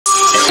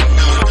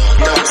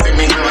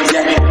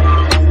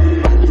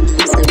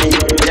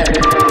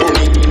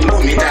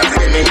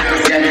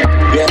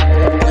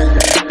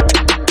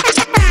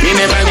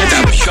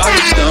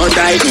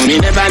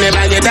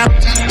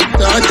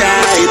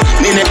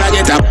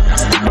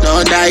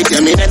tight,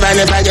 yeah, me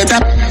never get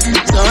up.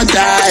 So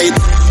tight.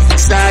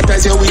 Start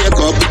as you wake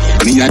up.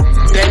 Me and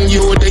then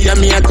you do your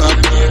makeup.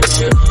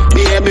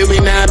 Baby, we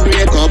not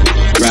break up.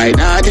 Right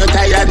now you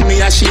tired,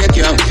 me a shake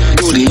you.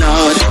 To the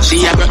Lord,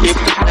 she a broke me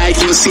like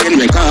you seen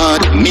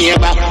record. Me a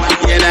back,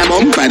 yeah, the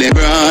bump for the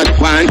broad.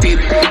 Want it,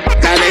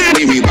 collect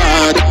me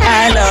reward.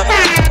 I love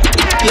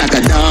like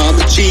a dog.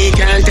 She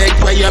can't take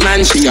where your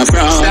man, she a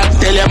fraud.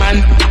 Stop tell your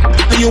man,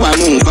 you a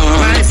move on.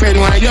 My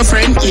friend, want your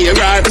friend here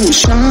or who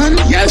Sean?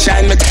 Y'all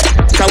shine me,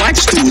 so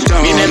watch too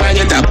tall. Me never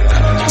get up.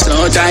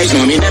 So tight,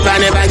 no, me never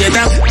get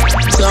up.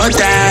 So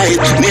tight,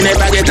 me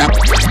never get up.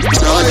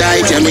 So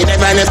tight, yeah, me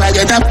never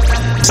get up.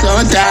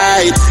 So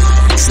tight,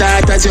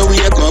 start as you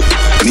wake up.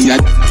 Me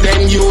and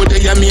then you do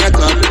your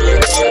makeup.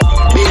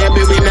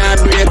 Baby, we not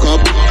break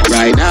up.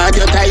 Right now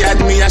you tired,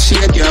 me a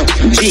shake you.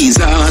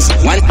 Jesus,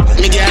 one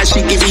me girl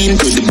she give in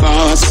to the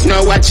boss.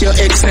 Now watch your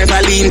ex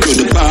never lean to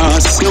the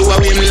boss. You a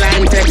win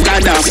line, take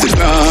God off the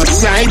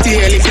cross. Right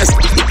here, lift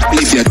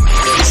your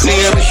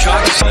slave.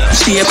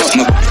 Shake up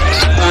my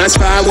pass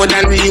forward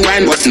and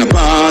rewind, but no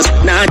pause.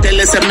 Now tell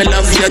us that me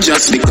love you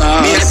just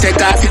because. Me a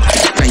take off your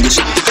and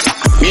you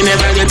me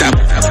never get up.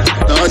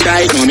 So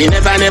tight, no, me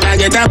never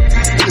get up.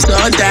 So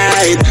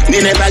tight,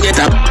 me never get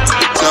up.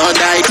 So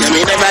tight, yeah,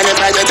 me never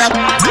get up.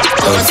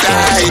 So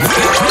tight,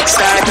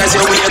 start as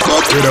you wake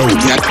up.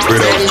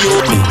 Then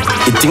you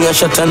the thing I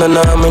shot and an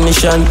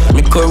ammunition.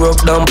 Me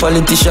corrupt down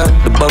politician.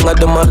 The bang of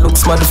them a look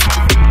smart.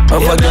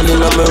 Have a girl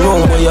in my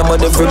room where you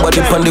bad everybody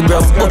on the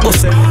ground.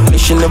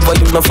 She never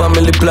leave no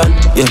family plan.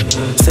 Yeah,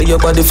 say your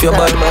body feel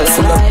bad,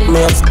 full of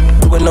me up.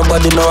 When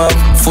nobody know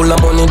have full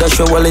of money that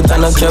show wallet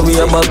and I carry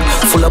a bag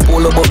full of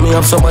polo, but me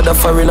have some other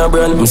foreigner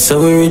brand. Me say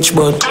we rich,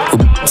 but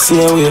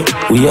same way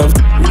we have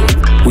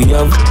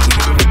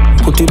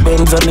put the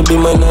Benz and the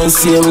beam in the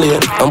same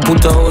lane and put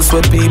a house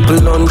where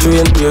people on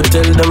train. You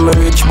tell them me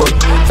rich, but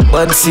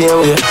bad same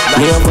way.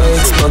 Me have a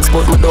Xbox,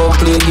 but me don't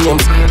play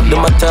games.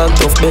 Them a talk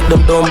tough, bet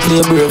them don't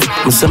play brave.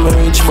 Me say me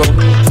rich, but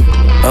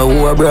I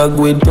who a brag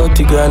with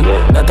 30 grand.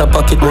 That a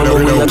pocket money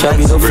we a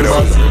carry up for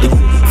back.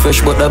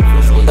 Fresh but a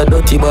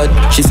dirty bad.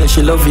 She say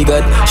she love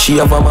God. She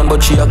have a man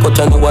but she a cut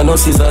and no one no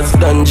scissors.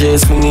 Dan J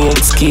swing it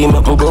scheme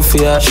up and go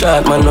for ya.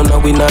 Short man no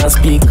we not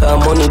speak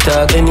and money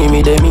talk.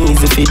 Enemy them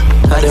easy fit.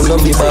 Cause them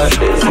love you bad.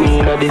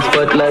 Me in a this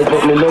spotlight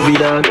but me love you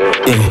dog.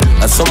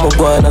 Yeah, as some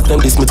go on as them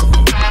this me.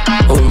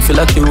 Oh, me feel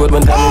like the road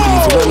when time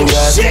leave running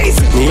yard.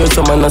 Me hear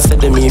some man a say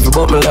them evil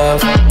but me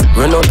laugh.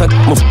 Run out of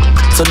move.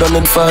 So done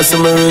it fast so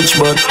me rich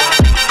but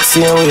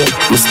same way.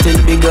 Me still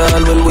big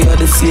all when we are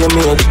the same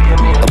age.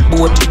 A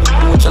boat,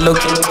 I look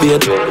in the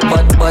bed.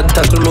 Bad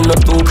tackle me not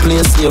to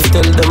play safe.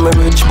 Tell them me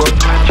rich but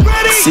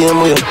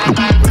same way.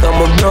 Come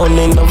up down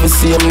in of the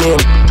same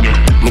name.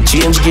 Me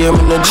change gear,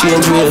 me not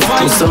change ways.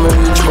 You say me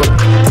rich but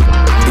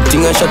the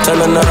thing I shot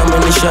on an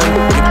ammunition.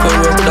 You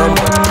corrupt down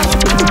but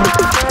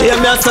yeah,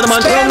 me answer the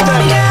man from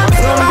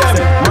them.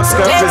 Must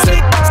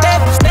represent.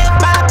 Step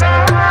back.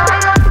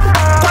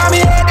 For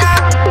me head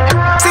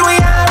up. See we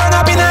all run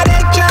up in a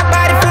deck trap.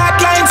 By the flat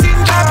lines in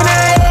drop in a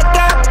head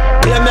drop.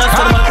 Yeah, me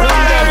answer the man from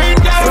them.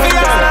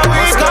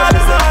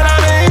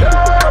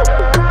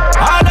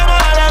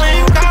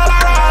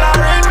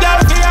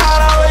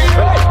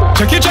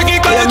 Check it, check it,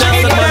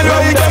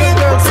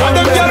 what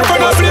them girl from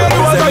the flame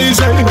was I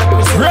say.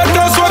 Red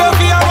dust what I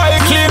feel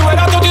white clean. When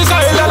I touch this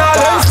island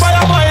I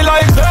inspire my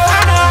life.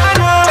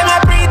 Them a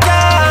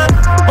pretend,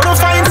 but I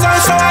find some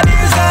so I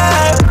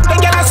deserve. They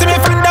cannot see me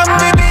from them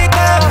we big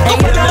up. They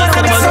cannot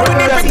see me so we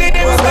pretty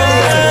them.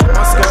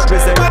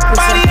 But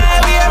body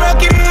we a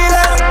rocky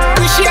reason.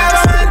 We she have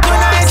a man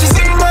tonight she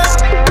sing more.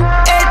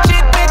 Head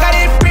chick make a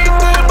different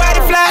good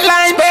body flat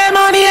line. Pay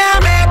money I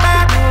make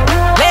back.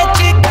 Let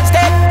chick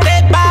step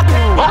back.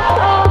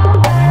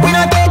 We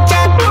not take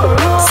chat.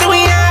 So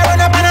we are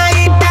run up and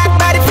I eat that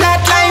body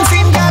flat line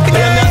seem happy.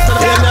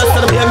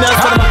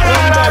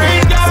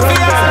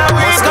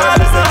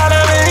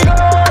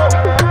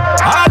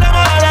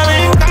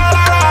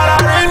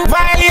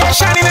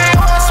 Violation in my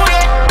house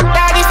way.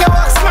 That if you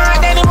walk smart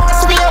then you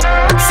must be up.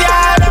 See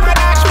all of my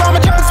dash for my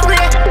just spray.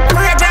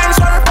 Fragrance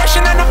for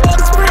refreshing and the bug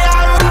spray.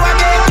 I would do a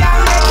game, yeah,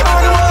 make you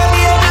all the world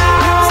be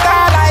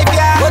star like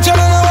yeah. What you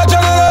know,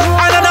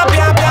 and an up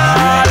your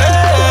plan.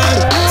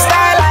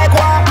 Star like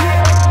what?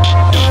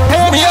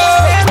 Hey me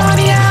up. Spend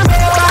money and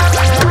make back.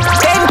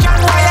 Tension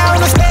why I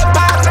wanna step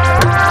back.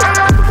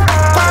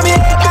 For me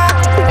head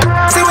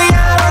back. See we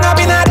all run up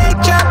in a deck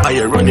trap.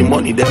 I running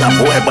money then I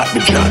boy back me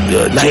jack.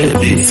 Like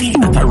see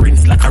that I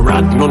rinse like a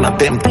rat. None of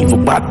them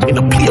even bad. Me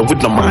no play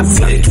with no man.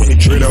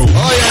 23 now.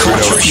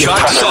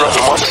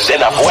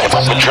 Then I boy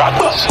back me jack.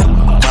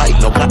 I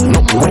no got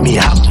nothing when me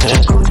have.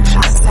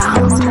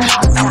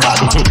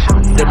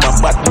 Them a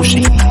bad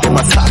pushy. Them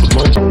a sad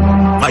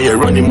man. I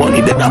running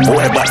money then I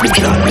boy back me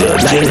jack.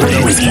 Like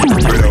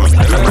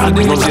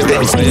none of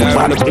them even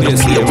bad. Me no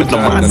play with no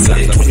man.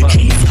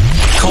 23.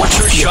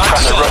 Culture shock.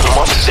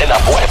 Then I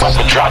boy back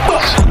me jack.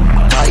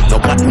 I no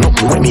got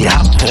nothing when me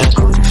have.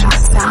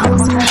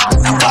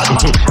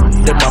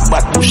 Them a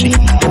bad pushy,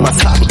 them a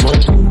sad man.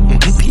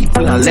 People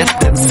people and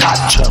left them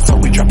sad. So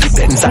we drop the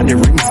bends and the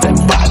rings them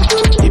bad.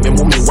 Even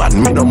when me want,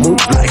 me no move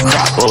like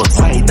crap.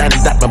 Outside and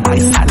that me buy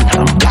sand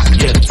and black.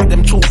 Yeah, see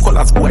them two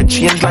colors boy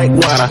change like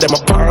water. Them a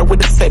power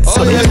with the feds,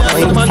 so they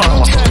find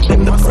power.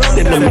 Them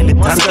the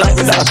militants like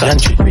that.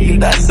 And she real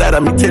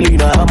that me tell you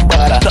now I'm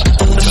bad.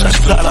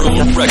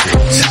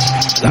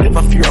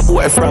 Never fear a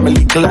boy from a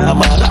little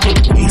armada.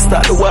 We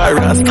start the war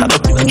and stand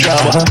up in the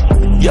drama.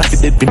 You have to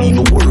dead believe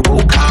a word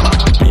about karma.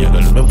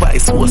 My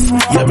vice was,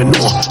 yeah me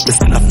know. Me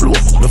still a flow,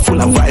 me full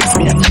of vibes.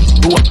 Me a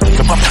keep doing.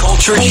 Me pop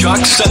culture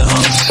shock sound.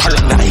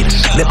 Paranoid,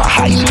 never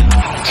hide.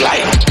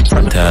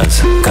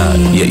 Taz, God,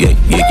 you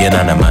get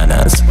on the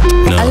manners.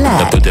 No,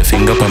 I put the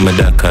finger up on my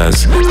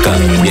dackers.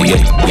 God, you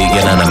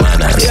get on the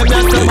manners. You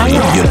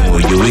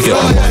get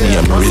my money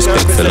and my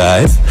respect for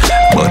life.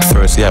 But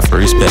first you have to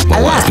respect my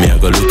wife. Me I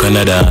go look on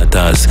the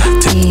daughters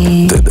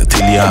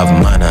till you have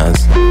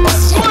manners.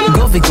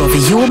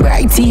 Govy, you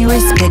bright in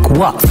respect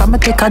what? From a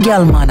take a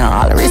girl manner.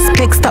 All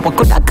respect stop, I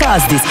coulda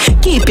cause this.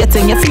 Keep your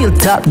thing, you feel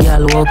top,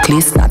 girl walk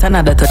list. Not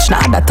another touch,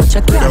 not that touch,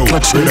 you can't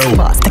touch this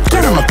fast. The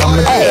camera come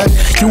with hey,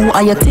 you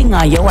are your thing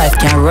and your wife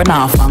can run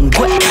off and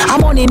go.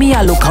 I'm only me,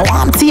 I look, I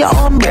want to your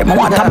umbrella. I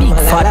want a big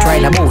fat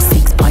ride about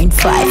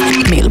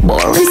 6.5 mil,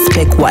 boy,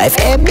 respect wife.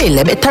 Hey, Bill,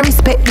 I better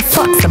respect the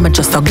facts. I'm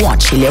just a go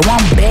and chill, you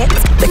want bet.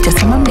 Bet you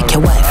some make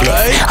your wife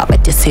less. I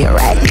bet you say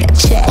right in your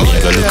check. Me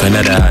go look on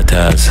the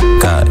daughters.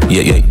 God,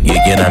 you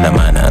get on the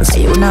manners.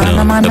 You know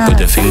the manners. I put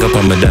the finger up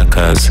on my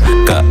dackers.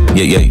 God,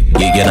 you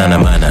get on the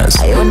manners.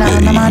 You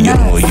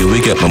know you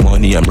will get my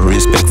money and my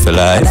respect for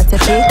life.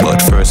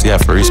 But first you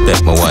have to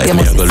respect my wife.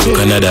 Me go look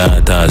on the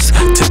daughters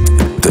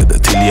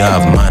till you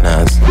have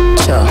manners.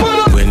 Sure.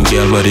 When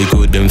girl body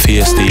good, them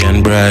feisty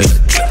and bright.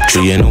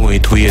 So you know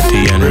it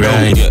weighty and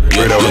right.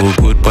 You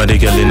good body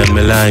girl in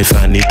my life.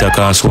 I need to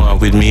cast one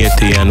with me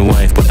and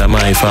wife, but that's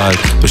my fault.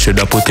 We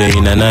shoulda put her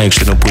in a Nike,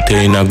 shoulda put her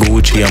in a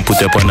Gucci and put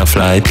her on a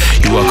flight.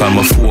 You walk on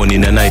my phone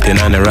in the night and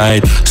on the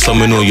ride. So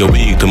me know you're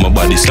weak to my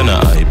body, send a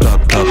eye.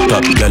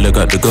 Top, girl you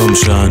got the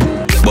gumption.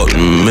 But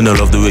me no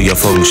love the way you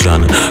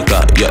function.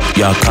 Got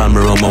your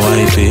camera on my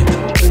wifey.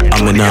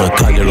 I'm gonna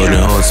call you on the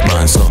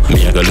husband, so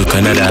me I go look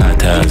on the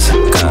daughters.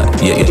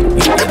 God, yeah.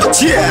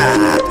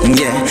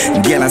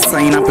 Girl I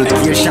sign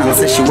application,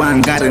 say she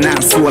want garden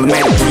and soul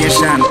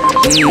meditation.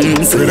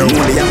 So you know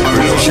the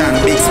operation,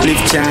 big split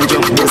change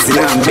up, bossy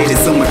and belly,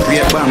 so my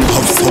great bomb.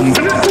 Have some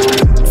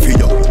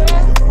feel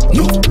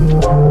no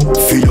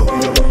feel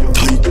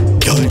tight,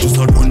 girl just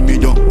a run me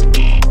down.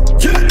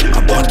 Yeah,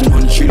 a bad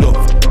man she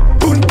love.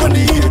 Good body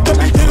here, to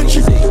me down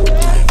she.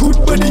 Good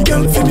body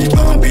girl for me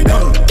bomb me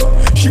down.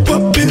 She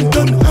pop built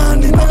on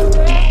animal.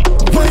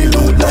 Wild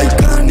out like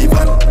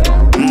carnival.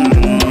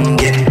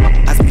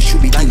 Yeah, as me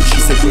should be done, she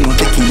said we don't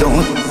take it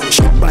down.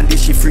 She bandy,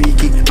 she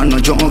freaky, and no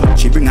jump.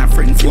 She bring her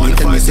friend for me,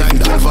 tell me say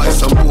that advice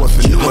some more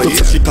for you.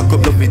 She cock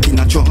up love it in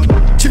a jar.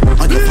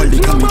 I don't fall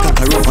like me cock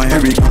her up and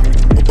Eric.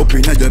 Up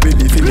in your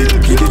belly, feel it,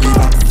 kill the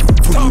liver.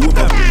 Full you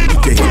up, you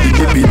can hit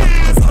the baby.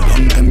 Cause I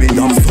don't tell me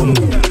I'm some.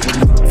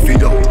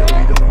 Feed up,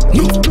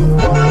 no,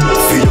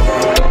 feed up.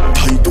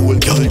 Tight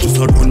old girl just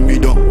a run me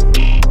down.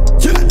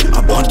 Yeah,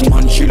 a bad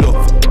man she love.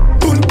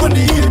 Good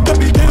body here, to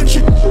me down she.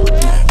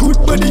 Good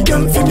body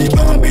girl for me,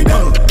 calm me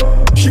down.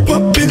 She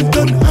pop built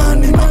on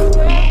animal.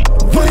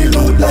 Wild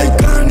out like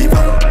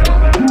carnival.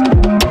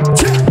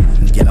 Yeah,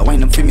 girl a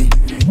wine up for me.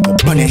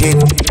 Up on your head.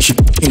 She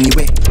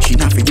anyway, she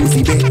not for use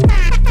the bed.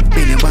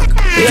 Bend your back,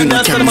 you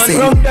know can say.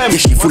 Yeah,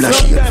 she full of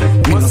shit.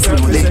 Me no see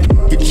no leg.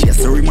 She has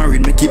to remarry,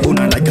 make it on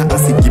her like a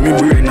acid. Give me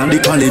brain and the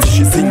college.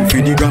 She sing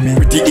for the Grammy.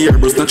 Pretty ear,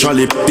 but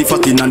naturally. The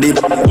fat in and the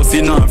what's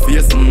in her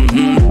face.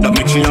 That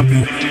makes she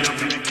happy.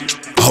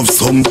 Have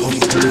some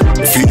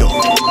feed up.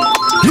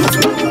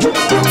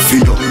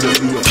 Feed up.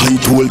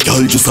 Tight old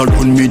girl just a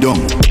run me down.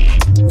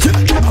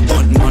 Yeah, a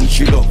bad man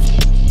she love.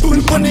 Pull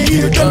on the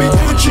ear, tell me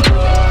down she.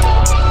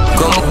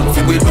 Come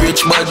with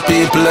rich bad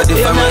people, a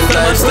different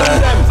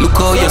lifestyle. Look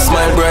how you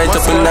smile bright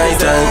up in night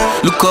time.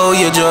 Look how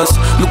you just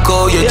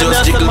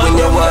jiggle when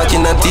you're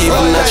walking and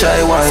even a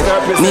chai wine.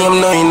 Name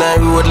knowing I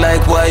road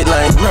like white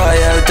line.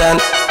 Royalton,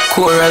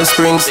 Coral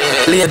Springs,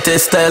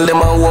 latest style,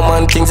 them a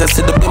woman things. I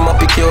see the beam, I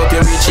pick you up,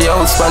 you reach your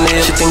house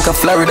Spanish. She think of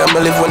Florida,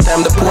 me live one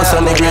time, the post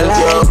on the grill,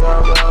 girl.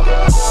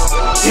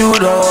 You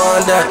don't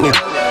want that,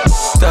 nigga.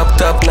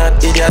 Top,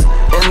 not idiot.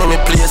 Enemy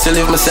place, you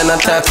live me send a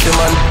taxi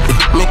man.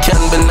 Me can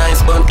be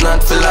nice, but not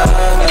for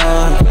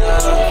long.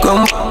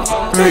 Come,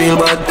 real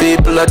bad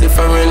people, a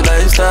different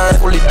lifestyle.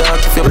 Fully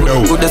dark if you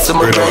put good, that's on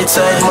my right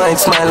side.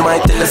 Might smile,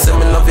 might tell you, say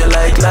me love you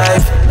like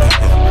life.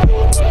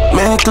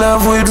 Make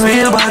love with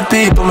real bad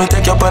people, me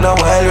take you up on a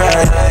wild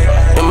ride.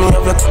 And me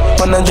have you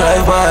on a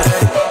drive by.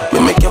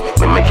 Me make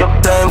your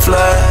time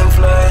fly.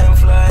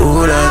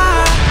 Ooh, that.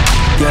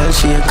 Girl,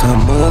 she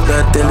can move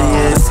that till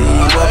you see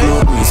what you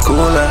be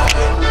schooler.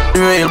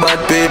 Real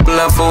bad people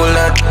are full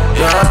that,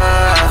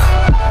 yeah.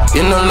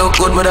 You know look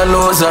good with a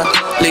loser.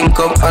 Link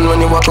up and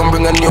when you walk and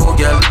bring a new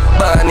girl.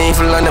 Born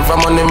evil and never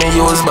money me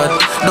use, but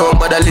don't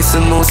bother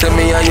listen who say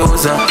me a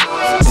user.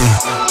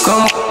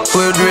 Come fuck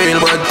with real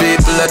bad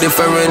people, a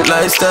different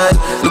lifestyle.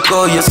 Look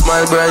how you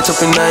smile bright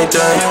up in night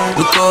time.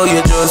 Look how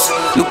you just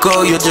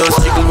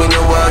jiggle when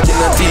you walk in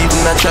a TV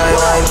and a try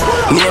wine.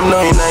 Name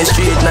now in the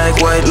street like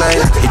white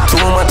line. It too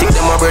much, think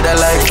them a brother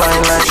like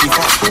fine line. She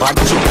bad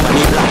chip on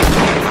the black.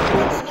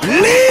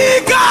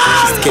 Legal!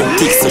 She's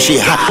skeptic so she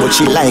hot, but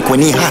she like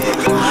when he hot.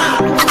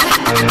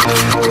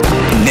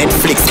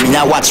 Netflix me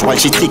a watch while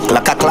she tick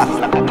like a clock.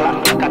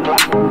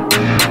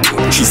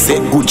 She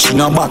said good, she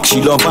no back,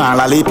 she love all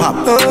lollipop.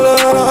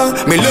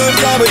 Me love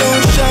her, but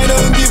don't shy,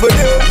 don't give a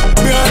damn.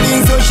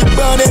 Branding so she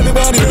burn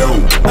everybody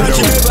down. And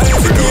she never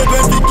hesitate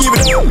when she give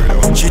it up.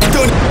 She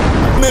done it,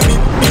 make me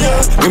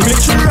me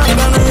make she ride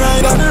on the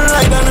ride, on the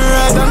ride, on the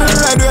ride, on the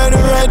ride, ride,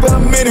 ride, but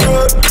I'm made it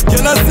hurt.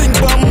 Can I sing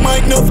for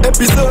Mike enough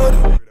episode?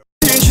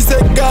 And she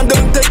said, God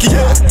don't take it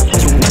yet.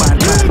 You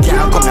bad man,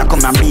 yeah,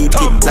 come and beat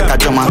it like a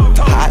drummer.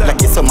 Hard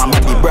like it's summer,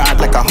 body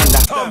broad like a Honda.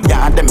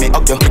 Yeah, them me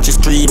up your bitch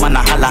stream and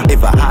a holla.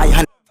 Ever high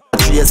hand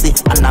Tracy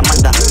and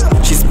Amanda.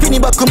 She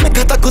spinning back and make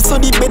a tackle so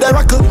the bed a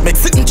rockle. Make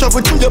sitting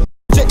travel through your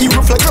jetty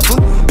roof like ruffle.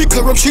 Pick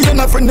her up, she and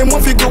her friend them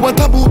want to go a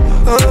taboo.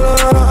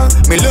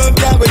 Me love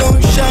that but don't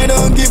shy,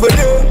 don't give a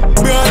damn.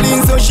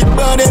 Branding so she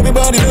burn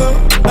everybody up.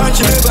 And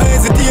she never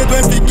hesitate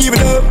when she give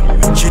it up.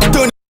 She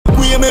done it,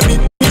 we make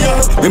me.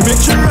 We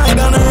make you ride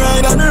on the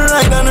ride, on the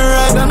ride, on the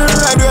ride, on the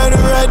ride, ride,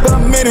 ride, but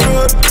I'm made it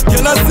hurt.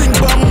 Can I sing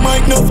for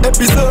Mike enough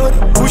episode?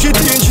 Push it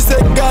in, she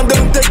said, God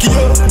don't take you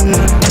up.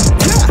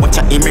 Watch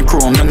her in me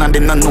chrome, none of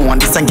them no know.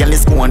 This a girl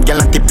is gone,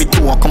 girl a tip it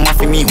too. Come off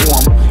in me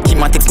home.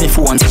 Kim a text me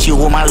phone, say she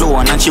home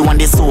alone. And she want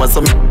the soul, so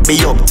me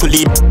be up to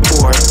lead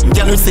poor.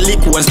 Girl with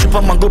silicone,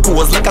 stripper man go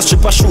pose like a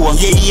stripper show.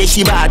 Yeah, yeah,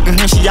 she bad,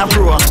 she a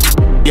pro.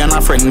 Yeah, and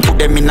her friend put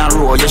them in a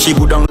row. Yeah, she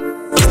good on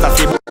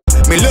stuff.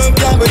 Me love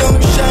that but don't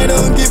shy,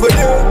 don't give a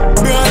damn.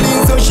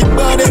 Branding so she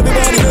bad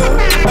everybody know.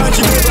 And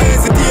she never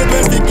hesitate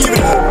when she give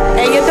it up.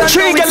 Hey, you don't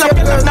Tree girl up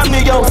now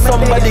me yo,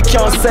 somebody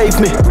can't save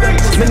me.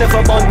 Me never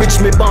born rich,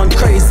 me born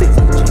crazy.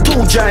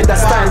 Two giant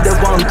that style they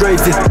want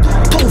gravy.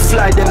 Two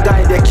fly them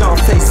guy they can't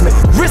face me.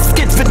 Risk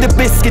it for the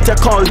biscuit I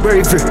call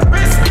bravery.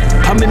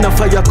 I'm enough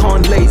for you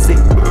can't lazy.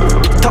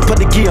 Top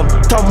of the game,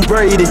 Tom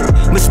Brady.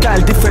 My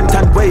style different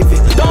and wavy.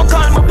 Don't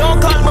call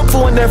my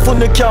phone there for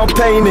you can't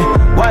pay me.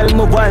 While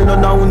my while no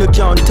now you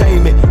can't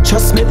tame me.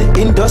 Trust me, the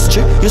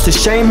industry used to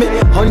shame me.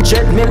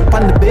 100 mil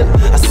on the bill,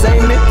 I say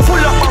me. Full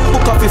up and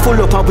book coffee,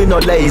 full up and we no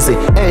lazy.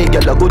 Hey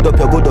girl, you good up,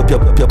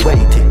 you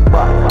waiting.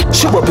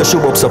 Show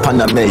up so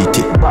pan a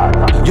matey.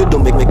 You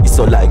don't make me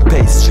so like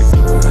pastry.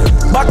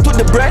 Back to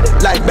the bread,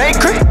 like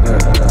bakery.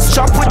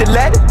 Strap with the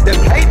lead, them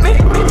hate me.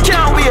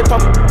 Can't wait for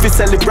to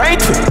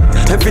celebrate me.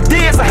 Every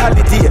day is a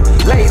holiday,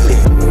 lately.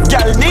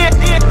 Girl need,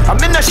 I'm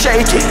in a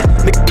shaky.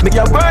 Me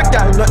your work,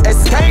 girl, no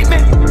escape me.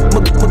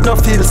 Me no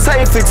feel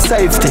safe, it's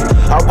safety.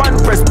 I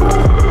want press.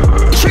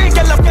 Tree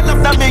girl up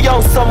now me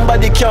yo,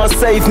 somebody can't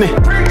save me.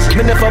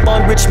 Me never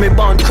born rich, me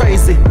born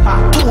crazy.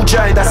 Two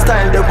giant that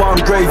style they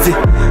want gravy.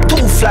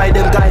 Two fly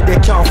them guy they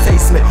can't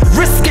face me.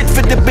 Risk it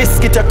for the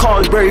biscuit I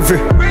call bravery.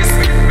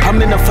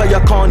 I'm in a fire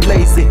can't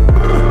lazy.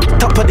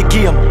 Top of the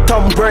game,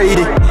 Tom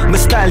Brady. My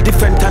style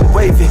different and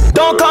wavy.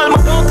 Don't call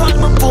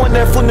my phone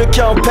there for you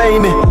can't pay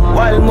me.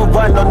 While no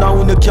now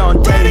you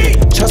can't tell me.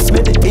 Trust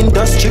me, the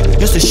industry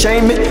used to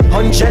shame me.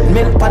 100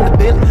 mil on the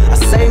bill, I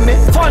say me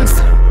funds.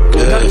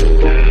 Yeah.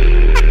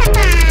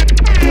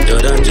 Yo,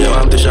 don't you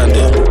want to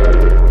Shantiel?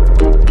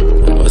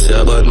 What's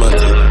your bad man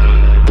thing?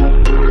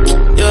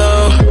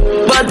 Yo,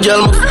 bad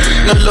girl,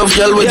 not love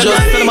girl with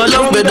just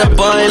love better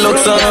pie,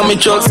 looks on me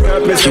chucks.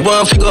 She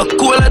want figure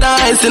cooler than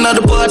ice in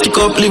the party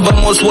cup, live a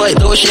most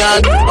white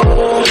ocean.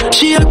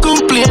 She a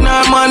complain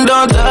her man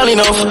don't tall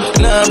enough.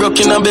 Now broke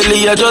in her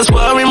belly, I just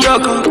war him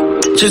broke.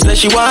 She said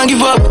she want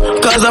give up,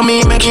 cause of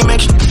me make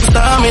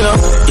stamina.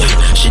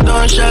 Yeah, she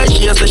don't shy,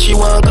 she a say she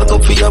want cock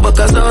up for your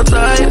buckers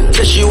outside.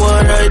 Say she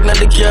want ride in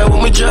the car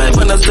when we drive,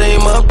 and I say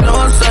him up,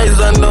 no size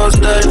and no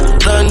style.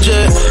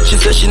 Danje, she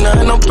said she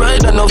not no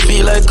pride, and no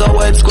feel like a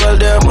white squirrel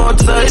there I'm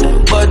outside.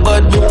 Bad,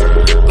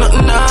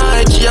 nothing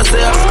night, she a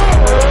say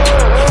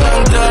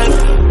long time.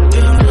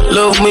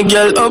 Love me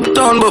girl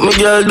uptown, but me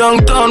girl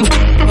downtown.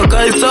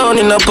 Okay, sound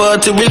in a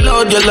party we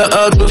loud, girl a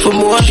ask me for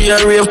more. She a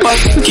rave pack,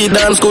 kid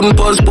dance couldn't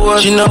postpone.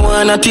 She no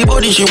want a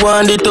T-body, she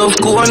want the tough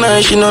corner.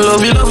 She no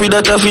love you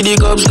that a for the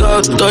Cub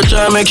Scout. Touch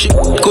her make she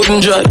couldn't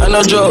dry and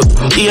a drought.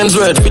 Ian's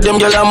red, for them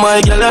girl and my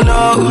girl I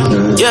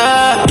know.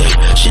 Yeah,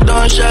 she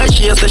don't shy,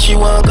 she a say she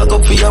want cock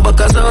up for your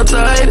backers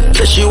outside.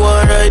 Say she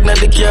want ride in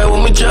the car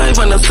when we drive,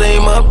 and I say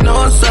him up,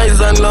 no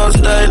size and no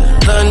style.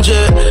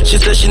 Danje,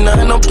 she say she not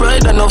no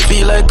pride, and no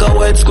feel like a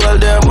white squirrel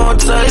there I'm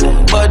outside.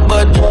 Bad,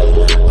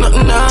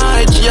 nothing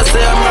night, she a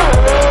say I'm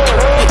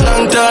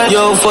long time.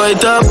 Yo,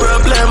 fight a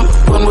problem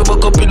when we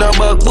buck up in a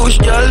back bush.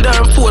 Girl,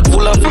 damn foot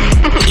full of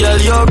girl,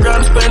 your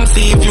grand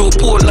expensive. You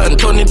Portland,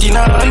 turn it in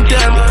a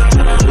anthem.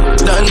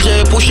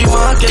 Danje, pushy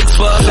markets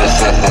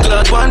fast.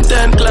 Clock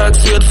 110, clock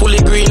straight fully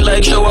green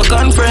like shower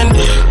conference.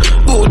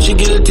 Gucci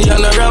guilty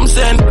and a ram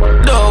send.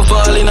 Don't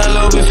fall in a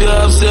love love if you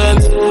have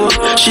sense.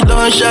 She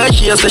don't shy,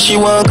 she say she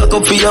want cock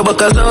up for your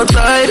backers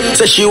outside.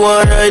 Say she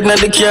want ride in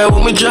the car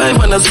when we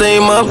drive, and I say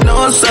him up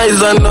no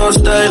size and no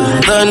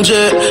style.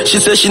 Danje, she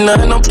say she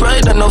not no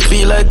pride and no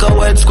feel like a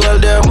white squirrel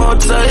there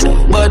outside.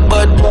 But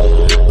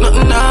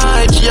nothing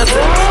nice, she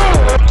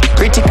say.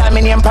 Critical,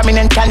 me name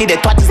prominent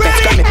candidate. What is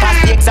next? Got me pass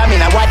the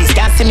examiner. What is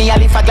can't see me, I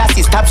leave a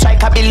glasses. Top strike,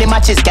 Billy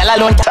matches. Gyal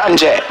alone,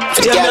 Danje.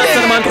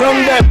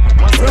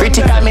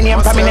 Critical, me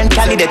name prominent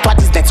candidate. What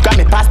is next? Got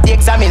me pass the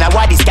examiner.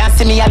 What is can't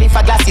see me, I leave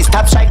a glasses.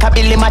 Top strike,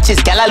 Billy matches.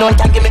 Gyal alone,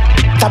 can give me.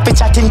 Top it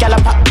chatting, gyal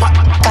a pop.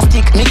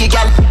 Castic, nigga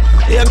gyal.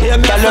 Gyal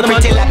we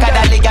pretty like a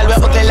dolly. Gyal we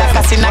ugly like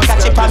a sin.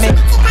 Catch it for me.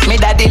 Me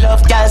daddy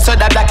love gyal, so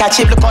that black a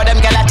chip. Look how them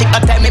gyal a tick.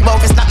 Don't tell me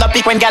about it's not no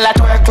pick when gyal a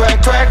twerk.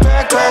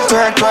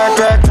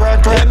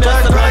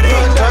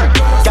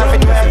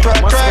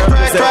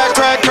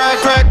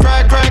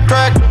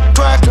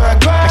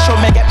 Show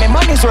me get me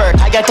money's worth.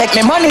 I gotta take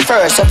me money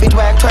first. If it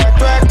work.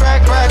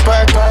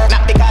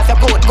 Not because you're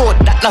good.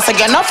 That not say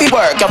you're not fi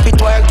work. If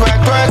it work.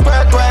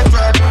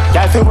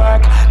 Y'all fi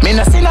work. Me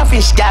no see no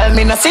fish, gal.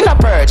 Me no see no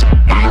purge.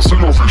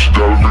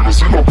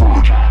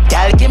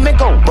 Gal give me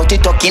go, but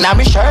it tuck in a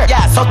me shirt.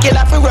 Yeah, so kill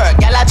her fi work.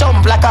 Gal a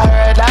jump like a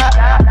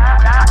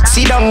hurdler.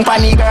 See down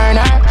panny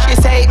burner. She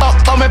say,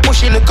 come me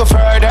push it little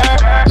further.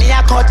 Me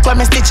a cut when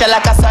me stitch it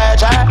like a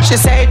surgeon. She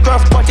say it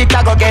rough, but it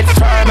a go get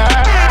firmer.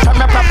 From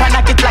me proper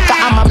knock it like a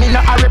hammer. Me no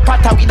Harry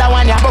Potter with a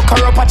one ya book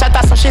her up a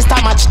chatter, so she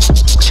stammer.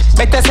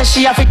 Better say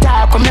she have to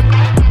talk with me.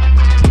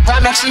 Why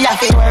make she have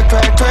to work.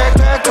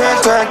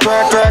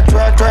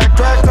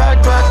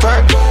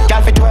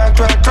 Girl fit work.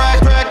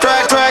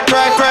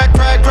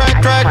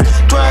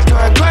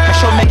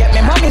 Show me get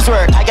me money's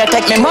worth. I gotta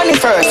take me money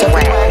first.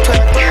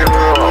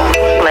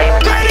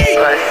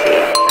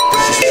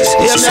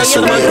 She said she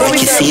want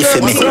Ricky C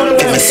for me.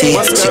 Let me see,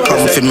 she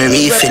come for me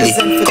refill it.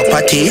 Cup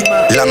of tea,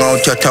 long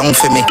out your tongue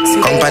for me.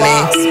 Company,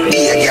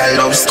 be a girl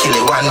love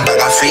skilly, one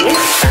bag of free.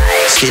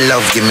 She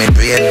love give me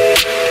brain.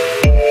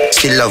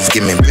 She love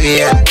give me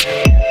brain.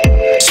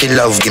 She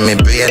love give me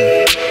brain.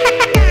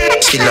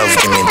 She love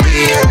give me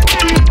brain.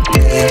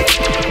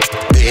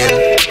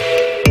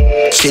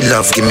 She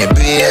love give me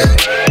brain.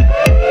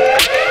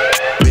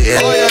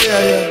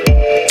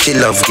 She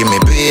love give me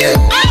brain.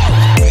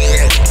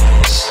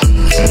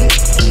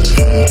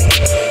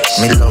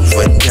 Me love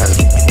when girl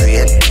give me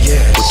brain.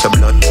 Put your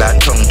blood clot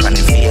tongue on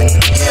the vein.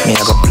 Me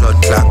I got blood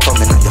clot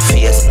coming on your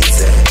face.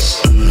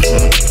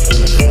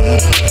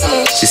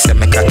 She said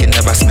me cocky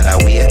never smell a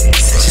weed.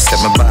 She said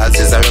my balls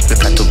is a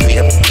replica to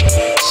grape.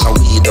 My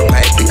weed up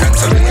high big and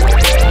so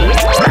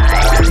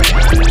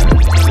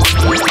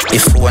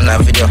if you want a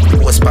video,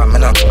 post pa me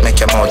now. Make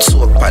your mouth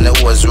soak pan the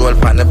hose, roll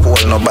pan the pole.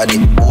 Nobody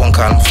won't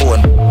can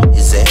phone.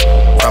 Is it?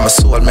 From a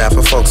soul, me have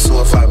a fuck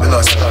so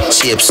fabulous.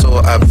 Shape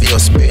so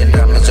obvious, brain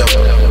damage up.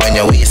 When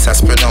your waist has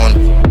pronounced.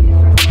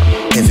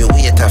 Heavy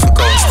weight have to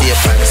count, stay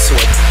up on the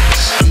sword.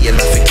 Heal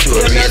not for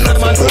cure, rain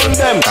not for bone.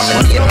 I'm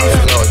a name of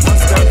blood.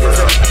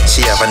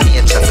 She have a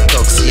nature for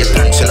talk, see it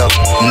and she love.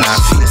 Nah,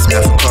 face me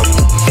have a cup.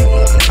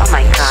 Oh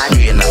my God.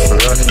 Rain not for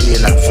run,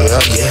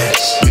 yeah.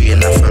 Rain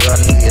not for run,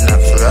 yeah.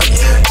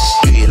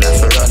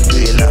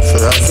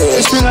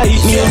 Spring I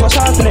eat me over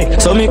sharp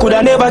neck. So me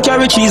coulda never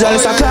carry cheese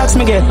unless I clocks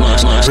me get.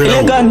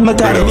 Elegant, my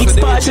time, mix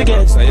party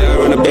get.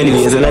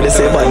 Anyways, another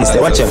say boy, stay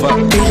watch out.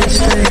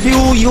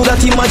 You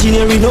that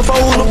imaginary, no for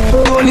who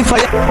only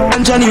fire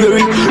and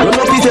January. Run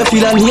up if you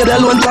feel and hear the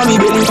alone for me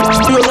belly.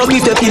 Run up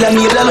if you feel and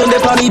hear the alone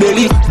for me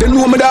belly. They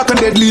know me dark and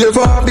deadly,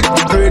 ever have the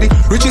ready.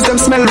 Riches them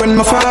smell when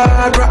my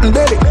fat rotten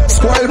belly.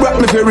 Spoil brat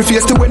me very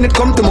fierce to when it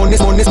come to money.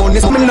 Me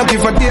not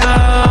give a damn.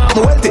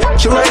 I'm wealthy,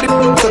 she ride it,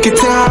 suck it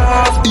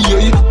off,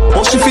 yeah.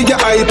 Oh, she figure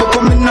hype up,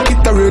 I'm in a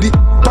kit already.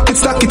 Pocket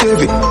stack it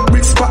heavy,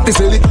 bricks pack this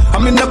belly.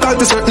 I'm in a call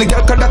to certainly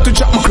girl, cause that to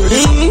drop my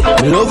credit.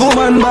 Me love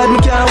woman, bad me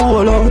can't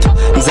hold out.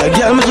 It's a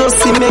girl me just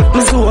see make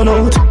me zone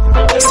out.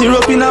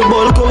 Syrup in a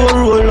bowl, cover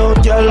roll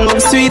out. Girl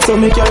love sweet, so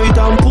me carry it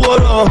and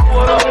pour out.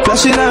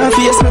 Flashing her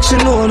face, make she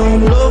know now.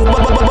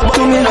 Love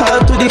to me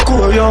heart to the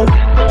core, yo.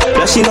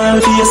 Flashing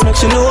her face, make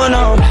she know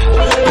now.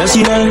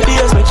 Flashing her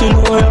face, make she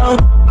know now.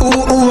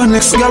 Ooh,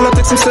 next girl I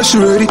text me say she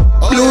ready.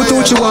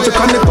 Bluetooth she want to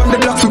connect on the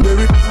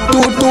Blackberry.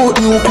 Toot,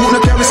 new cool, no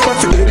carry spot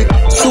for lady.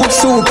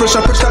 Suit, pressure,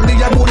 the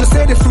I wanna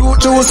say the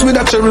fruit juice with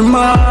a cherry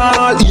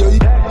malt,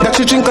 yeah. That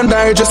she drink and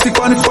die, just stick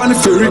on it on the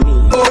ferry.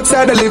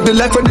 Outside I live the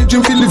life of the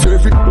gym, feel the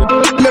very.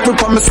 Level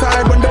on my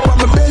side, when they on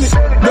my belly.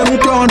 Then me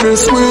down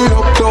this way,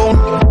 uptown.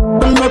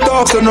 When my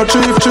talks and no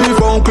chief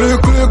on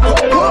click.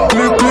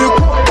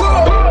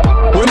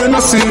 When I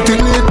see it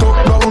in it up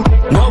down.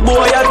 No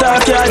boy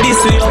attack ya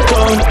this way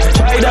uptown.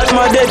 Try that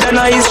my dead and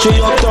I history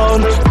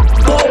uptown.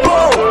 Po.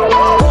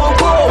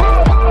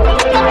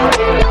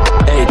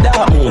 Hey,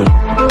 that moon.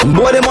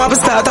 Boy them have a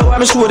start, I want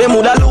me show them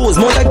who that lose.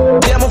 More like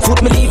them up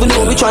foot, me even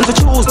know which one to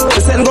choose.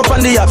 The send up on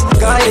the app,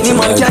 guy any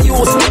man can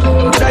use.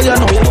 That you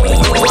know.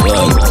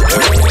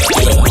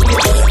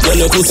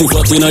 Girl, your pussy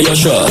fat in your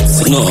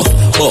shots. No,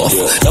 oh,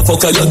 the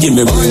fucker you give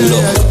me bring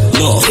love.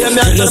 No, tell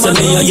you say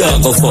me a ya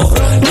go fuck.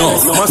 No,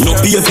 no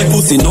pay for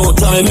pussy, no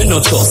time me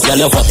no trust.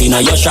 Girl, you fat in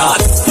your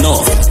shots. No,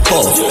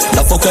 oh,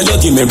 the fucker you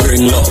give me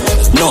bring love.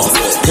 No,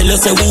 tell you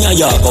say we a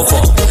ya go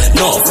fuck.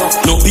 No,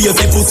 no pay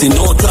for pussy,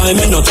 no time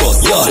me no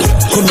trust. Y'all,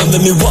 come and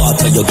make me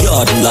water your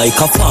garden like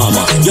a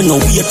farmer. You know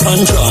we a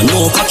draw,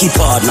 no cocky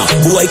partner.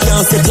 Boy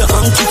can't set your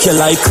hand kick you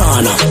like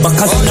Kana.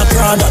 Because in a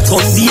Prada,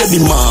 turn baby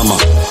mama.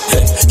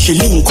 Hey, she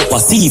link up a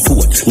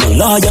seafood. No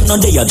lawyer, no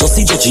day, just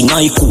see judge in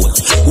high court.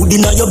 Wood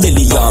in your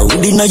belly, or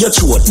wood in your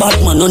throat. Bad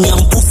man on your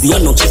pussy,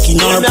 and no chicken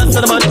or boat.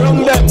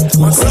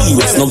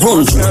 Serious, no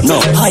run through. No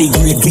high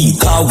grade weed,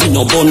 car we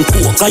no bun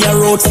coke. I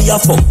road for your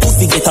fuck,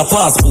 pussy get a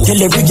passport.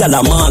 Tell every gal a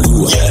man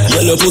road.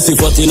 Yellow pussy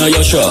fat in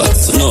your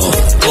shots. No,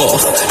 oh,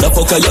 the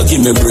fucker you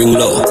give me bring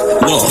love.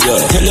 No,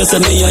 tell you say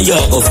me a ya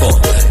go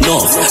fuck. No,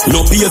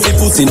 no pay for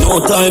pussy,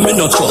 no time me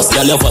no trust.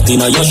 Girl you fat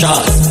in your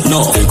shots.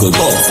 No, you could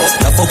go.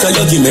 The fucker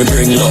you give me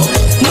bring love.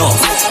 No,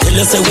 tell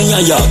you say we a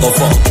ya go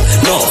fuck.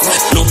 No,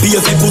 no pay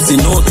for pussy,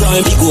 no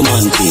time me go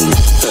man thing.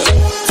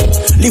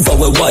 Live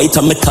away white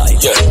and me tight.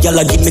 Y'all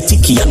give me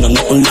ticky and no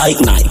nothing like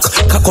Nike.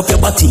 Cock up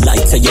your body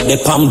like say you the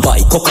pan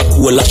bike.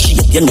 Coca-Cola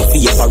shit, you know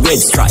fear for red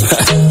stripe.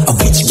 A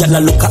bitch y'all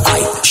look a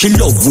eye. She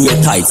love wear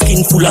tight,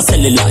 skin full of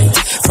cellulite.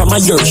 From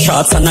a year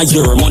shots and a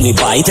year money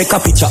buy. Take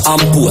a picture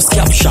and post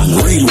caption.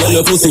 Real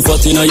well your pussy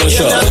fat in your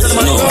shots.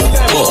 No,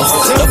 oh,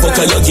 the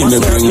fucker you give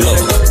me bring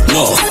love.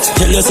 No,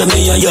 tell you say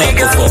me a ya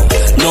go fuck.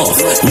 No,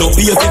 no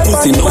pay for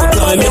pussy, no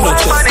time me no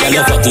trust. Y'all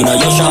you fat in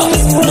your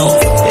shots. No,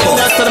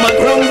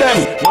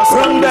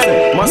 Run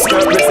them, must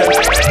represent.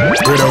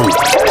 Get out.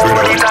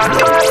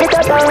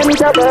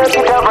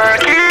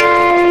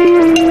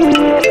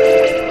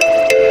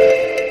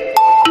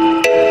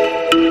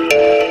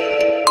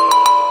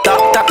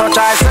 Doctor touch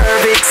her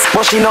cervix,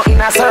 but she not in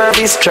a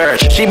service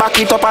church. She back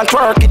it up and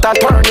twerk it and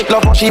turn it,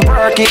 love how she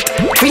work it.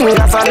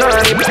 Fingers and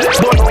her lip,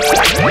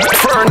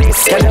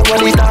 furnace. Can you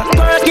roll it up?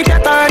 Work it, you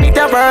turn it,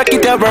 you work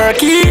it, you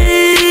work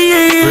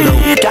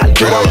it.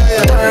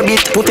 Calculate, turn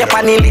it, put your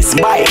panny list,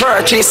 buy,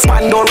 purchase,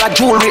 Pandora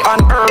jewelry on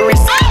her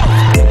wrist.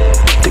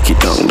 Take it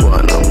down, go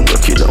on,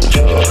 break it down.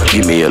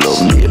 Give me your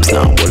love, babes,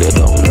 now pull it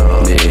down.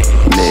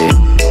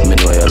 Me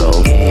know you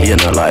love. You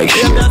know like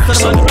shit,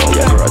 so me know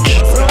you grudge.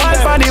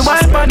 Wine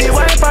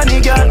funny,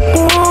 girl.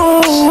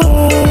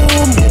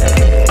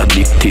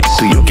 Addicted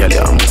to you, girl,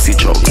 you must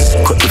drugs.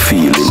 Cut the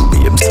feeling,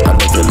 babes, I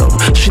love your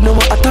love. She know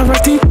what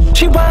authority.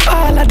 She want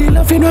all of the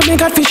loving when me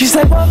got fish. She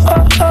said, oh.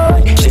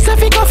 She said,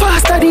 fi go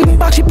faster than me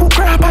back. She put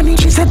crap on it.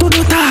 She said, do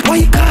not talk. Why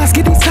you cast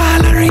get the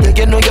salary?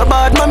 You know you're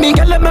bad, mommy.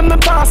 Girl, let me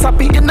pass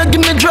up. You know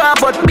give me drop,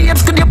 but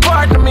babes, could you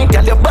partner me?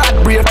 Girl, you're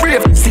bad, brave.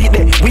 See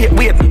there,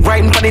 wait,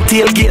 riding for the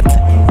tailgate.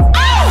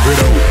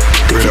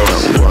 Take it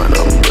down, go on,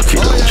 break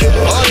it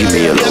down. Give me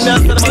your love,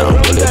 babes, now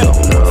pull it down.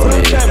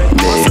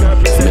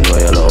 Me know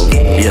you love.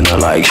 You know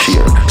like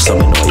shit, so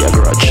me know you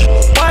grudge.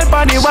 Wine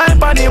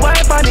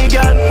funny,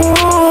 girl.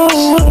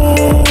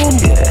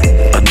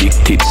 Yeah,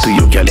 addicted to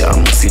you, girl, you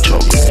must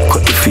drugs.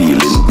 Cut the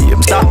feeling,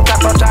 babes. Doctor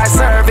touch her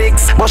cervix,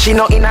 but she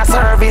not in a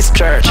service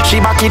church. She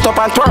back it up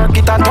and twerk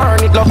it and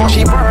turn it, love how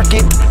she work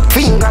it.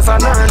 Fingers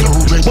and her lip,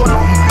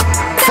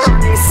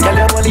 furnace, girl,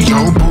 you roll it.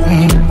 Yo,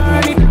 boom.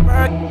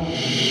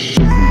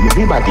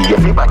 Everybody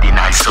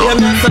nice, so.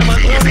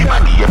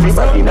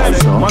 Everybody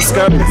nice, so.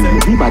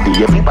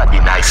 Everybody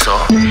nice, so.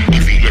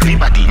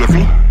 Everybody.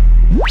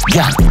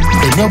 Yeah,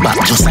 bend your back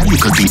just a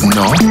little bit,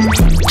 no.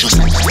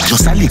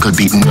 Just a little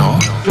bit, no.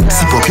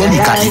 Sip up your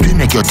liquor, it will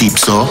make your tip,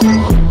 so.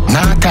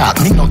 Nah talk,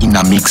 me not in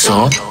a mix,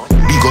 so.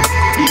 Big up,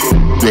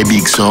 we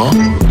big, so.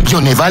 You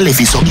never left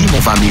it, so you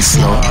never miss,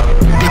 so.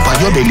 Dip on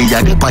your belly,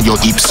 yeah, dip on your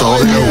hips, so.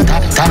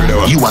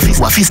 You a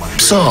fist,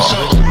 so.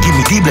 Give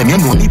me the blame, you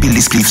know me build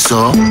this cliff,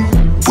 so.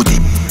 Put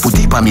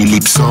it on me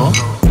lips, so.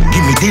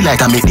 Give me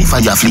daylight and make the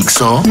fire flick,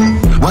 so.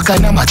 What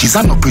kind of matches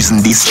are no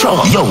prison this,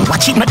 so. Yo,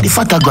 watch it, make the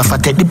photographer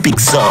take the pic,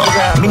 so.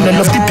 Me no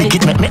love the pick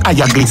it, make me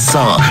higher glitz,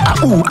 so.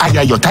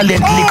 Higher your talent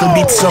little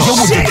bit, so. You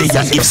would do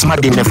your hips, man,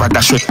 they never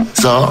dash it,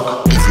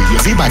 so.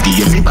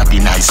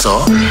 Everybody nice,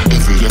 so.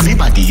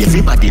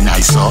 Everybody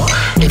nice, so.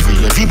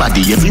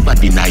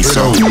 Everybody nice,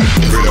 so.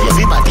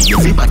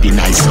 Everybody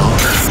nice, so.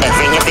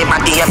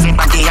 Everybody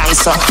nice,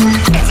 so.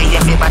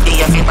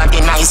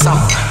 Everybody nice, so.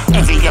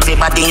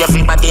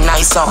 Everybody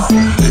nice, so.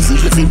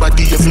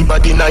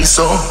 Everybody nice,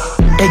 so.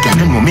 Hey, girl,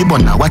 you know me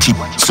wanna watch it,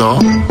 so.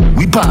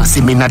 We pass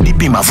him in a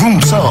deep in my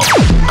room, so.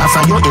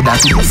 After your head, I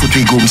see your foot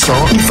we go, so.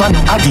 If I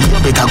know Adi, you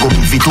better go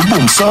give it to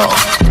boom, so.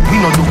 We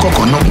no do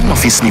coco, no, we no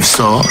fi sniff,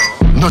 so.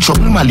 No chop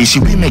no malice,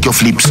 we make you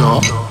flip, so.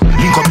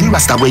 Link up the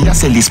rasta where you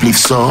sell this spliff,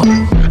 so.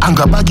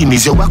 Anger bagging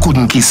is your I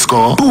couldn't kiss,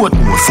 so. Put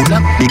more full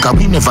up, because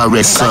we never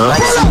rest, so.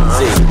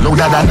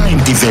 Louder than a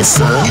empty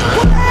vessel.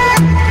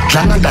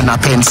 Cleaner than a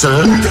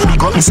pencil.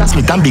 Big up Mr.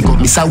 Smith and big up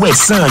Mr.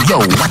 Wesson.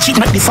 Yo, watch it,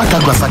 make the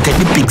photographer take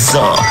the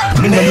picture.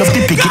 Me no love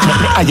the pick it, make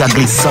me higher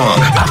glitzer.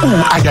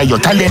 Higher your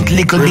talent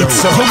little bit,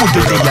 so. You would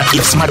do your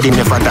hips, man, they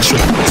never dash it,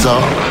 so.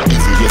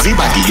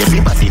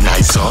 Everybody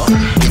nice, so.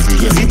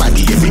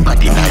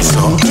 everybody nice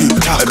so.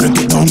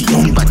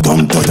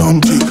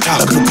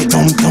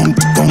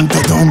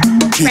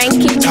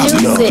 Frankie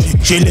music.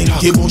 She link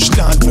the bush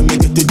dance when me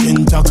get the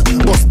gin talk.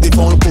 Bust the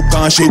phone cook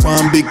and she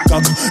want big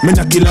cock. Me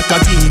knock it like a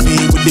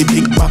TV with the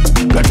big back.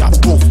 Got a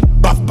puff,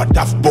 buff,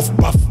 buff,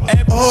 buff.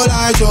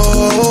 Hola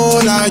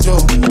Joe,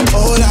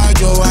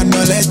 I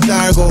no let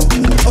her go.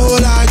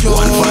 Hola Joe,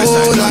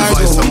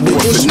 the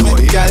bushman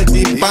girl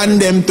dip on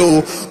them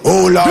too.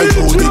 Hola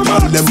Joe, the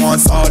girl them on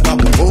soda.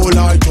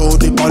 Hola Joe,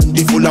 the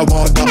body full of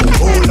water.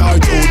 Hola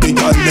Joe, the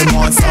girl them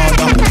on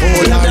soda.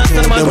 Hola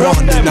Joe, the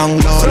one the long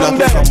lada.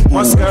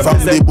 From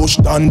the bush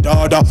down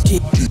dada.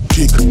 Tick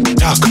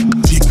tock,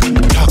 tick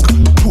tock.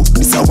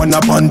 This a one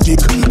up on tick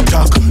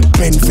tock.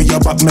 Bend for your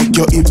back, make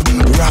your hip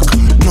rock.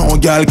 No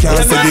girl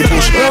can't say the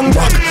bush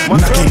back.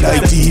 Knock it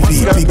like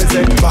TV, big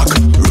back.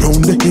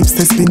 Round the hips,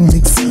 they spin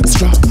mix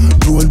strap.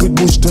 Roll with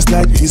bush just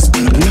like this.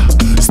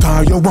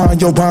 Star you want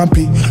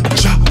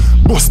picture.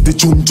 Bust the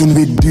chun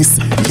with this.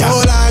 Yeah.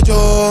 Hola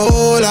Joe,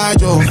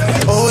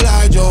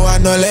 I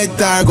no let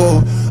her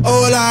go.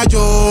 Hola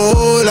Joe,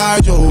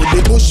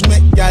 the bush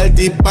make y'all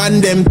dip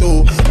on them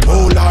too.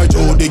 Hola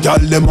Joe, the y'all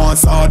them on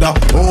soda.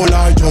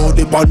 Hola Joe,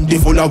 the body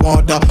full of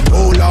water.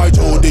 Hola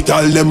Joe, the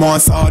y'all them on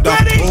soda.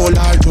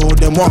 Hola Joe,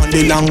 them want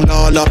the long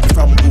lala.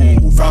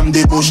 From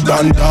the bush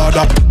down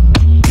dada.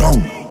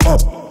 Down,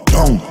 up,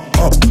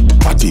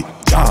 party,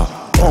 ja,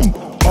 pump,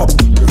 up,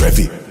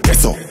 revy,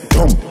 peso,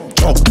 jump,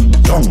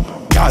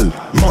 gal,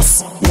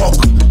 must walk.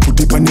 Put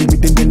it on the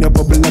rhythm, then you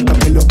bubble like a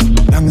pillow.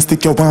 Long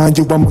stick you want,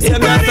 you want muscle. You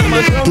want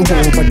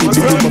body, you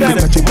want to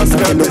touch it on a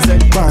pillow.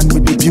 Born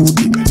with the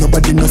beauty,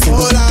 nobody knows so.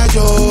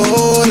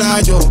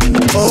 Hola Joe, I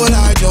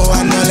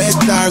no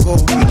let her go.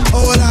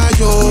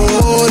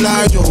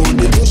 Hola Joe,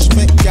 the bush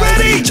make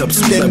y'all chops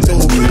them too.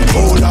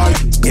 Hola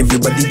Joe.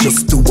 Everybody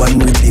just do one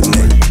rhythm.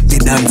 They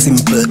dance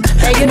simple.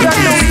 Hey, you don't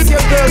know it's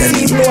your girl,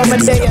 you know I'm a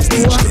day at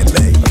the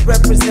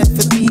represent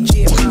the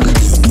DJ, man.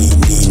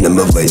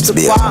 Number vibes,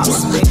 baby.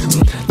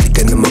 They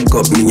can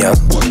cup me up.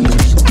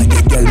 I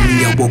get girl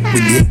me a walk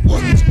with it.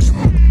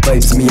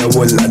 Vibes me a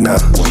wall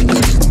ana.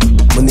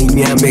 Money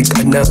me a make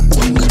ana.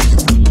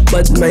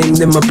 Bad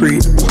mind them a pray.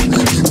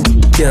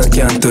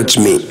 Can't touch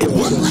me.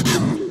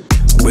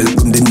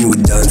 Welcome the new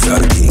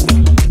dancehall king.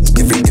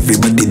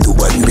 Everybody do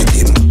one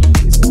rhythm.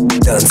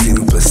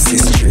 Dancing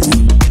persistent.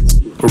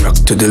 Rock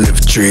to the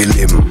left tree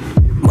limb.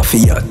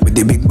 Mafia with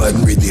the big bad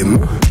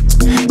rhythm.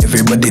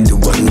 Everybody do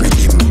one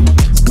rhythm.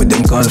 What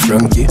them call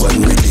Frankie,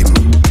 one rhythm.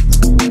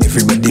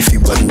 Everybody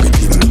feel one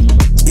rhythm.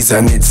 It's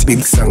a next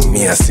big song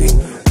me a sing.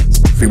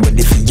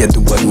 Everybody feel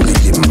do one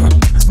rhythm.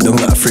 Down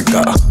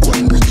Africa,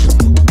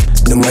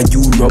 down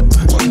Europe,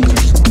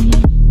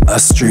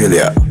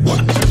 Australia,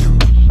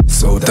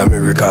 South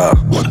America,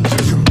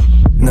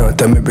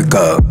 North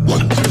America,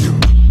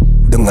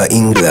 down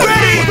England.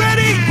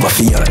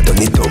 Mafia,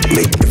 turn it up,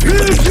 make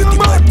everybody do the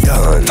bad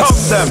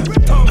dance.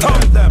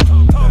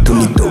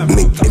 Turn it up,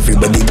 make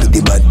everybody do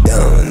the bad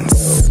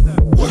dance.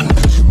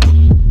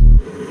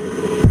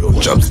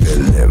 Jobs tell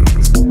them.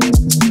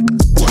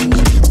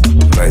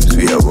 Vibes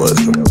we are was.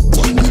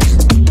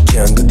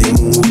 Can't do the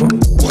move.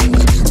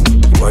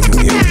 One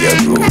way we are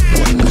go.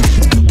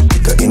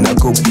 Pick a in a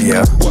cup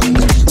here.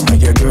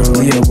 And your girl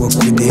we are walk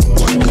with it.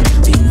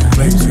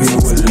 Vibes we are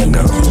well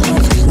now.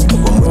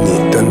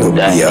 Turn up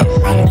here.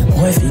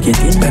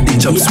 And the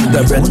jobs with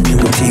a brand new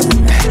team.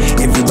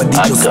 Everybody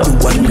just do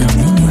one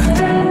rhythm.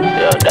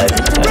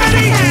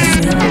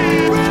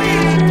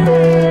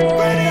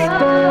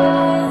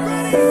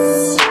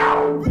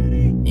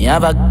 You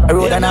have a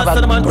road and have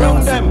a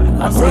ground.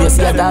 And so you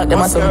see a dog,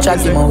 them a some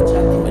chatty mouth.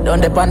 We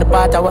done dip on the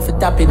part, I want to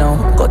tap it now.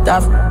 Cut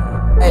off,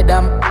 head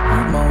them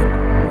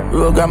mouth.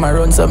 Road grandma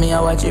run, so me I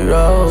watch it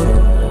road.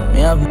 Me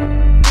have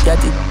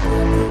got it.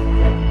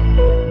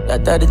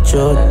 That the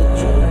truth.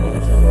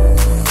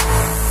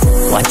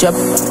 Watch up,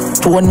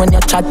 tone when you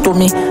chat to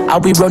me. I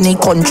we run the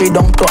country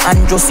down to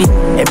Androsy.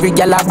 Every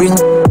gal I bring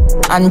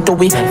and to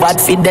we bad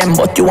for them,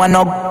 but you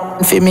wanna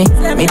for me.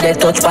 Me they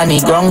touch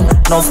panic ground.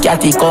 Nuff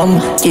catty come,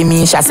 give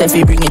me shot if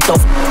you bring it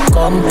off.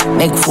 Come,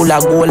 neck full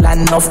of gold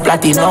and enough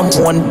platinum.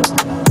 One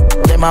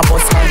them a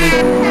boss money.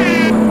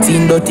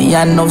 Teen dirty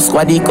and enough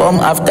squaddy come.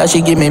 After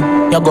she give me,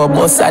 you go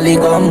boss sally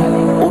gum.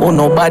 Oh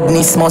no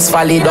badness must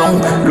fall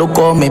down. Look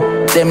how me.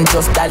 Them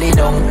just dally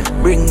down.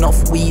 Bring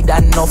enough weed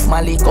and enough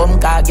mali come.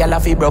 Car gyal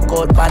fi broke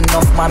out pan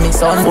enough mommy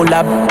son. Full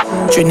up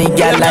Trini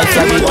gyal like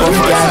Javi come.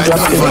 Can't drop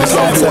the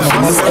gyal so I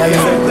must carry.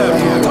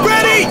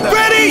 Ready.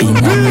 In a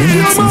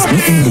minute since me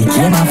in the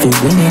game I fi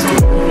win it.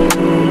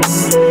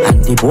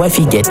 And the boy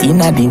fi get in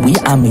a the way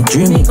and me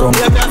dream it come.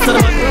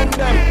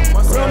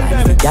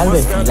 And the gyal we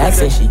feel like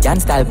say she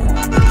can't style.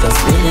 Just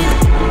feel it.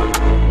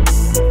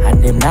 And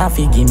them now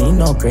fi give me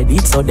no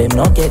credit so them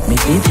no get me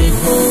digit.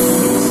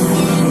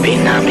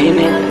 Been a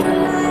minute.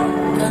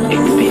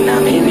 It's been a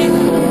minute.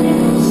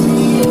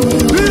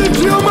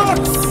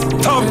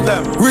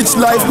 Rich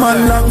life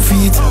man long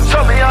feet.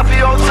 So me have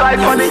you outside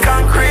on the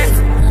concrete.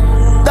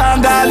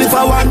 Damn girl if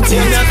I want it. Me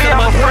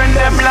have a friend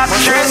them black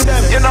street.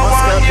 You know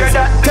want hear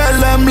that. Tell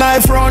them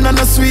life round and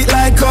a sweet life.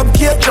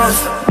 cupcake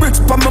just. Bricks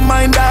on my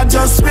mind, I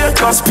just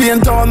wake up.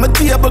 Paint on my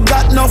table,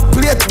 got enough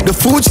plate. The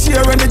food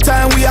share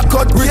anytime we are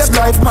cut bricks.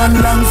 Life man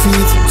long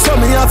feet. So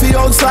me have the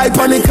outside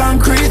on the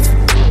concrete.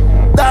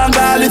 Damn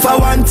girl if I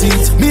want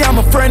it. Me and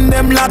my friend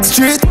them lock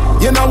street.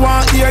 You know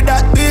want hear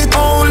that beat.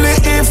 Only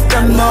if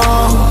them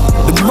know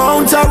the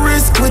amount of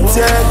risk we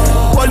take.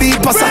 What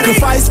heap of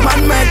sacrifice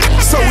man make.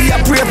 So we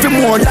are pray for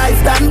more life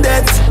than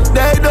death.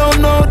 They don't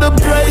know the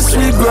price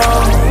we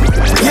grow.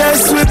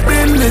 Yes we've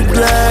been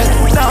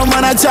neglected. Now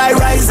man I try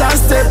rise and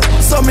step.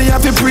 So me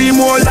have to pray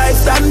more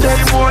life than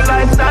death. More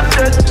life than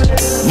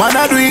death. Man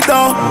I do it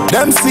down.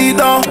 Them see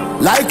down.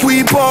 Like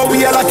we poor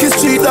we are like a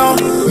street down.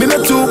 Me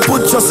not to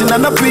put trust in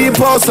other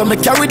people. So me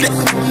carry the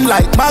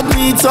like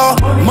magneto.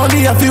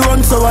 Money have to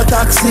run so a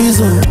tax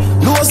season.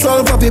 No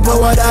soul for people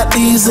with that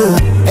diesel.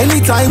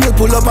 Anytime we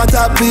pull up at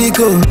that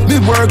vehicle. Me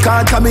work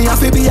hard cause me have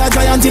to be a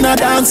giant in a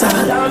dancer.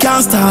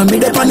 Can't stand me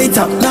the on the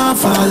top now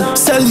fall.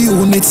 Sell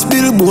units,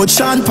 billboard,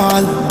 Sean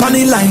Paul.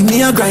 Panny line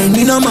me a grind,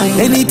 me no mind.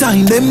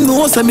 Anytime them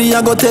know say me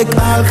a go take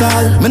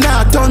alcohol. Me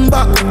not turn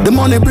back. The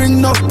money bring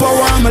enough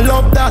power, me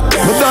love that.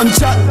 Me done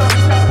chat.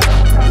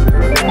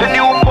 The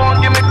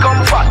newborn give me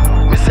comfort.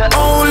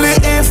 Only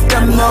if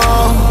them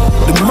know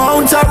the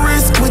amount of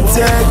risk we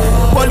take.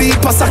 Body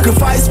for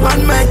sacrifice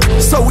man make.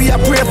 So we are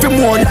pray for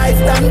more life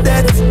than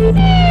death.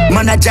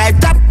 Man I drive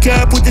top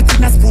car, put it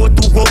in a sport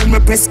to home. Me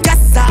press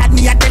gas hard,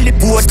 me a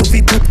teleport. To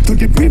fit up to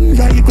the brim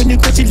like when you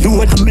catch it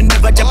load. And me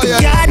never drop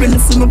a yard when you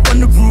see me on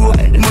the road.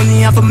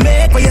 Money I have to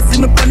make when you see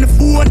me on the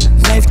phone.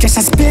 Life cash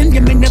I spend,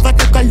 yeah me never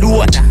take a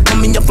loan.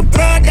 And me have a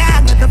brother,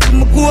 got to for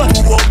my go.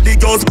 Who up the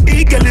girls,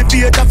 big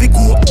elevator fi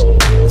go.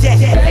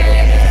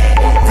 Yeah.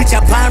 Richer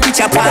pan,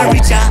 richer pan,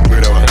 richer.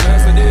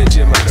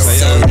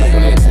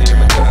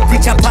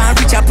 Richer pan,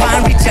 richer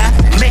pan, richer.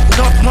 Make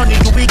enough money,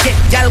 you will get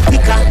y'all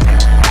quicker.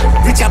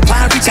 Richer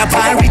pan, richer.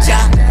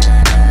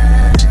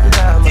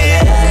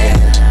 Yeah.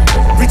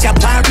 Richer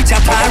pan, richer.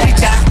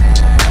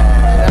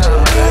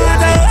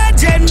 The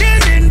 10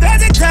 million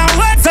does it town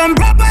worth some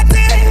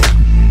property.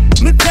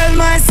 Me tell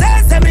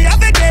myself that me have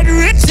to get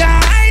richer.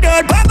 I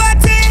don't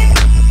poverty.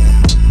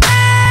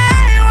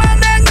 I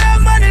want make no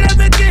money, let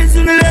me kiss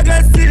me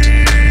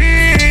legacy.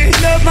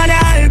 Love money,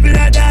 I be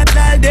like that,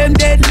 all them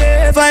dead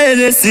live for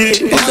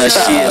NSC. It's a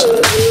shit.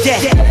 Yeah.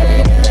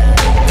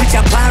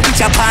 Richer pan,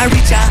 richer.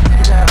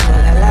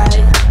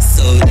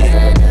 So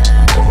yeah.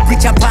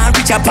 Richer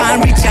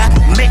pan, richer.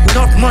 Make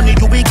enough money,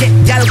 you will get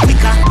y'all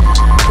quicker.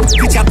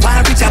 Richer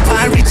pan, richer.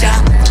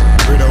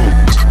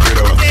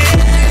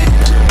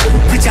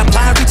 Richer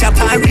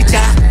pan,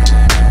 richer.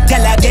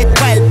 Tell her get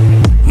wild.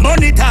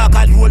 Money talk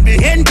alone, be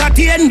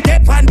entertain.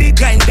 Dep on the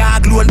grind,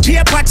 dog loan,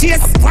 paper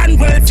chase. One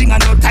world thing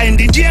and no time,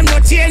 the game no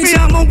change. Me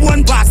am a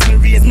one boss, me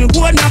raise me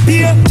one up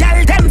here.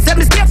 Tell them say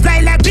me stay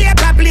fly like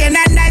paper plane.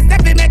 And nice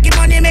step me make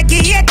money, make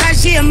it hate and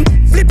shame.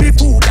 Flippy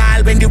food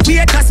all when the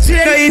waiter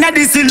straight. No inna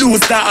this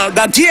lose dog,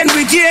 again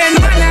we gain.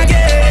 Man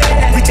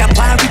again. Richer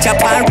pan,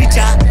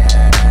 richer.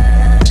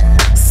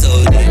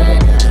 So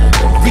yeah.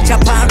 Richer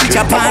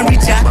pan,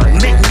 richer.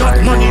 Make not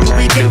money, do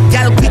we get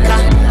y'all quicker.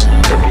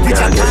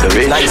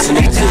 Nice and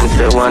easy.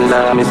 Mr.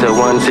 19, Mr.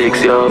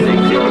 16,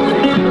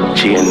 yo.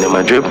 Chain them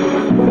a drip.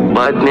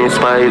 Badness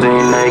spies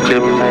in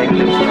nightclub.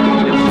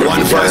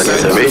 One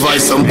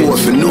advice some boy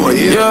for know,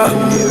 yeah.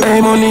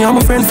 Hey money, I'm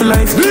a friend for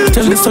life.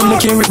 Tell the sun to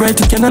carry it right,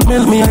 it cannot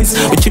melt me ice.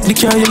 We check the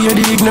car, you hear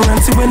the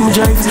ignorance when we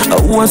drive. I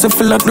want to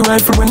fill up the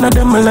rifle when I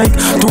them I like.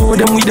 Two of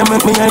them with them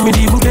at me eye, me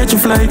even catch a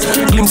flight.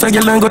 Glimpse a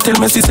girl and go tell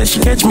me, she say she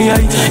catch me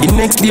eye. The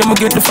next day I'ma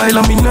get the file,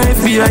 I'm in no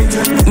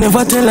FBI.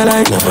 Never tell a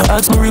lie,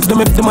 ask me if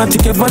them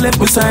matic ever left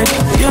me side.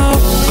 Yo.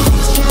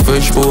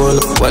 Fresh ball,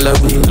 while I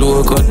be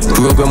low cut.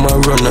 Program I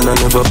run and I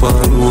never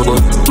pan over.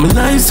 My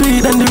life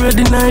sweet and the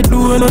ready night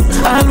donut.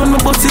 All when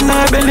my bust in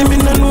my belly, me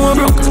no know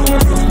broke.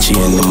 Chain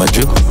in my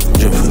drip.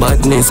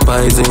 Badness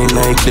spies in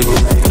nightclub.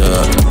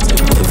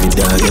 Every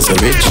dog is a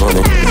rich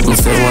money. Me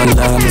say $1,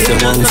 me say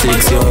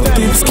 1.6, yo.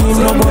 Big scheme,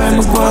 no boy,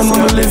 no born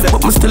when I live. But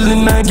me still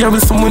in night, carry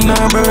someone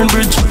now burn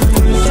bridge.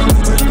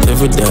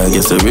 Every dog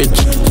is a rich.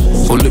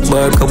 Pull it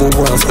back, I will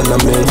walk and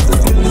I'm in.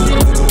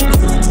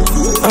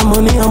 I'm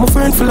money, I'm a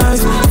friend for life,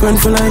 friend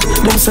for life.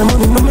 Them say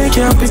money no make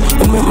you happy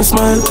and make me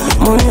smile.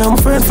 Money, I'm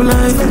a friend for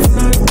life.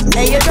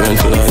 Hey, you don't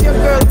know it's your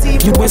girl team.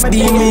 You best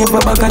be me if I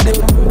back at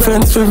them.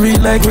 Friends for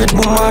real like Red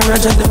Bull, man,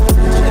 Roger them.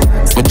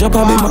 Me drop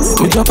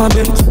a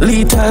bim,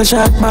 lethal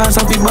shot bars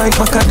and the bike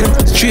back at them.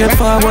 Straight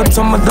forward,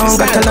 some I don't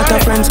got a lot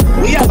of friends.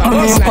 Put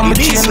my name on my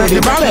chain like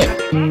the ballet.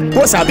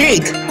 What's a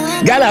big?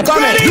 Gala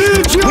comment.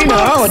 We know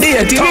how they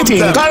activity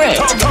correct.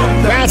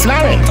 That's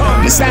Larry.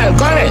 The style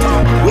correct.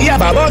 We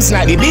have a box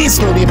like the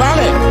beast to the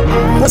ballet.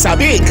 What's a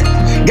big?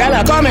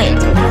 Gala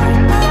comment.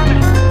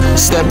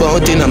 Step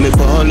out in a me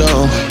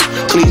polo.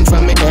 Clean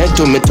from me head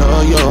to me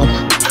toe, yo.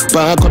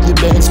 Park up the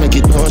Benz, make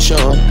it no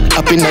show.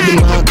 Up in the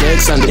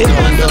MAXX and the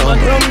condo.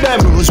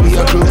 Cruise, we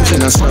are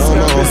cruising a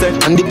slow-mo.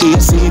 And the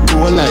AC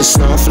cool like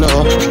snow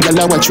flow. Girl,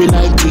 I watch we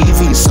like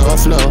TV,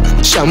 soft flow.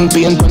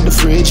 Champagne on the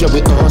fridge, yeah,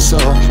 we also.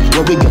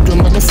 Where we get the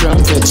money from,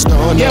 feds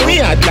down. Yeah,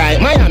 we had like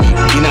Miami,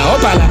 in a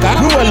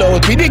Opalaka. Roll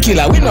out with the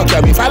killer, we no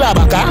carry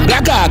Falabaka.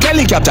 Black Hawk,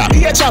 helicopter,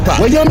 be a chopper.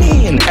 What you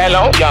mean?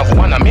 Hello, you have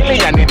 1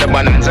 million in the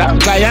bonanza.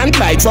 Client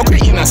like fuck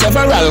we in a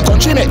several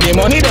country. Make the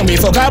money, then we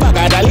fuck a bag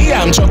of Dali,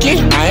 I'm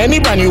chucky. And any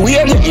brand new way,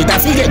 it a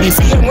figure the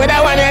fame with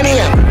that one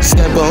anywhere.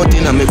 Step out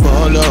in a me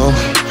polo.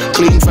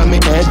 Clean from me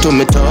head to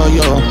me toe,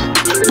 yo.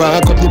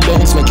 Park up the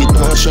Benz, make it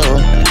no show.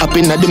 Up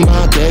in the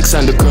MAXX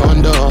and the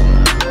condo.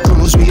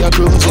 Cruise, we are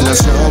cruising a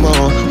slow-mo.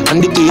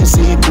 And the AC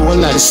cool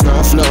like the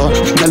snow flow.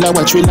 Girl, I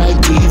watch we like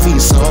TV,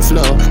 soft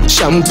flow.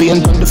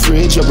 Champagne on the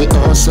fridge, yeah, we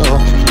also.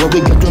 Where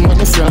we get the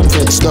money from,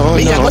 feds down.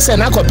 Me, I go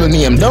send a couple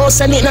name. Don't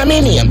send it na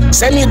me name.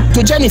 Send it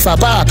to Jennifer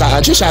Parker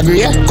and Trisha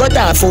Gray. Cut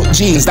off foot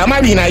jeans, the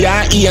Marina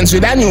yarn ends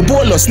with a new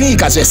polo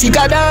sneakers. We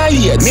sicker than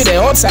heads. Me the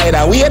outside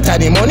a wait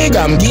at the money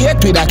gum gate.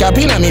 With a cap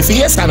in a me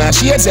face and a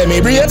shades and me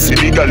brave. See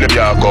the girl if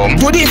you come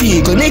to the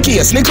vehicle, me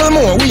case, little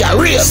more, we are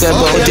real. Step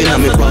out in a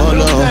me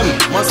polo.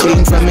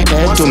 Clean from me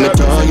head to me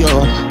toe,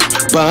 yo.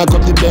 Park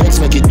up the Benz,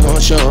 make it no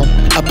show.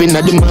 Up in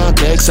the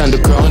MAXX and the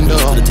condo.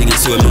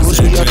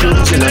 Cruise, we are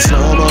cruising a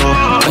slow-mo.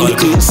 And the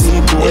AC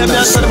cool and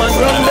the snow.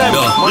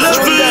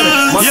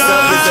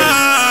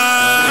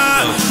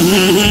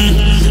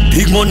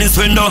 Big money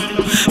spender,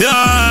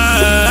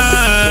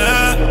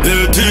 yeah.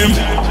 Hey team,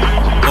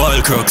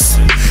 oil crooks,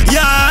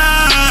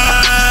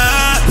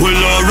 yeah. Well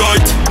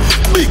alright.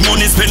 Big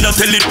money spender,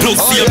 tell it plus.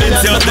 See a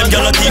Benz, yeah. Them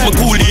gyal a keep me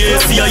cool, yeah.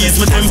 See I ease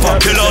my temper.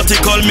 Tell her to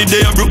call me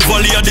there, Brook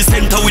Valley at the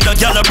center. With a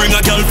gyal a bring a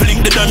gyal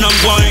fling the DONN and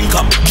wine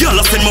cup. Gyal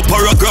a send me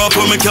paragraph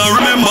where me can't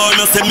remember.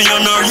 And I send me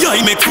on her, yeah,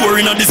 he make 4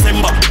 in a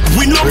December.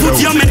 We no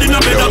put your men in a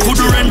bed, I could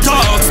rent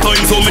her.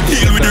 Time so me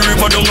deal with the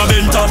river down a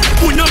Benta.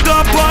 We no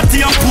go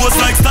party and pose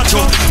like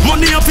statue.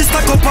 Money up is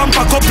stack up and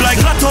pack up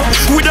like lotto.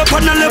 We up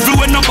on a level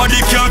when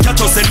nobody can catch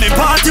us. Any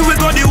party we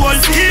got the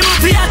whole scheme of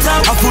theater.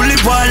 I fully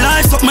wild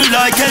life, something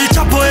like El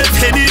Chapo.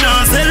 Heading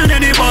on, sell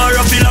any bar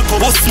of the lock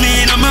up. Bust me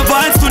in on my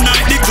vibes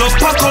tonight, the club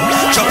pack up.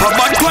 Chop a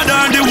bad quad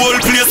and the whole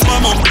place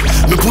mama.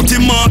 Me put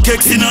him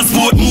MAXX in a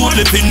sport mode.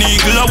 If an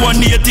eagle a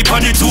 180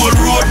 on the toll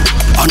road.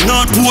 I'm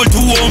not pull to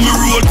warm me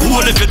road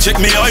cool. If you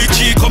check me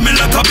IG, coming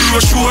like a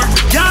brochure.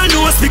 Can't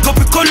know speak up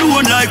a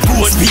cologne like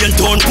post. Being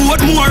town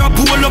port more a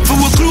pull up for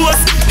we close.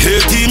 Hey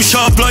team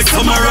sharp like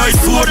samurai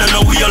sword. And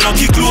now we are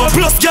lucky close.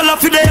 Plus gyal a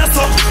fi there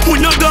so.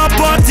 We no go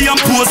party and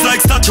pose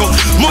like statue.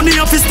 Money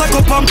up is stack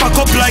up and pack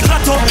up like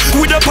lotto.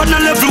 We up on a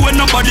level when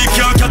nobody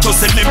can catch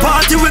us. Any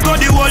party we got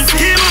the whole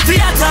scheme of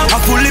theater. I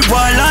fully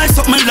wild life,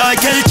 something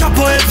like El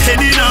Chapo. If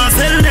heading on,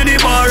 sell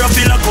any bar of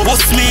the lock up.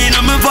 Bust me in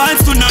on my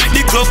vibes tonight,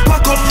 the club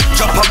pack up.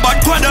 Chop a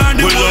bad quad and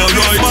the whole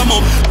place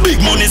mama.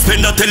 Big money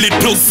spender, tell it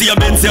plus. See a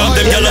Benz, yeah.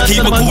 Them gyal a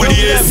keep me cool,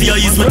 yeah. See I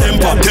ease my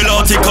temper. Tell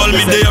her to call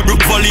me there,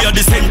 Brook Valley at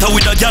the center.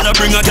 With a gyal a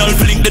bring a gyal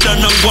fling the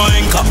DONN and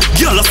wine cup.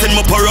 Gyal a send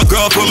me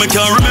paragraph where me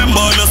can't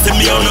remember. And I send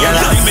me on her,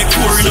 yeah, he make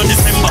 4 in a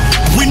December.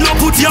 We no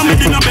put your men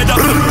in a bed.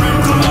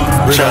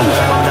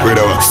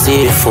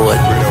 Seafood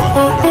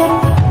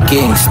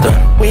Kingston.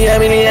 We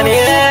have it in the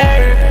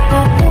air.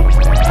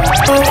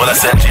 What I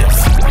said,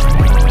 James.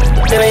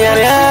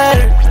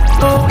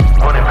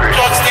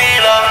 Drug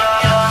stealer.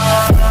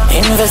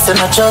 Invest in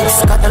a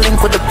drugs, got the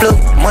link with the plug.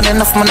 Money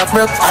enough, man, I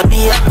broke. I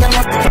be a young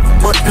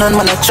but none,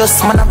 man, I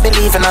trust. Man, I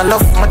believe and I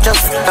love my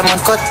just. The man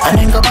cut, and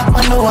then go back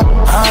on the one.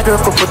 Hard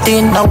work we put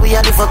in, now we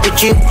are the fuck with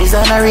cheap.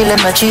 Designer real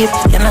and not cheap,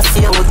 you know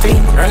see how we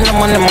clean. Run the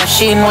money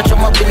machine, watch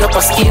them up, build up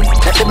a scheme.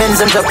 Let the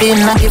Benz and drop in,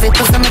 and give it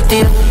to some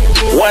team.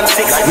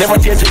 1-6, never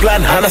change the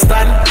plan,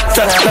 understand?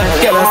 Touch plan,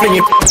 girl, I fling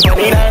it.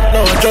 Money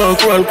down, no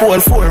joke, roll, pole,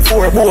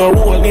 4-4,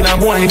 roll. In a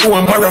boy, go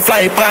and borrow,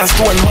 fly past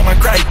one. Mama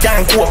cry,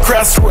 can't go,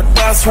 crossroad,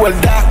 pass, roll,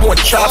 dark mode,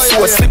 sharp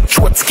sword, slip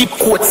short, skip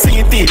court,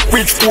 CT,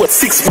 bridge port,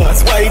 6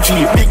 bars,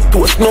 YG, big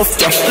toast, enough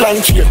cash, long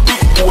chain,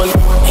 big pole.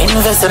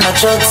 Invest in a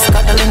drugs,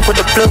 got the link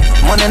with the plug.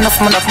 Money enough,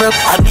 man, I broke.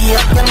 I be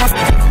a young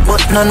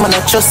but none, man,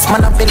 I trust.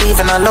 Man, I believe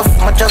and I love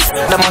my just.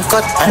 The man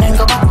cut, and then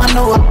go back on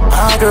the one.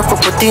 Hard work we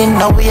put in,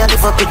 now we are the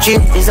fuck with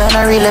cheap.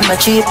 Designer real and not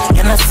cheap,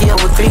 you know see how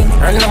we clean.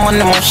 Run the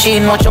money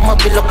machine, watch them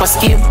up, build up a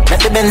scheme. Let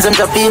the Benz and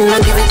drop in,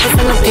 and give it to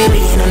the deal.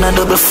 In a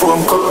double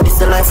phone cup,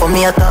 this the life for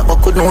me, I thought, but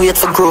couldn't wait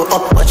for grow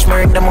up. Watch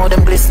me ring them out,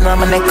 them glisten, and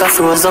my neck a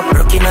froze up.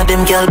 Rocking at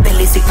them girl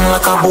belly, sitting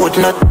like a boat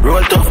nut.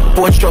 Roll tough,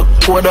 punch truck,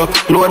 quad up,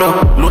 load up,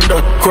 load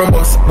up,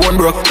 crumbus, bone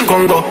broke,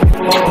 Congo,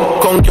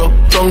 Concho,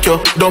 Choncho,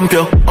 dump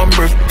yo,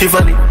 Umber,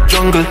 Tiffany,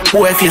 jungle,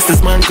 boy face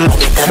this mantle.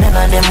 None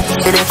of them,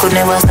 they could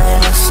never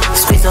style us.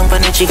 Squeeze on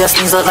the chica,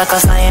 sneeze out like a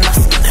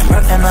sinus. Them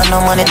working on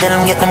no money, they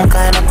don't get them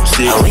kind of.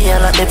 How we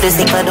all at the place,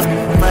 think by the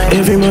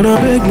every man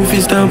I beg me fi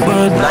stop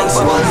bad.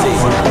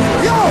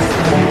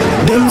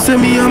 Them say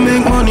me I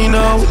make money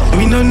now.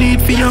 Me no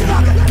need for your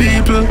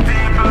people.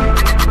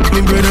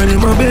 Me brother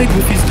them I beg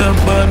me fi stop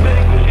bad.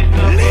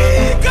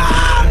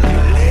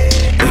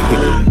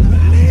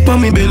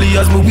 on me belly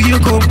as me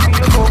wake up.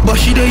 But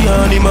she dey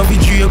on him a fi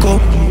drake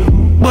up.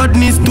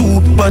 Badness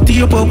too,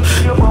 party up.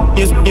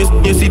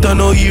 Yes, it a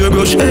no ear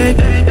brush. Hey,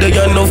 they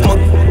got enough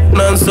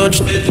and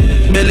such.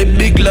 Belly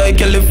big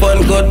like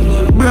elephant gut.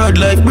 Broad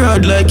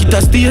like it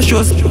a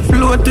station.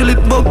 Blow till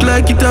it buck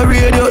like it a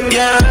radio.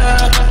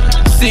 Yeah.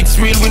 6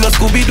 real we no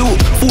Scooby-Doo.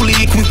 Fully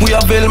equipped we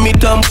a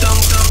helmet tall.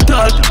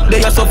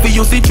 They are so for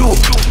you see true.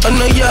 And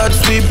a yard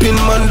sweeping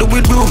man do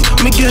with broom.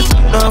 Me get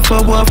half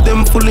a half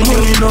them fully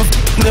enough.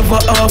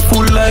 Never half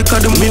full like a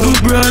the middle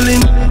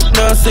brawling.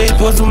 Now say it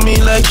wasn't me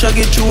like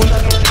Shaggy Tune.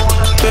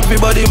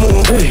 Everybody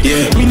move, hey,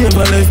 yeah. Me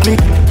never left me.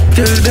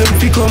 Tell them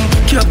to come,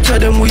 capture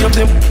them, we have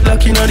them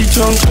like in the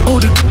trunk.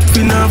 Oh, the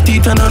fin have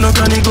teeth and no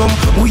granny gum.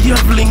 We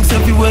have links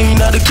everywhere in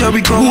the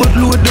carry come.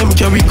 Load them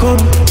carry come.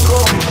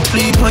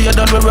 Sleep higher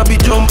than where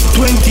rabbit jump.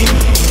 20,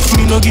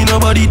 me no give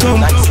nobody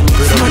thumb.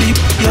 Somebody,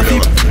 yeah,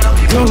 tip.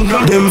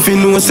 Them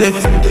fin no say.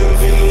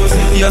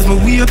 Yes, me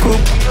wake up.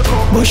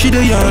 But she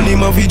dey on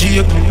him a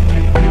VG.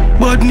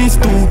 Badness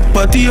too,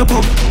 party up.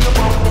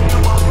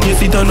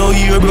 Yes, it a no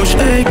ear brush.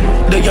 Hey,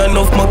 they got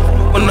enough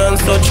and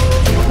such.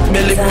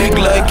 Belly big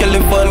like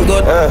elephant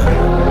gut.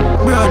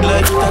 Broad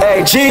like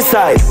hey,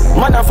 G-side,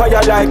 man a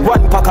fire like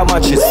 1 pack of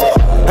matches.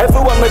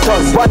 Everyone me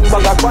turn, 1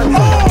 bag of one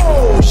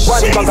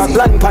bag of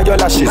blank on your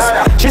lashes.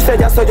 She said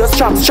you so just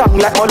strong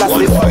like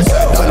molasses.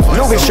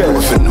 Louis shirt,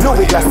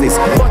 Louis glasses,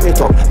 burn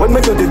it up. When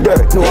me do the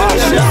dirt, no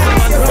ashes.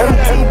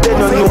 They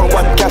don't know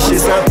what cash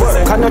is.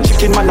 Can a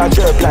chicken man a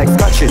jerk like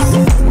scratches.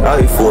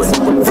 iPhone,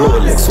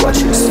 Rolex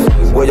watches.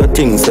 Where your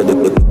things said the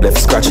left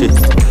scratch it.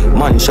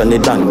 Mansion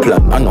it done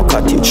plan, and no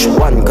cottage.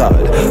 1 call,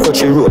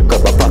 touchy road,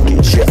 grab a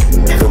package. Yeah,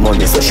 the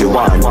money so she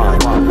want.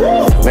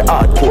 Me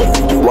hardcore,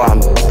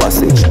 warm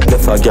passage.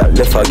 Left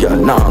a girl,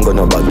 now I'm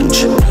gonna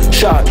baggage.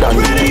 Short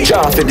down,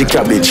 jar for the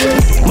cabbage.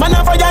 Man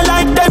a fire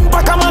like 10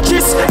 pack of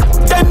matches.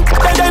 10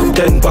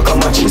 pack of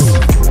matches.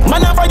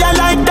 Man a fire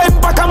like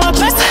 10 pack of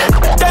matches.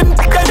 10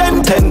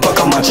 pack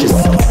of matches.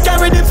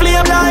 Carry the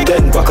flame like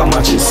 10 pack of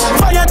matches.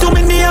 Fire to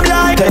me name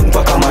like 10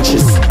 pack of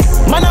matches.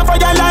 Man a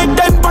fire like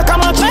 10 pack of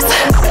matches.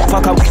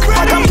 Pack of 10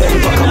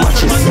 pack of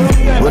matches.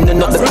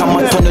 Running up the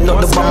camera, turning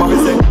up the bomber.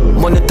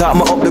 Money talk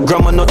me up the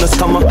grammar, not the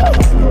stammer.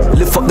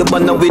 Lift up the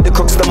banner with the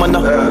crux the manner.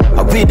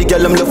 I read the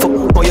girl I'm left up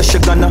for your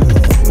shigana.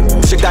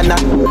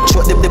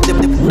 Short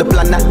the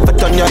planner. But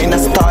turn you in a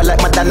star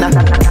like Madonna.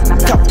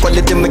 Top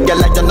quality, me girl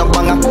like you no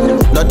banger.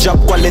 No job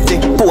quality,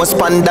 post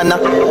bandana.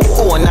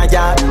 Own a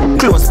yard,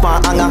 close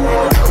pan hanger.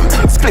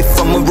 Split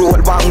from a roll,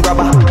 one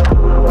grabber.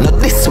 Not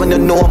this when you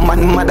know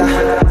man mother.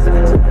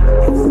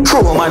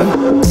 Crow man.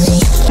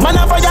 Man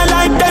a fire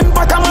like 10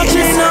 pack of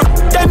matches.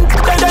 10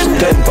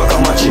 pack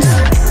of matches.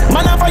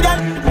 Man a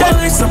fire.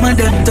 Some of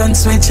them done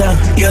switch up.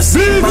 You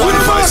see,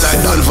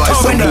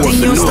 when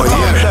anything used to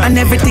come and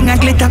everything a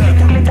glitter.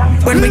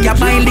 When we a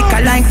buy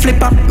liquor like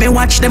flipper, me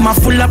watch them a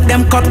full up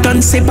them cup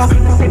done sipper.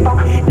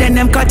 Then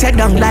them cut it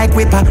down like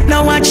whipper.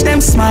 Now watch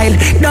them smile,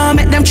 don't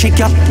make them trick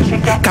up.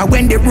 Cause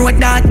when the road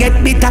dog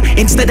get bitter,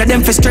 instead of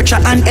them for stretcher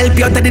and help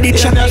you out of the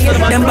ditch.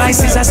 Them buy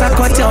scissors a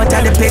cut out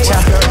of the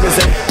picture.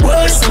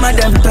 Whoa, some of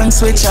them done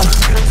switch up.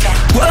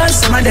 Whoa,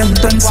 some of them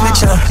done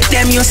switch up.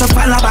 Them used to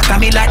follow back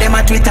on me like them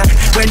a Twitter.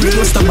 When we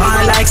used to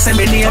ball like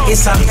Semini or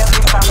Issa.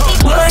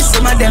 Whoa,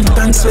 some of them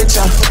done switch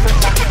up.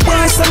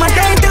 Whoa, some of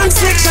them done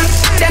switch up.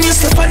 Them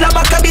used to follow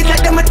back a bit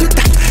like them a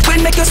Twitter.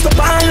 When me used to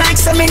ball like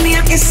Semini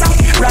or Issa.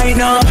 Right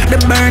now,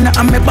 the burner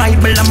and my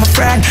Bible and my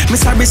friend. Me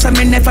sorry, so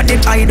me never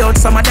did hide out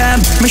some of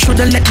them. Me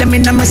shoulda let them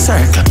in my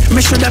circle.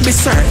 Me shoulda be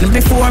certain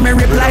before me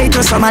reply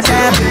to some of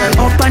them.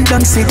 Up and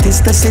down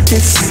cities to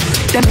cities.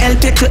 Them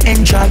help you to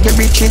enjoy your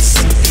riches.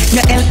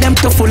 You help them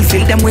to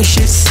fulfill them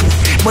wishes.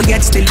 But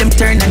yet still them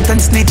turn and turn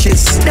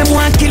snitches. Them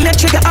want kill a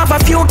trigger have a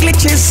few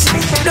glitches.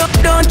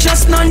 Don't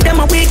just none them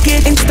a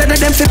wicked. Instead of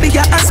them to be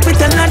a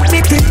hospital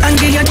admit it. And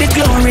give you the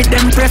glory,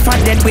 them prefer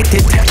dead with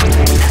it.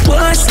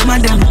 Whoa, some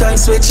of them done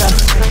switcher.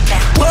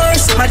 Whoa,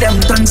 some of them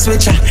done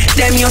switcher.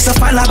 Them used to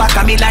follow back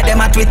on me like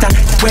them a Twitter.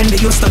 When they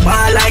used to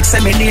ball like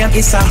Semini and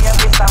Issa.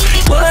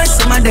 Whoa,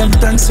 some of them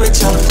done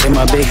switcher. Them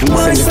a big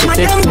whoa, some of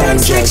them done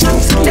switcher.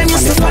 Them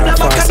used to follow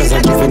back on me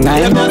like them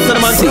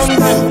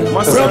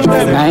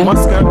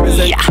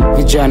yeah,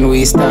 the John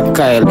we stack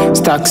Kyle,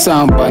 stack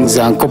some buns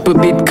and couple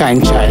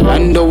Bitcoin child.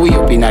 And the way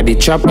up in the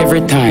trap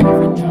every time.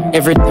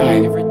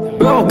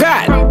 Oh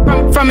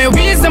God, from your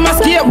ways them a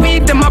skate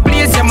weed, them a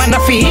blaze, your man a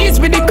fees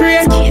with the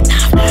crate.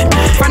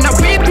 From the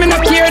weed me no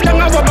care, don't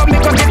know about me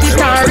go get it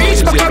and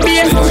reach back a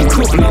beer.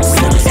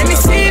 Any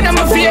scene I'm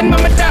a fan,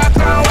 mama talk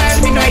and while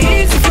me no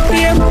easy to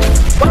play.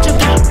 Watch your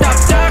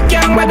talk,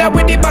 young whether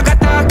with the bag of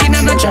talking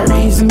and not your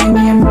reason me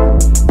name.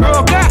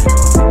 Oh God,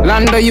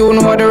 wonder you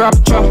know the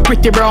rapture.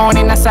 Pretty brown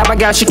in a Saba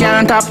girl, she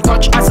can't have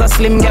touch. As a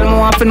slim girl, me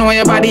want to know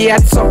your body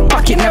at so.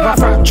 Pocket never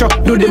fracture,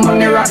 do the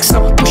money rocks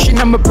up. Pushing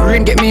on my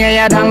brain, get me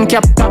higher than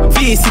captor.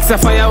 V6 a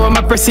fire when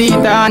I proceed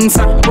to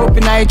answer.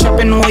 Open eye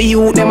chopping where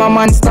you, them a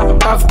monster.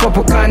 Have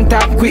couple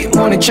contact, quick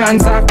money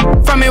transact.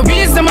 From a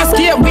ways, them a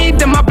skate weed,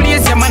 them a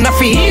blaze. Yeah man, I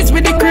feel ease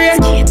with the crane.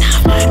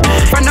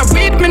 From the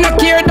weed, me no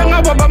care,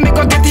 don't go but me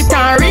go get it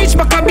and reach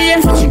back a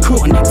beer.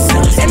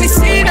 Any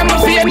seed, I'm a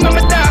fade, no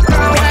me dark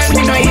and wild,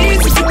 me no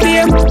easy to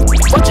clear.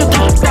 What you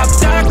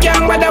talk,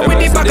 young brother with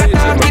the bag of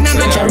talking and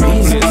the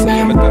cherries.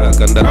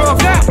 Oh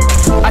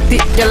God, I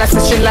think you like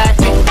such a like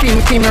me.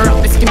 Team me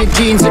rock the skinny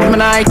jeans with my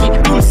Nike.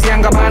 Tulsi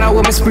and Govana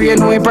with my spray,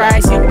 no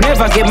pricey.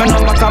 Never get my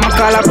number, cause my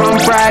collar from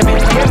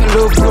private. Yeah, me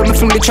look good, me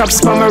from the chops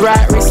from my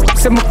right wrist.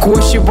 Say my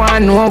course, she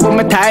want know what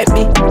my type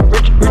be.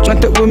 Rich on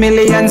top with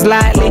millions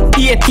lightly.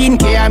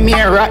 18K, I'm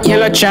here, rock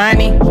yellow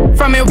shiny.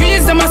 From a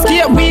ways, them a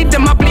skate weed,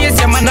 them a blaze.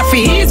 Yeah man, I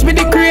feel ease with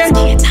the crane.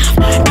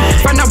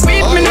 From the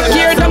weed, me no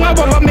care, them a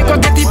bubble, me go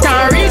get it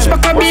and reach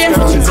back a beer.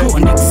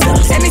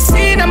 Any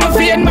seed, I'm a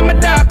fade, me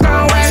dark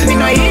and wild, me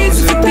no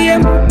easy to play.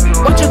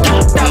 What you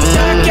talk,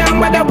 young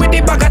brother with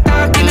the bag of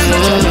talking and the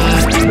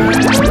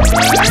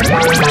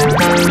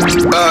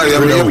yeah,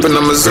 me up in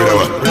my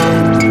zone.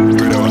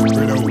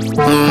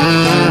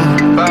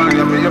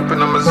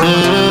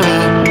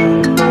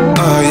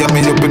 Yeah, me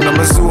up in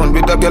my zone.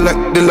 With a girl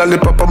like the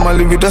lollipop, I'm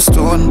only with a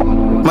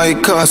stone. My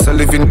cast, I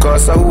live in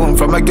cast, I home.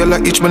 From a girl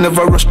like each, me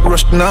never rush,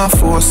 nah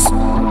force.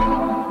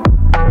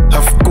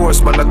 Of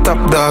course, man, a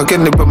top dog,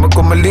 anywhere me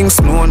come a links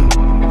known.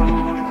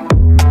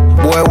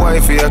 Boy,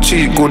 wifey, a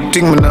cheat, good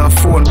thing, me nah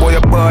phone. Boy,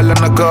 a ball and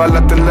a call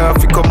at the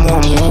laugh, he come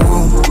home.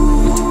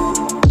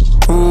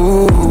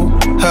 Ooh,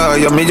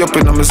 yeah, me up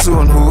in my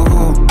zone.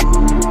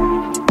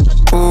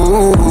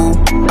 Ooh,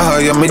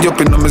 yeah, me up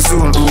in my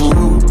zone.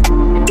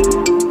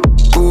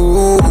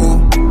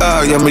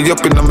 Yeah, me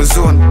up in my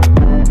zone.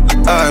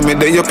 Me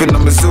day up in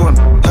my zone.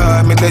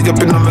 Me day up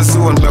in my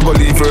zone. Me go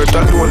leave Earth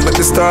alone. Let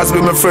the stars be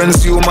my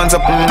friends, humans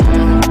up.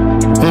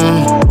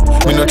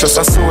 Me not trust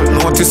a soul.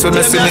 Notice when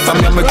I see it,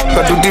 I'm make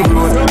I do the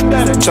road.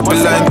 Chop a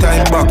line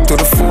time back to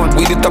the phone.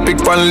 With the topic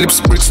pan lips,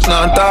 bricks,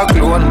 not talk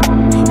alone.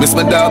 Miss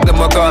my dog, them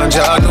a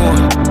ganja, I know.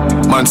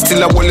 Man,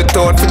 still a hold it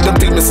out for them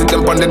till me see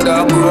them on the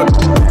dark road.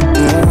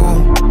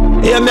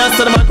 Yeah, me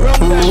answer the man.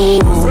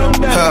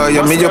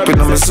 Yeah, me up in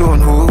my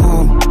zone.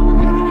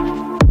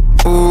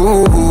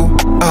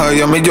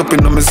 Yeah, me up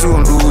in my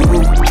zone.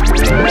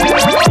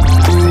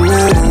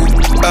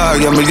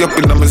 Yeah, me up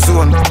in my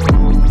zone.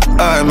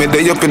 Me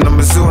day up in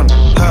my zone.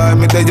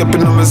 Me day up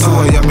in my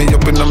zone. Yeah, me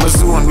up in my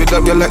zone. With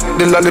a girl like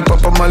the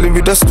lollipop, I'm only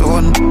with a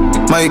stone.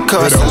 My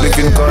cars, I live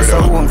in cars,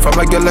 I home. From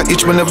a girl like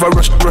each, me never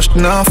rush,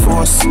 nah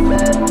force.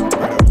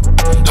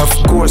 Of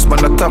course,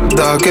 man, a top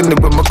dog,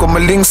 anywhere me come a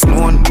links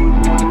known.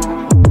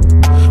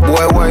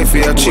 Boy,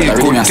 wifey, a cheat,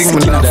 good thing,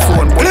 me not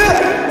phone.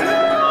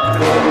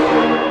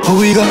 Who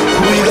we got?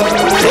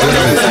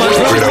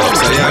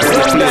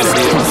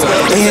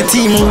 Hey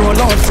team,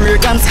 roll out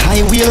fragrance,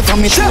 high wheel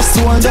from me two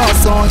sold out,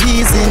 so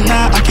easy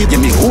now. I keep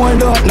me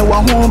hold up, now I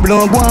won't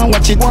blow, go and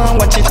watch it,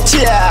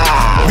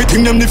 yeah. We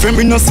think them different,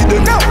 we no see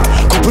them.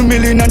 Couple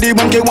million and they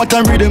won't get what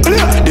I read them.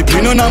 They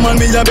play no man,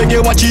 me a beg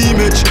you watch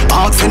image.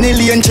 Ask any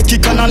alien, check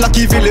it, can a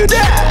lucky village.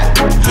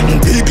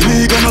 Big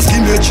league on a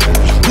skimmage.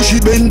 Push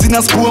it bend in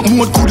a sport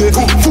mode, could it?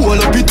 Fall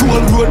up it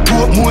all road,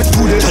 port mode,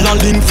 could it? Tell a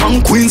link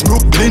from Queens,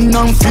 Brooklyn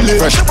and Philly.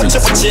 Fresh,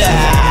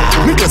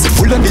 me clothes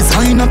full of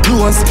designer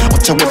clothes.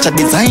 Watch a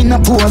designer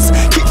pose.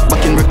 Kick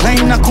back in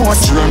recliner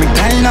coach. Sure me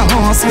kind of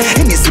horse.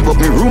 Any see but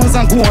me rose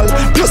and gold.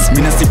 Plus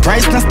me not see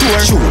price na store.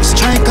 Shoot,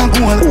 strike and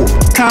goal.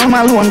 Call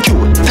my loan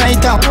cute.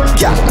 Tight up,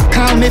 yeah.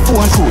 Call me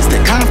phone cruise.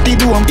 They can't the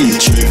dome.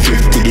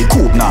 H350 the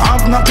coupe. Now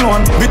have no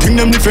clone. We think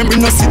them different, we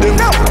not see them.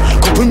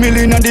 Couple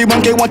million and they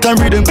won't get what I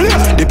read them.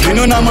 They play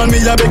no man, me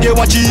a beg you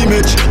watch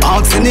image.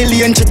 Ask any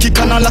alien, check it,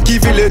 can a lucky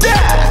village.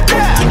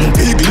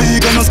 Big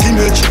league and a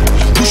skimmage.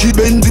 Push it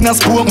bend in a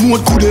sport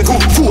mode, could it?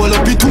 Fall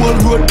up it all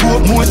road,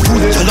 port mode,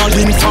 could it? Tell a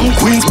link from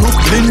Queens,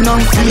 Brooklyn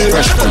and Philly.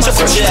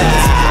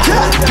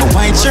 The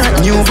white shirt,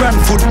 new brand,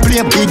 foot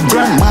play, big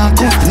brand.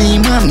 Marcus,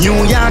 Neiman,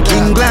 New York,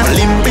 England.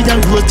 Olympian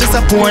road, just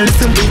a poor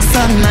little big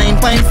son.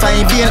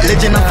 9.5 year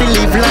legend of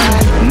Philip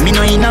Land. Me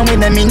no in a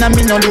winner, me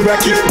no do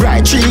rocket.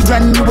 Right, 3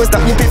 grand, you was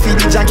that me pay for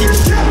the jacket.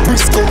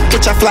 Briscoe,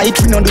 touch a flight,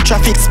 we no do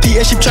traffic.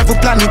 Spaceship travel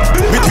planet.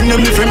 We think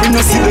them different, we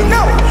no see them.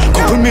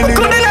 Couple million,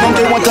 don't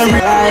get what I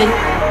read.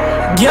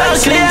 Girl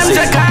claim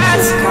the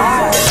cards.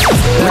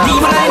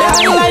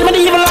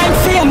 Medieval line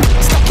fame.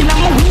 Stuck in my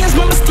ways,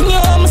 me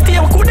stay,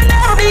 couldn't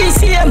never be the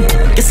same.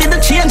 You see the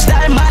change,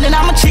 diamond and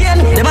I'm a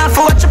chain. Them out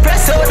for what you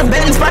press out the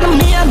Benz by the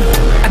man.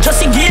 I just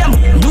see game,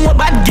 do a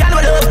bad girl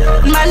with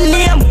up my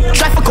name.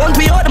 Try for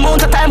country all the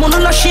amount of time,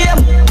 no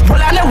shame.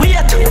 Roll on the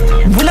weight,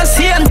 we no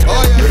same.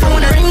 The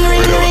phone ring.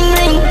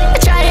 I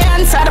try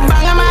answer the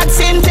bang, I'm at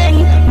same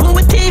thing. Move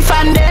with teeth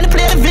and then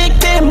play the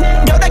victim.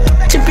 Go the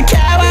chippy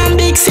car and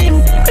big sim.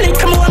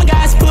 Come on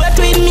guys, put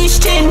with me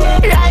shin.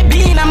 Right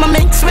bean, I'm a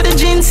mix with the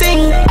jeans.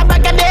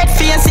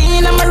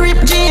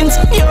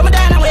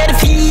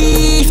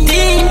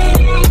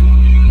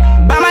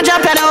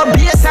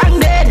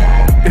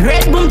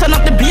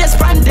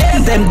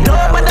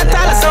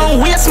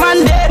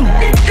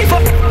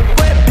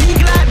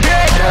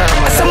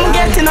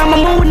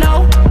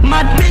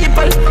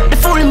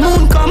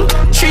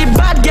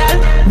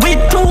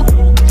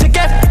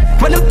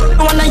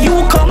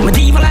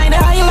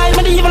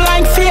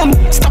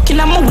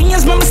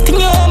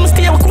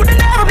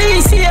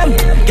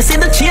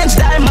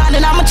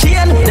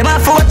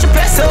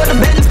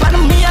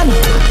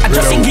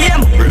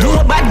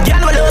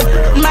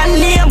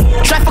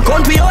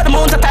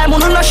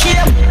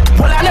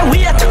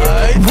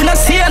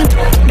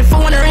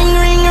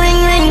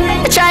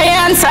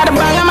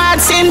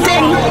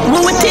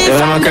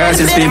 I'm a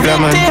crisis people,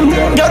 man.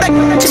 Yo, the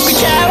just be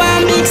care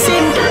one big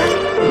sim.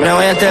 Now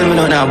when you tell me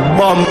no now,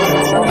 bomb.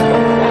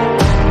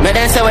 Me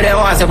then say what they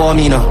want about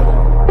me now.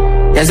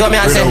 That's what me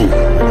I say.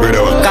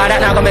 Cause that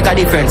not gonna make a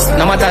difference.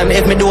 No matter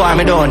if me do or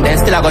me don't, then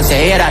still I gonna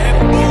say, hear that.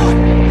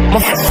 My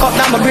fuck up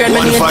now my brain,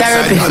 me need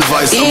therapy.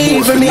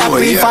 Even me a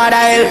free father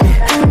help me.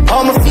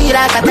 Oh, me feel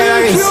like a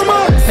terrorist.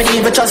 Me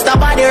need to trust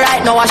nobody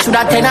right now, I should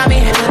have 10 of me.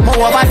 My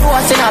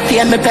overdose in a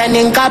pain, me pen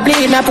ink a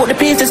bleed. Me put the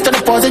pieces to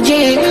the puzzle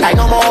G. I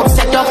know more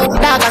upset up, dog,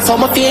 that's how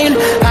me feel.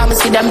 Now me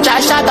see them try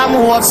shot and me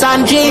hopes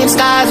and dreams.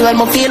 Cause when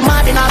me feel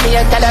mad in me,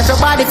 I tell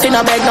everybody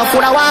finna beg no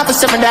food I want for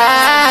some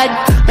dad.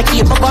 Me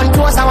keep my gun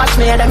close and watch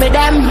me hear them with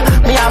them.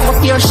 Me have a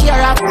few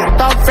share of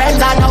top friends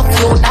and no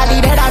cute.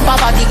 Daddy dead and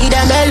papa give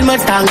them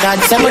helmet. Thank God,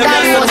 say me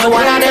that was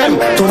one of them.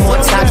 Too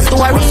much sad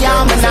story,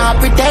 and me not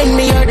pretend.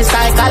 Me hear the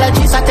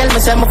psychologist, I tell me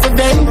say me for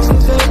bend.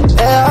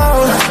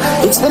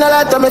 It's been a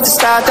lot of me to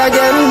start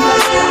again.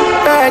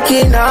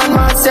 Working on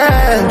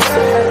myself.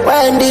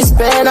 When this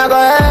pain I go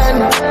end.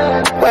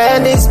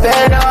 When this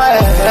pain I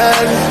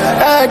end.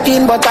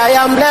 Hurting but I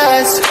am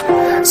blessed.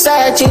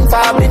 Searching for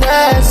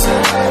happiness.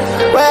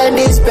 When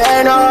this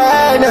pain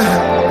I end.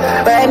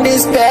 When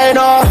this pain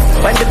I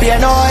when the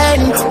pain I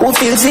end. Who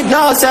feels it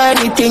now? So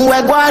anything we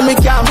go on we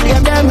can't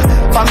blame them.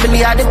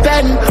 Family I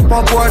depend.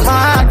 More work my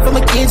heart for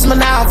my kids, me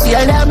now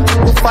feel them.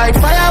 We fight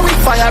fire with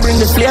fire, bring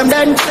the flame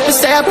then. We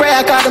say a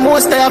prayer cause the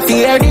most I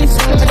fear this.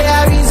 They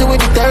are easy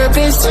with the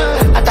therapist.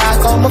 I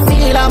talk how me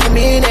feel and me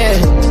mean it.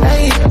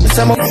 Hey, me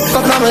say my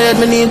fuck up my head,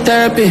 me need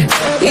therapy.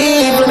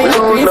 Even me a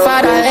free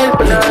father help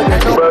me.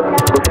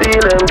 Me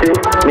feel empty,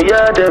 me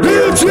a devil.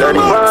 Not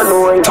the man who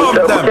ain't good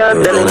up, we can't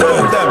tell him.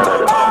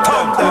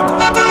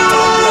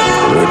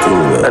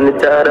 And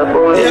it's hard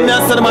for yeah, me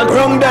I said man,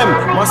 wrong them,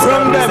 must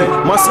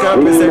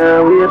come me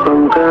now wait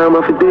from calm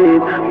off the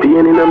date.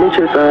 Pain in my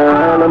chest,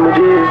 all of my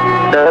G's.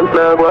 Dance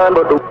now go on,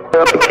 but the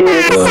off the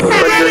kids.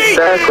 But just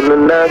stack on the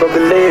nag of the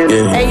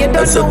lane.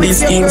 That's what this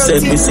scheme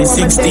said. We see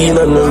 16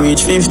 and no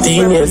reach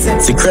 15 yet.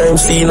 See crime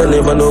scene and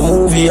never no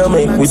movie I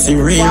make. We see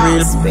real.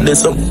 There's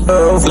some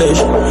flesh.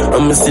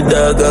 And me see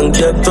dog and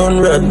cat on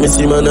rat. Me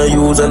see man I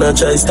use and I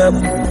try stop.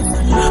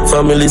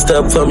 Family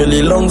stop,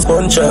 family lungs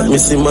punch out. Me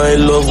see my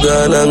love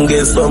gone and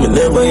guess what? Me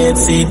never yet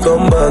see it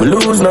come back. Me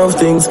lose enough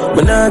things,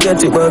 me not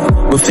get it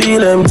back. We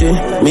feel empty,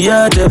 me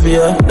heart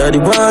heavier. Daddy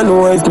one who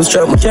wife me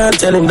strap, me can't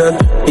tell him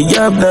that. He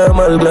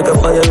abnormal like a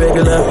fire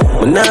regular.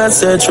 Me not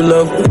search for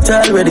love, it's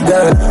already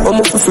gone. I'm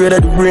up afraid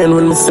of the brain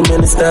when me see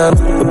many stars.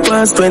 Me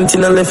past 20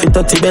 and left it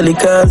 30 belly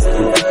cars.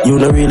 You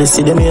don't really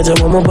see the major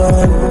when me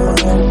born.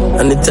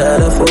 And it's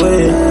hard off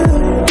away.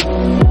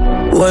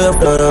 Why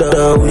up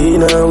down, we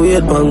now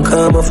wait, bank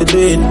calm off the do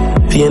it.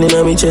 Pain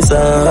in my chest,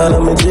 all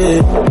of my J.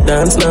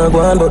 Dance now go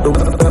on, but the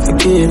off the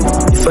kid.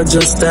 If I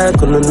just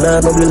stack on the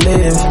night, I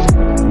believe.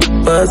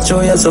 Past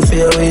joy, I so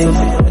fear wave.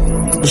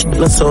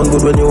 Not sound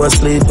good when you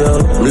asleep, girl.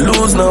 Me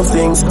lose now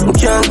things, I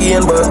can't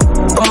gain back.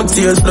 I'm a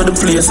tears flood the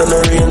place and the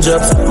rain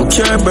drops. I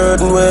carry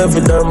burden where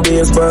every damn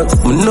base back.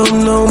 Me no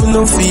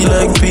feel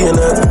like pain.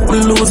 Me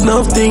lose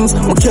now things,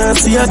 I can't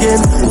see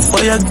again. I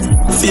fire,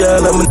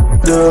 feel I'm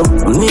dumb.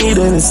 I need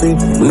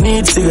anything, I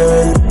need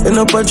cigarette. And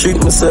up I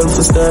trick myself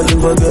to start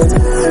live again.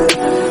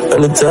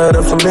 And it's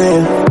harder for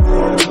me.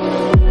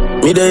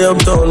 Me day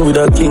uptown with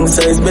a king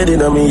size bed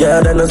in a me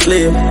yard and a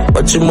slave.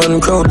 Watch your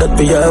man crowd that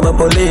we have a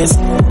police.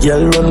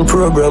 Y'all run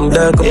program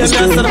dark up the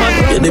street.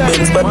 Yeah the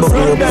Benz bad but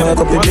me up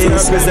park up the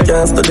base.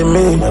 Can't study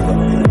me.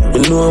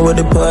 You know where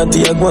the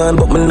party I go on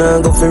but me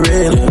nah go for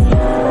real.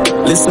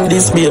 Listen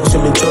this babe, she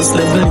me just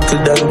level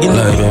little down. Give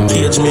me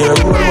cage me a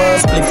roll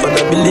one split for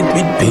the billet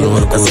with pain.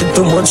 I see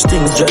too much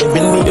things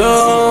driving me.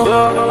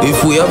 Yo,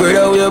 if we are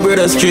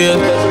brother straight.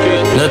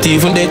 Not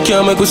even they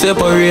can make us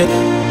separate.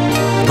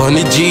 On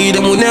the G,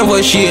 them will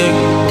never share.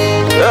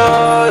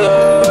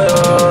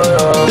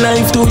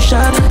 Life too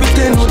short,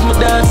 pretend with my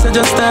dad. So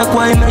just talk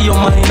wine in your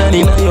mind and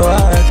in your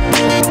heart.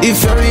 If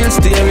you're real,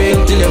 stay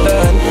real till you're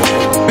gone.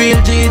 Real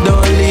G,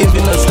 don't live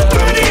in a star.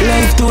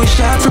 Life too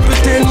short,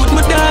 pretend with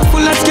my dad.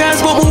 Full of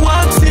scars, but we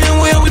walk same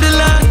way with the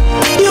land.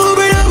 You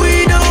brother,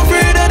 we don't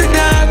afraid of the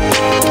dark.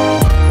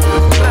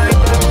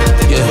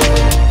 Yeah,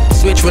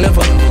 switch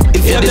whenever.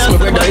 If you this my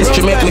brother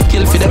history make me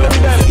kill for them.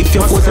 If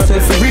you force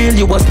yourself for real,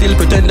 you was still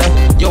pretender.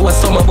 You was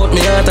some about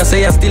me heart, I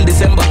say I still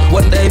December.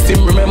 One day if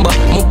him remember,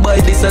 me buy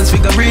this as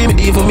figure me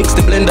even mix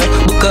the blender.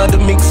 Because the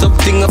mix up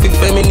thing of a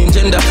feminine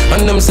gender.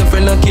 And them say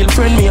friend and kill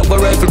friend, me have a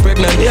rifle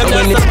pregnant. And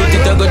when it's spit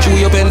it I go through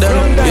your pendant.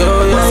 Yo,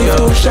 life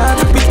too short,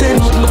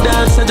 pretend with my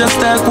dance. I just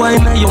talk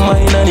wine in your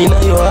mind and in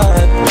your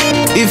heart.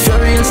 If you're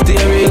real, stay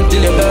real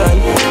till you're gone.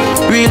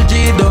 Real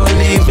G, don't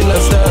live in a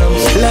storm.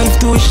 Life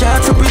too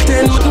short, so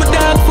pretend with my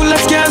dog full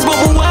of scars. But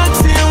we walk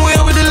same way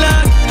with the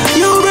land.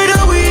 You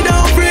brother, we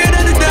don't afraid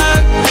of the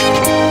dark.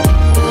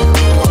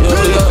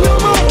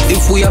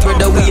 If we are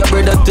brother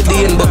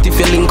today. But if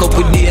you link up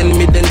with the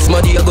enemy, then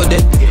smarty I go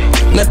dead.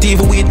 Not Not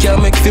even weed can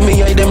make for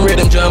me hide them. Read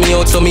them draw me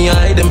out so me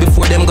hide them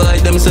before them go hide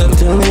themselves.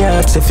 Tell me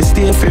ask if you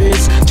stay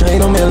freeze, try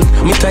no melt.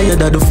 Me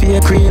tired of the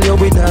fake real, yo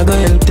we not go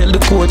help. Tell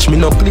the coach me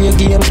no play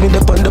games, me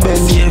dep on the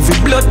bench. Every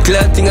blood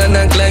clotting and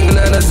act like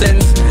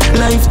nonsense.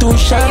 Life too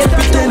short,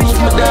 pretend with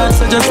my dad,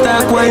 so just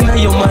talk wine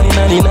in your mind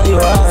and in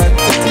your heart.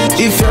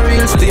 If you're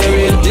real, stay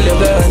real till you're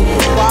gone.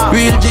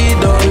 Real G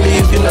don't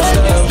leave you no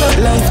stop.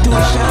 Life too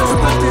short,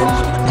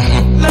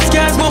 pretend. Let's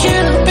get more.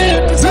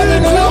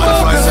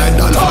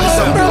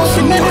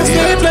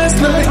 Last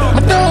night, I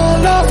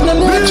don't love no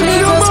more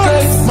Jesus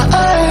Christ. My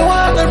eye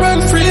wanna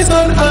run freeze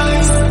on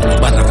ice.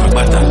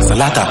 Butter,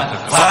 salata.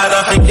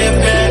 Father forgive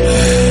me.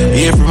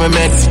 Hear from my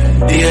mates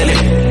daily.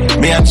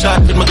 Me and chat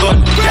with my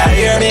gun. Yeah,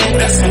 hear me.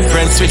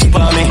 Friends switch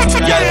for me.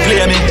 Yeah,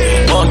 play me.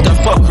 Mount a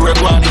fuck red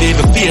one, they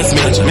even face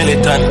me.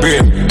 Militant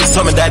brave.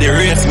 Some of daddy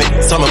race me.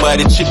 Some of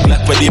body chip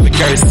black, but they even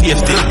carry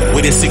safety.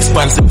 With a 6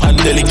 pants, a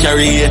pandeli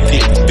carry 80.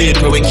 Paid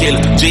for we kill.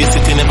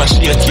 J-City never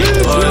shake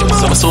it.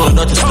 Some soul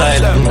dirty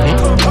style.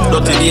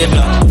 Dirty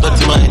behavior,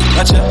 dirty mind.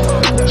 Watch it.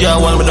 Yeah,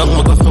 one with dog,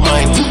 my go for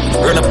mine.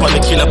 Run up on the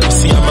killer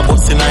pussy, I'm a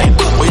bossy nine.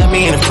 What you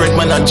mean? Fred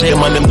man and J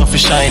man, them not for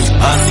shine.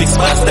 6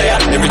 past there,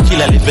 every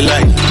killer live a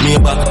life. Me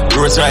back,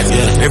 Rose Rice,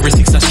 yeah. Every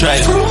 6 a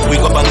strike. We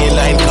go bang in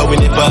line, cause we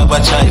never have a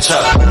child.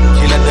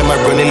 Killer them are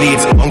running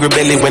leads. Hungry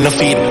belly when I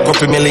feed.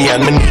 Couple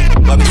million, me need.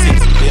 Bobby 6,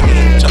 you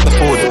mean? Chop the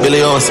food,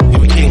 Billy House. You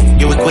a king,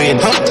 you a queen.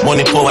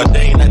 Money power,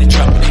 day in the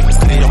trap. Even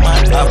stay your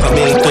mind. Half a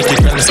million, 20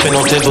 grand to spend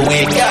out every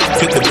week.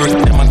 Flip the brick,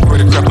 them and throw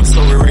the crap,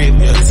 so we rape.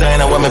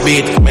 Designer want me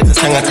beat, made the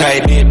song a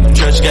kite deep.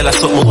 Church girl a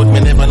something good, me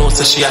never know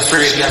so she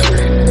afraid.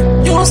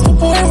 You was the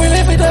boy, we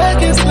live in the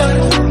darkest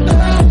life.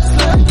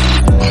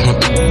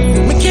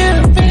 Me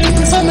can't feel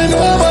cause I'm in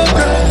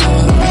overdrive.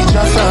 We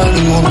just all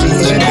the one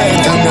things we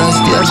like and that's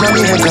the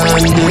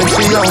Jamaican. Break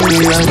for young, we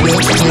are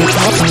break for me.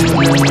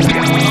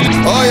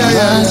 Oh yeah,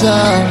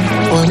 yeah.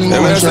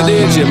 Them as a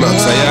DJ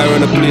Max, I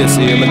run a place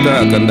here, me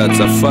talk and that's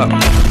a fact.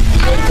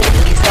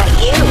 Is that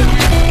you?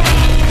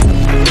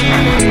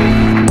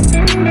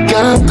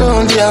 Can't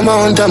count the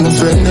amount of my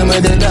friend them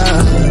with the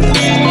die.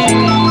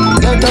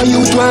 Get a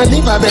youth to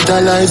live a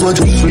better life, what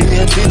we free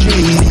to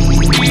dream.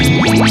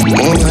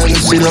 More while me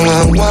sit down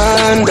and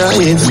wonder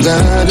if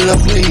God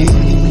love me.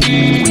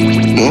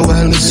 More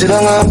while me sit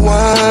down and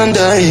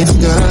wonder if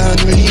God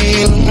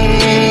real.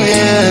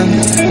 Yeah,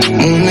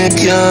 me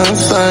can't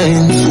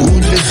find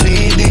food to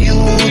feed the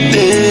youth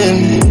them.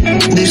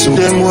 This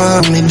them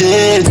want me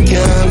dead,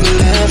 can't be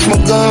left my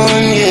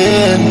gun,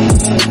 yeah.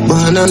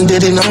 Born and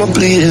dead in my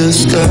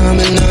place,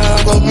 coming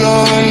now go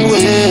run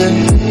way.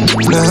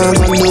 Now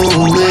go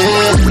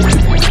nowhere.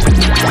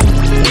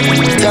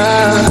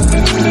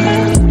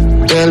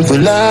 Tell for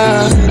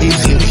life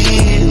if you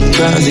real,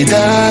 cause it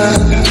die.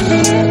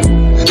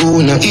 Who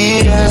no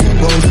hear,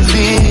 won't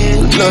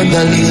feel, blood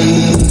that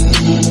lead.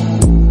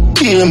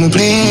 Hear me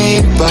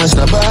plead, pass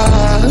the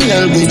bar,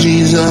 help me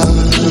Jesus.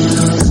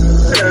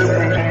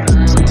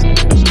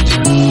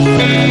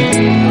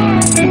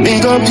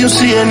 Big up you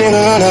see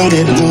anyone and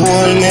get the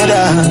whole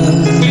medal.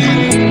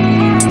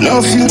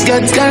 No few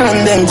get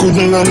gone, them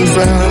couldn't run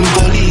from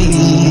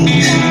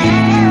police.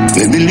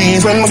 Me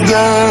believe when my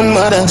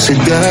grandmother said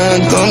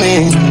God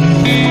coming.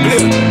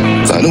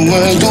 Cause the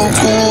world too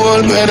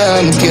cold, brother,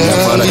 I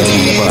can't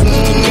believe.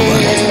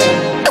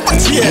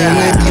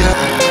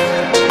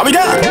 Yeah. Are we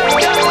done?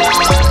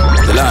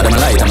 The Lord of my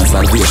light and my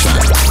salvation.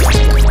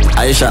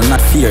 I shall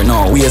not fear,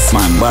 no waste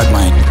man, bad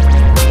mind.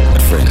 My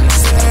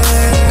friends.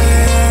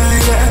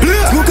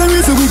 Look at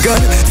me so we got.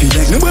 Feel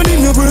like nobody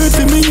no worth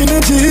for me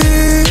energy.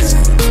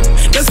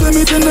 That's why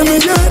me tell them I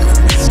got.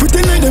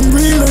 Pretend like them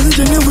real and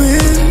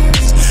genuine.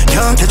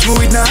 Can't catch me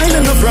with no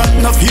island of rock,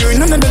 no fear,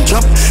 none of them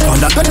chop. On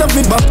that God of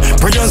me back,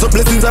 prayers of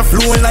blessings are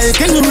flowing like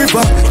any river.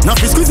 Not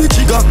fi squeeze the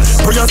trigger,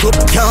 prayers up,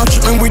 can't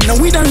trip me with no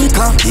weed and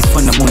liquor. If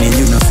on the money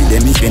you no see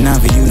them, if you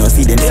not you no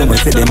see them. Someone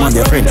say them on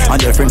their friend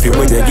for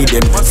where they give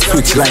them.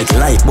 Switch like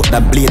light, but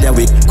that blade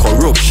away.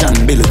 Corruption,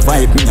 build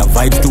vibe, me a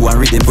vibe to a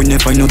rhythm. We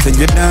never know say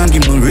you don't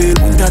give no real.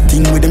 That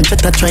thing with them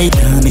chat a try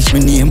tarnish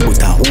me name,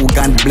 but oh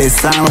God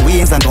bless our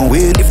ways and don't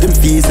wait. If them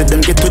fees, if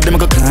them get to them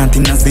go can't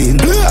in a sin.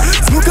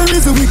 Smoke on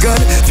me so we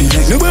got. Feel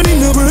like nobody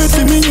no worth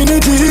for me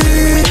energy.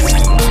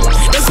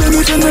 That's why me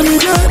tell them I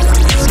got.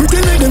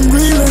 Pretend like them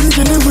real and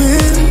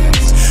genuine.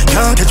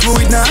 Can't catch me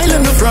with no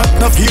island of rock,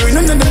 no fear,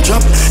 none of them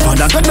chop. On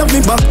that God of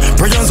me back,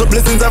 prayers of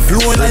blessings are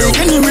flowing like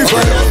any river.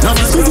 Now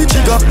we squeeze the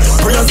trigger,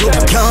 prayers up,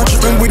 can't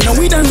trip me with no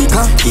weed and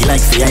liquor. He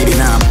likes the idea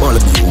now, all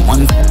of you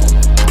one.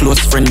 Close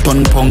friend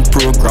turn punk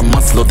program, a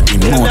slut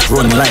emote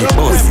run like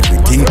boss.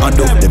 Everything add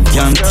up, them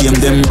can't tame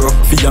them bro.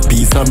 Feel a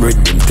piece of bread,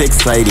 them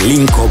text side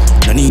link up.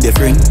 No need a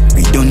friend,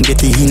 we don't get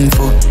the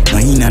info.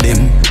 No in a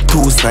them,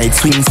 two side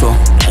swing so.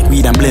 Like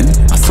weed and blend,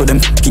 I saw them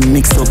fucking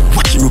mix up.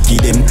 Watch rookie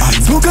them.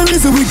 Smoke and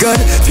listen we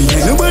got. Feel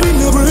like nobody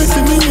no worth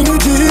for me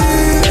energy.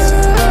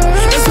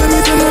 That's why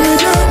me tell them I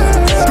got.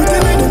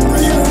 Pretend like them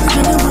real and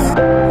genuine.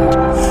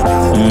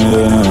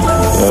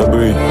 Yeah,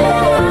 breathe.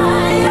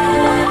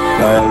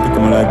 I'll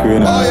become like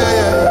rain. Oh,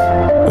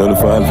 yeah. You'll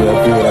fall for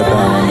a few at a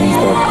time and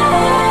stuff.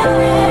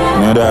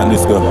 You of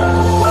darkness go.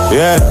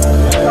 Yeah.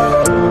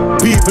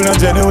 People not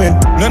genuine.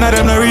 None of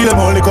them not real,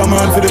 them only come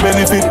around for the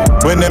benefit.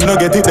 When them no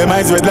get it, them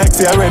eyes red like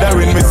say I read a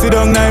ring. Me sit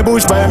down in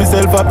bush by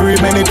myself, I pray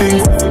many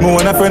things. Me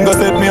want a friend go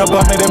set me up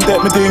and make them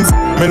take me things.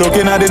 Me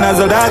looking at the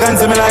nozzle dog and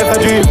see me life a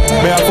dream.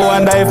 Me have to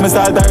wonder if me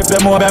start or if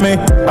them over me,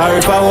 or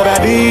if I over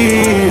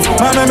these.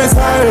 Mama, me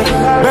sorry,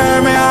 bear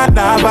me heart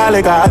now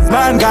valley, cause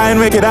mankind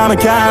wicked and me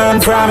can't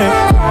run from it.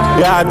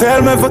 Yeah,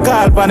 tell me for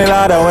call pan the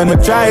ladder when me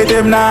try it,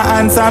 him not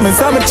answer me.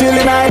 So me chill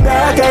in my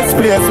darkest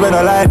place when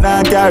the light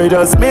not carry,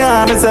 just me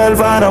and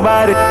myself and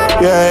nobody.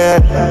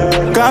 Yeah,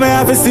 yeah. Come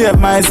here to save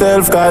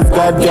myself, cause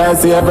God can't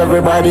save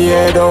everybody.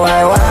 Yeah, though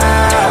I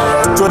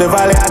want through the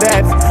valley of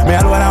death. Me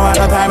alone I want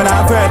no time and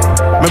I fret.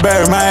 Me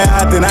bury my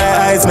heart in my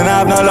eyes, me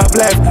have no love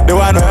left. The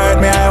one who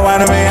hurt me, I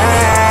want me.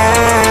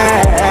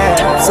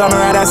 Some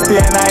rather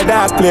stay in a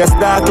dark place,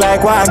 dark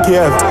like one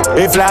cave.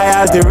 If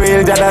loyalty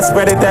real, just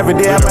spread it every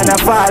day. When I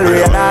fall,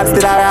 rain, I'm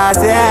still a ras,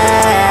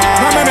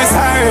 yeah. Mama, me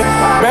sorry,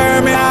 bury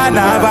me heart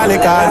now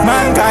valley, cause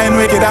mankind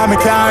wicked and me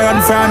can't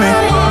run from me.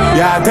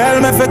 Yeah,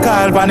 tell me for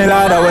call pan the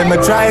ladder when me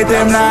try it,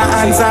 him not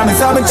answer me.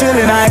 So me chill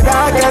in a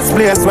darkest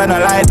place when the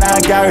light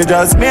not carry,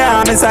 just me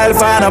and myself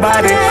and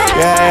nobody.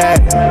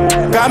 Yeah,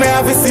 yeah. Come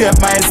here to save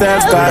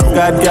myself, cause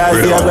God can't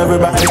save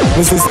everybody.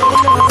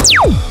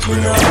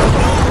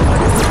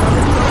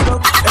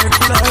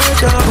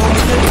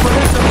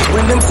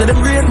 When them say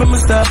them rate me, me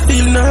start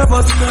feel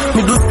nervous.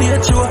 Me do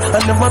stage show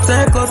and never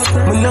take us.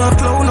 Me not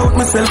clown out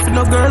myself in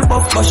a girl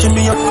buff, bashing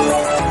me up.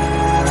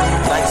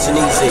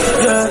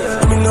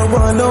 Yeah, me no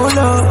want no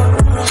love.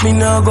 Me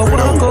nah go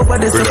walk over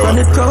the stuff and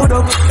it crowd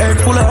up.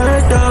 Head full of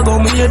hurt dog, how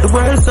me hate the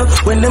world so.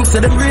 When them say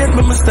them rate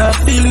me, me start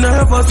feel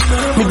nervous.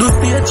 Me do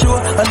stage show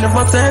and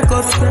never take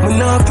us. Me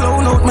nah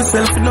clown out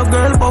myself in a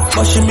girl buff,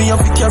 bashing me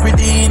up, carry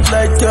the heat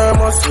like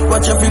thermos.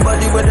 Watch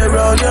everybody when they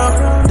round ya.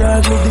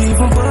 Dog me do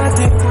even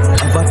party.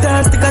 Have a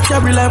tastic, I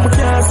carry like my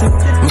cassie.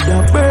 Me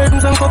got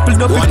burdens and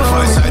coupled up with me.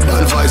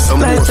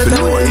 Lights at the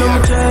way, no me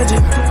charge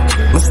it.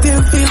 Me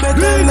still feel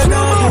better in the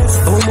darkness.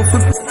 How me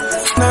feel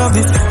now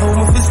this, how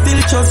me feel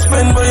still just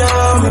friend my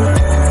army.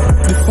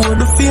 Before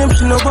the fame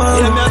she no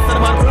want me.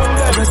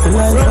 Just the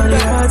life of the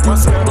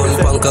artist. Gun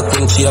bank a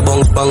queen, she a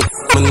bounce bank.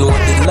 Me know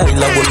the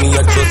Lila when me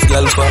a trust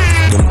girl for.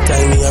 Them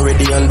time me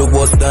already and the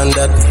worse than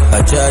that.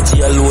 I charge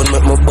you alone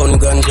make my bun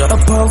ganja. A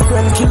pound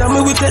friend killer me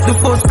we take the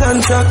first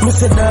contract. Me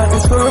say that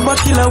is forever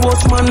killer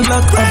was man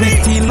black. I be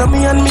still me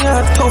and me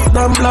heart tough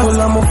than black.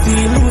 All of my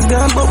feelings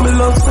gone but me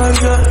love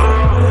Sandra.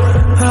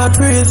 Heart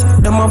race,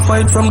 them a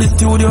fight from the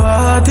studio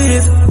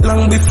artist.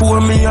 Long before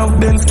me have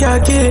Benz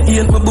khaki.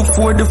 Ain't me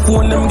before the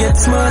phone them get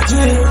smart J.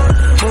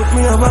 But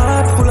me have a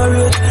heart full of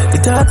rage.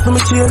 It hard for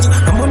me change.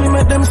 And money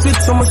make them sweet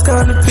so me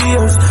scan the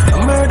fears. A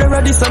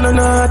murderer this and an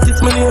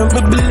artist my name.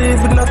 Me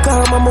believe in a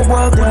calm and me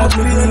walk with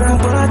me even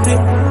party.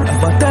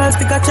 Have a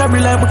tastic I carry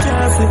like my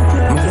cassie.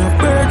 Me have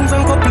burdens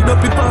and coupled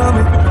up upon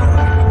me.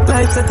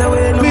 Life set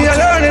away no. Me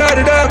alone in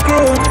the dark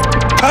room.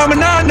 I'm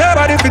not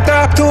nobody to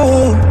talk to.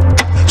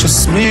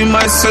 Just me,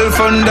 myself,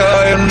 and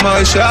I and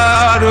my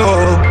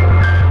shadow.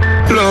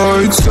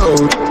 Lights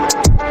out.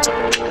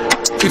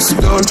 It's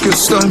the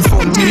darkest time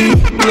for me.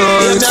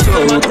 Lights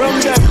out.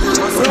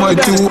 My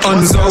two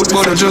hands out,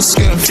 but I just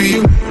can't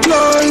feel.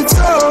 Lights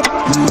out.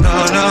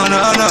 Na na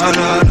na na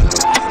na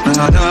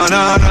na na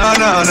na na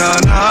na na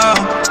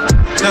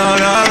na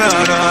na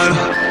na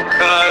na.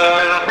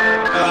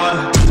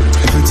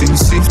 Everything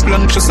seems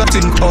blank, just I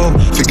think, oh,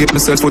 forget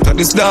myself out of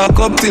this dark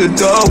up till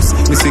the house.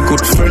 Me see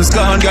good friends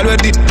gone, girl, we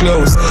did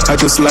close. I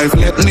just life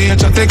let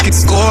nature take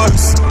its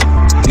course.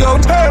 Yo,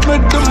 hurt me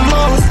the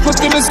most, but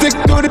gonna stick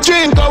to the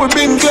drink, how we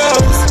been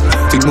close.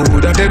 Think me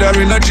woulda dead or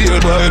in a jail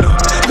by now.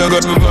 Now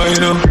got me by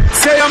now.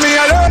 Say I'm me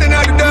alone in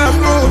the dark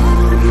room.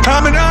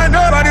 I'm not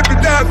nobody to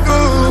talk to.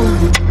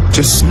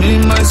 Just me,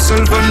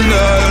 myself, and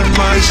I and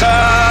my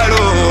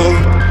shadow.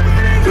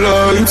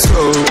 Lights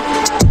out.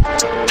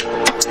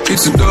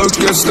 It's the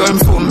darkest time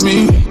for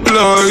me.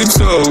 Lights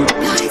out.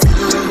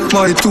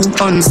 My two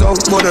hands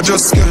out, but I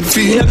just can't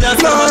feel.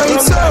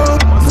 Lights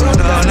out.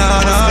 Na na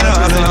na na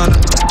na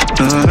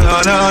na na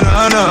na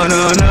na na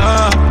na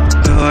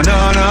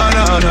na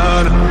na na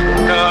na.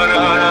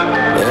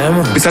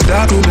 It's a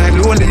dark room like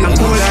lonely and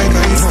cold like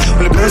ice.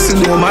 But the person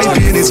who my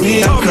pain is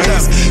me and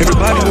Christ.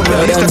 Everybody will be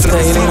that's why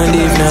you don't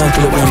leave now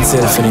to look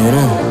myself in, you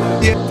know.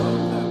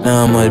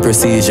 Normal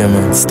procedure,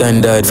 man.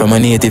 Standard from a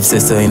native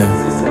sister, you know.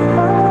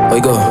 We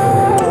go.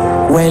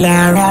 Well,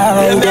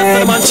 alright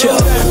then.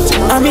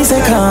 I miss a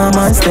calm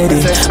and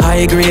steady.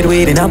 High grade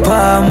weed in a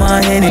palm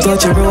and any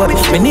touch a road.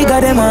 Me nigga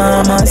them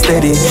arm and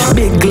steady.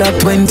 Big Glock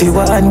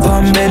 21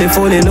 palm belly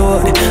fully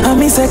load. I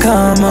miss a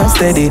calm and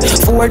steady.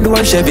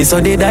 4-door Chevy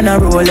so they done a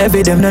roll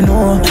every them no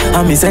know.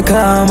 I miss a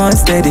calm and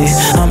steady.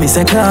 I miss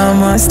a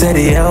calm and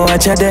steady. I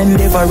watch a then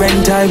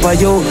different type of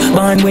you.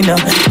 Man winner,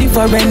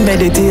 different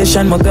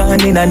meditation. My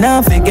gun in and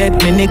I forget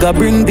me nigga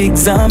bring big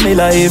Zammy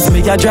life.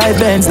 Me a drive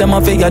Benz, them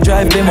a figure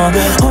drive them a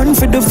hunt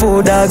for the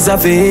food dogs a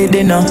feed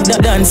dinner.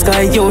 Dance sky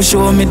like you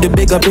show me the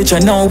bigger picture.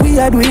 Now we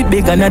are do it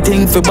big and I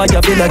think for buy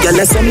a villa. Girl,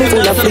 let's send me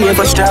full of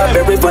flavor,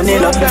 strawberry,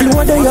 vanilla.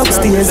 Flow the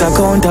upstairs, I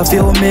count a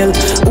few mil.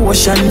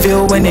 Ocean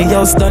view when the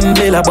house done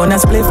bill. I bun a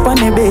spliff on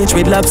the beach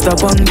with lobster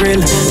on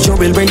grill. Joe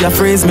will bring a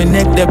phrase, me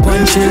neck the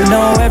punch chill.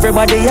 Now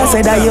everybody has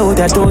said I out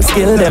that to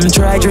skill. Them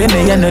try drain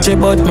me energy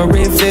but me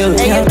refill.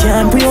 I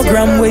can't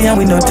program way and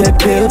we no take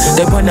pill.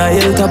 They on a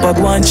hilltop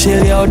up one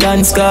chill, yo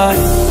dance car.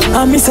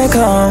 I miss a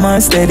calm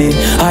and steady.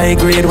 High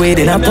grade weight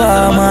in a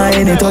palm,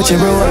 any touch a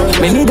road.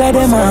 Me need a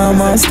them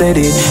arm and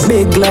steady.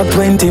 Big Glock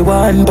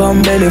 21,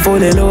 pump belly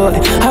fully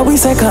load. How we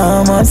say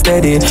calm and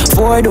steady.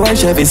 4-door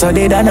Chevy, so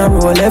they done a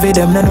roll. Every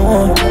them no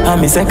know. I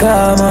miss a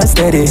calm and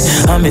steady.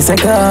 I miss a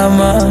calm.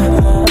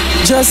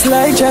 Just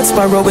like Jack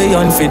Sparrow, we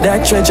on for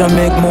that treasure.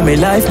 Make mommy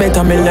life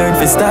better, me learn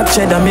for stack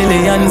cheddar.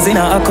 Millions in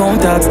a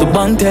account, tax the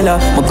bank teller.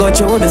 Me got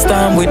you the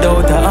storm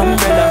without a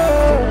umbrella.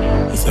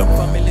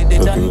 Family they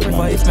done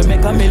provide. Me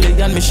make a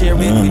million, me share it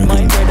with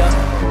my brother.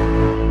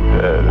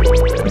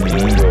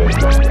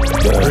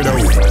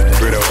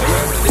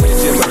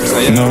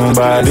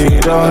 Nobody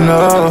don't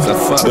know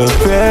the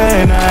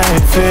pain I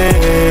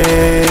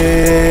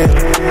feel.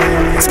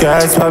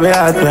 Skies probably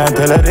hot, me I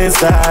tell her this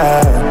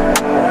time.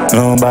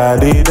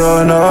 Nobody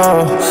don't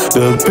know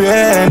the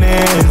pain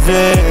in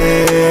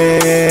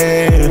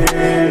jail.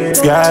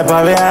 Sky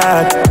probably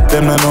hot,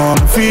 them don't know how I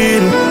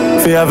feel.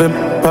 Feel have him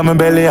on my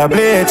belly a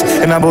bleach.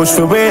 In a bush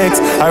for weeks,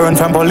 I run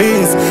from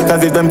police.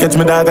 Cause if them catch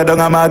me dog, I don't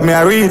have mad, me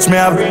I reach. Me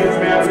have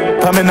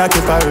come in, I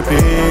keep a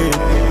repeat.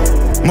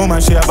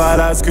 Mama she a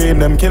ball I scream.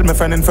 Them kill me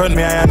friend in front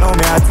me, I know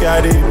me I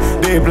scared it.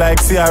 Deep like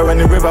Sierra when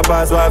the river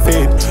pass my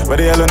feet. But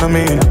the hell on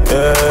me,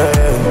 yeah.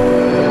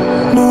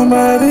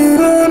 Nobody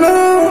don't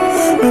know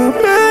the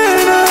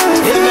pain I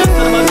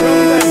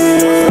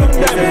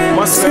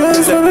feel.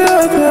 Skies for me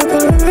out there to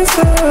the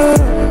side.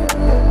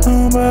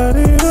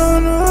 Nobody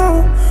don't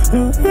know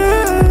the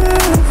pain I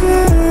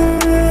feel.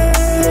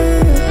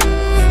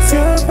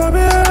 Skies for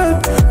me out.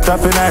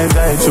 Trapping eyes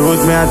like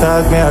shoot me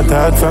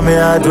attack from me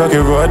hard rocky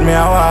road me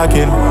a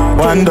walking.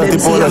 One dirty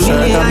polo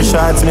shirt and me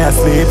shorts me a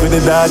sleep with the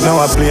dog now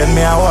a plane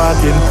me a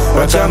walking.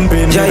 But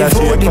jumping with a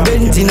shape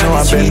now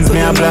a Benz me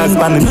a blast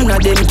pan. None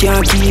of them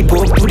can keep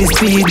up with the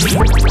speed.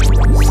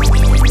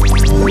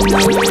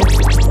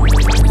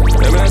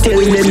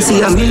 Tell them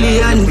see a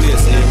million.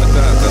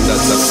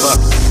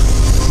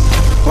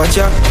 Watch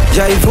out,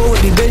 drive out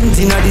the Benz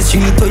in the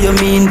street, what you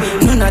mean?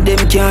 None of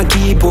them can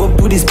keep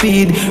up with the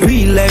speed.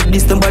 Real life,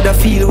 this nobody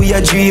feel we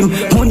a dream.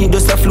 Money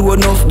just a flow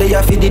enough, they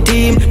are for the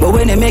team. But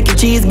when they make a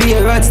cheese, be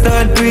a rat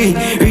start free.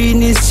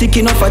 Reading is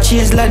chicken off a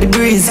change like the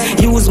breeze.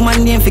 Use my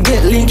name,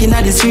 forget linking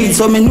at the street.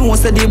 So me know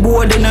say the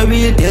board in a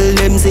real. Tell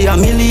them say a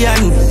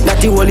million,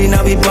 that the whole in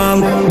a we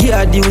palm.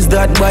 Geared use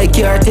that by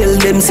car, tell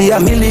them say a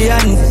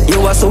million.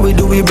 You what so we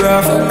do we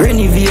bruv.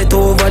 Renovate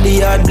over the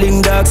yard,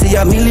 bling dog, say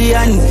a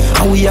million.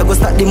 And we a go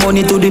start the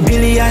money to the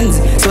billions.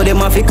 So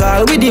them have to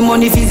call with the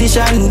money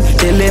physician.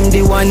 Tell them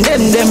the one, them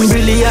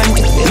brilliant,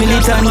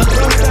 militant.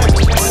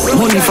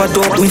 Money for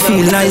talk, we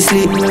feel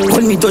nicely.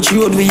 When me touch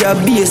road, we a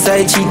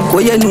B-side chick.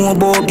 What you know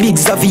about big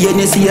Safi and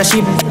you see a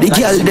ship. The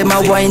girl, them a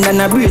wine and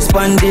a brace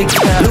pandic.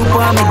 Look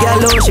on me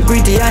girl, oh, she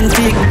pretty and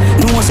thick.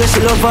 No say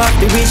she love her,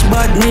 the rich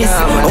badness.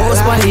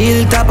 House on the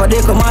hilltop,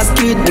 they come as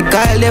kid. The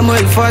Kyle, them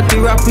well fat,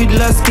 we rap with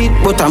last kid.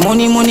 But a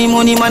money,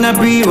 man a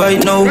breathe right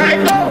now.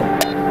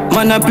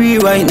 Man a pre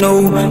right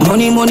now.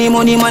 Money,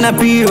 man a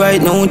pre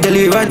right now. Tell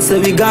the rats say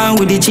we gone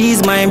with the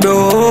cheese, my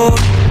bro.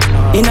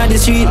 Inna the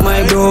street,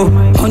 my bro.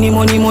 Money,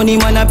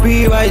 man a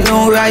pre right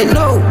now, right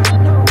now.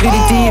 With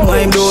the team,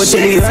 my bro.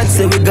 Tell the rats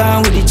say we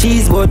gone with the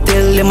cheese, but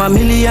tell them a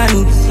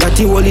million. That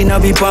the whole inna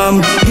be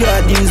palm.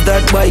 Yeah, deals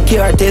that by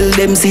car, tell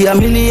them see a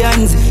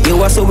millions. Yeah,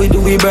 what so we do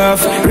we bruv?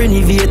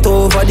 Renovate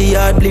over the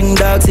yard, bling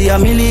dog, see a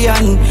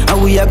million.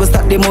 And we a go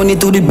stack the money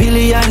to the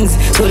billions.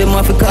 So them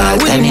have to call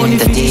with the money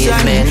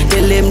physician.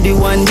 Tell them the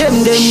one,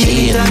 them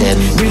militant,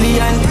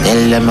 brilliant.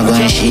 Tell them I'm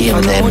gonna shame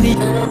them.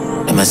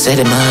 Them a say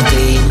them are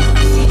clean.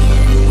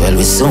 Well,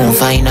 we soon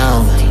find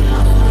out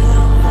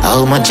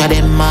how much of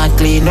them are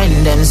clean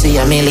when them see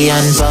a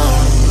million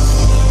pound.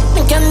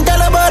 I can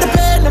tell about the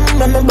pain them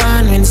when me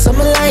born. When some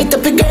light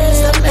up a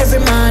girl every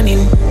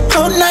morning.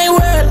 Out night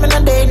world, man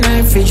a day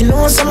night fridge. You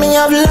know some me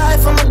have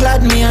life, I'm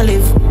glad me I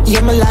live.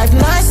 Yeah, my life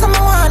nice, I'm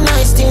want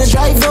nice things.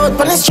 Drive out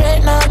on the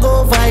straight, now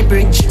go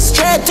Vybridge.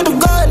 Straight to the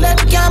goal, them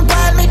can't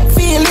buy me.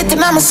 Feel it in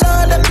my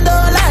soul, them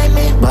don't like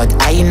me. But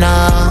I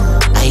know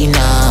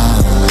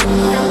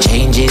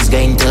change is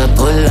going to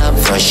pull up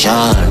for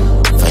sure,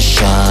 for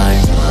sure.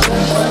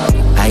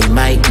 I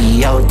might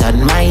be out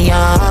on my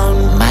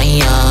own,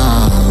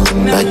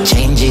 but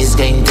change is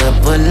going to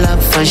pull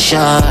up for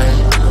sure,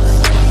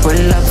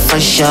 pull up for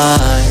sure.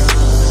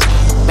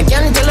 I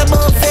can't tell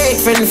about fake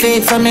friend,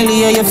 fake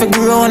family. You fi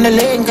grow on the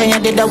link and you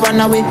did the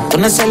one away.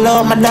 Gonna sell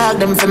out my dog,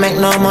 them fi make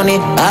no money.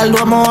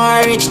 Although I'm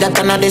more rich, that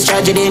another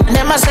tragedy. And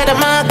them I said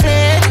them are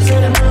clean.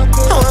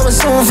 Oh, I will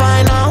soon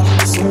find out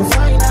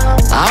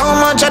how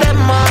much of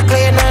them are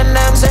clean when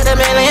them say the £1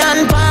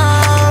 million.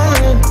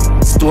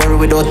 story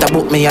without a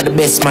book. Me are the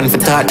best man for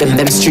taught them.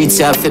 Them streets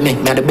here for me.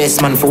 Me are the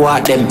best man for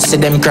walk them. See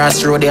them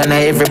cross road and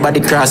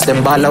everybody cross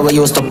them. Baller we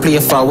used to play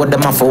for. What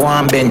them have for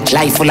one bench.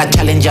 Life full of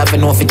challenge. You have to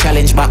know if you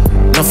challenge back.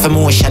 Enough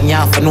emotion. You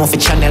have to know if you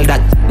channel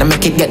that. Now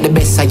make it get the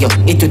best of you.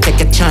 It will take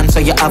a chance so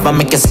you have to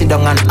make you sit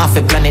down and half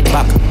a planet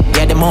back.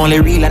 Yeah, them only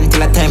real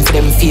until a time for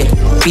them fate.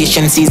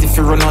 Patience easy if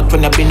you run out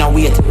when you been a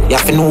wait. You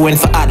have to know when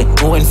for add,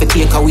 know when for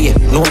take away,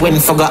 know when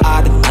for go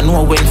hard, and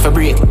know when for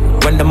break.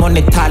 When the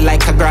money tall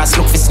like a grass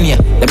look for snake.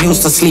 Them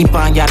used to sleep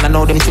on ya, and I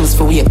know them choose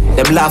for wait.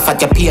 Them laugh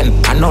at your pain,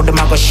 I know them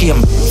have a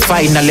shame.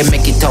 Finally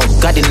make it out,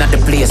 God in the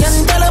place.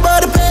 Can't tell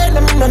about the pain,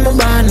 them on the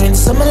morning.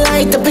 Some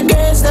light up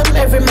against them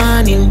every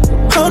morning.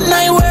 Out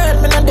night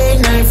world, me no day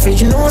night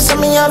fridge. You know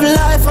some me have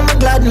life, I'm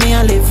glad me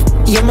I live.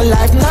 Yeah, my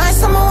life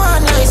nice, I'm a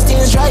one nice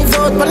things. Drive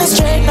out, but it's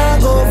straight now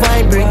go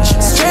vibrate.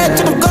 Straight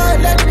to the goal,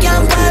 let me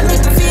can't find it.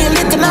 Feel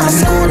it in my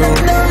soul and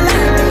don't like.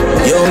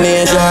 Yo,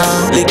 nation,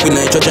 liquid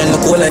nitrogen, no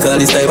cool like all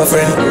this type of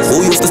friend.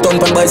 Who used to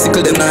stomp on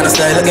bicycle, them not a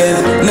style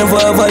again. Never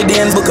avoid the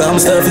ends, because I'm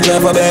starting to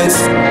drive a Benz.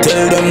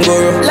 Tell them go.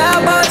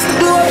 Loud box, the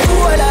blow,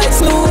 cool like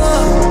snow.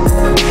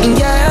 And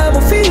yeah, I'm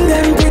a feel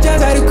them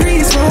preachers are the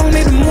crease from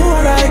me the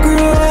more I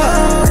grew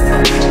up.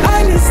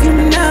 Honestly,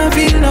 me not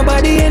feel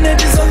nobody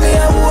energy, so me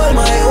I hold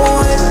my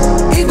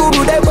own. He go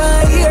do that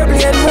one here,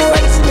 play more.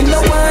 Me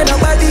no want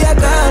nobody, I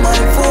call my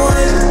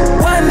phone.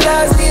 One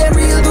last game,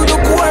 real to the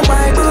core,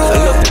 my bro. I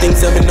love the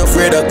things I'm not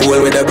afraid of, cool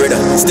with a brother.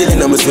 Still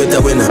in my sweater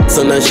winner.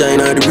 Sun and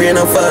shine, or the rain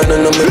and fall,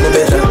 and no make no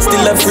better.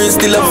 Still I free,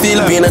 still I feel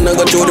pain, and I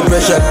go through the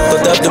pressure.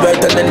 Cut off the belt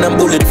and then I'm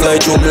bullet fly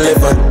through my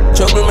left.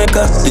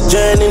 Troublemaker, the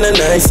journey in a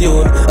nice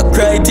yo. I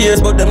cry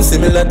tears, but them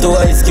similar to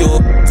Ice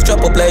Cube.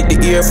 Strap up like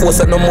the Air Force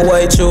and on my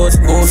white shoes.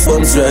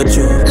 Goosebumps right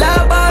through.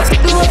 Loud box,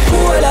 do it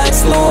cool like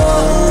snow.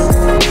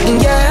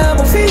 And yeah, I'm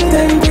a feel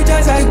them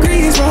preachers I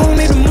grease round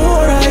me the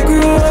more I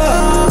grew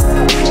up.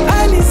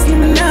 Honestly,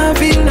 me not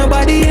feel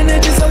nobody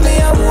energy, so me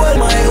I hold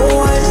my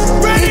own.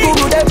 People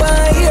do that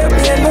by here,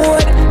 play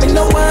mode. Me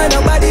no want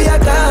nobody, I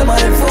call my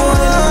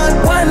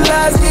phone. One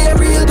last game,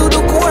 real to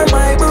the core,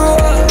 my bro.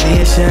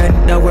 Nation,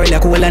 the world a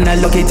cool and a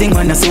lucky thing.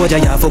 Man, a soldier,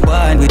 you have a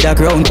band with a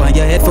crown on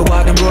your head for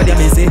walk them road, you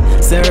may see.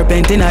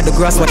 Serpenting at the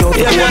grass, watch out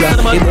for cobra.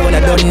 The ball I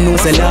don't know,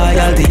 say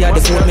loyalty at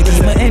the fort. Me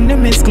keep my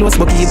enemies close,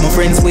 but keep my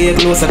friends way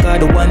closer. Cause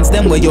the ones,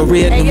 them where you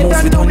rate the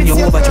most, with on you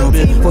over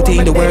trouble. Put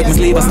in the work, me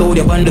sleep, I stole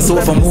you on the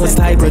sofa. Most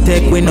high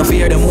protect, we no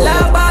fear them all.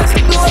 Loud box,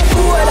 blow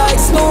cool like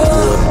snow.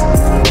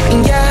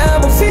 And yeah,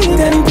 I'm a feel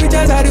them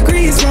preachers are the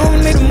grease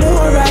round me the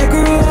more I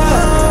grew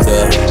up.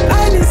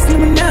 Honestly,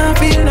 me not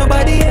feel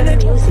nobody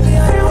energy.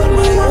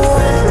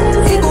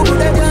 He go do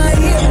that one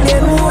here, play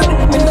mode.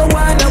 Me no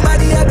want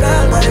nobody, I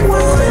call my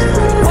phone.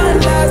 One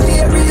last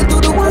year, real to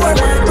the core,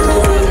 my bro.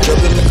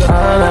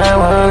 All I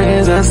want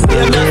is just a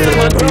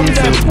little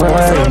piece of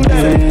mind.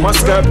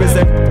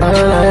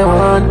 All I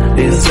want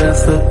is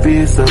just a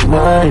piece of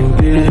mind.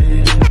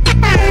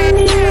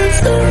 What's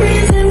the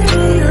reason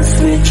for your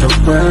switch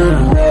up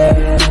on me?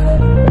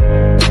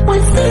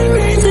 What's the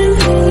reason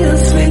for your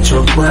switch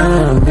up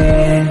on me?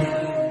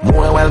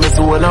 More while me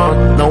so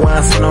alone, no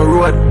one see no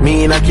road.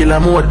 Me in a killer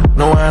mode,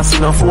 no one see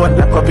no phone.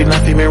 Lock up in a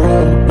fi me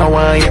room, no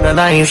one in a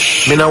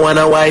nice. Me no want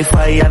a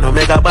Wi-Fi and no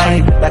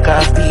megabyte. Like a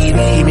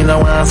TV, me no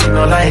want see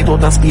no light.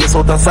 Out of space,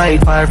 out of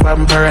sight, far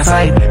from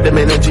parasite. Them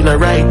energy no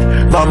right,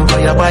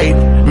 vampire bite.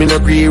 Me no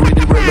agree with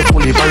the world, me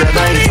fully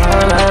paradise.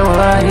 All I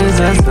want is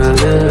just a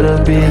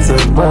little piece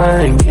of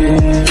mind,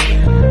 yeah.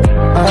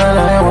 All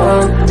I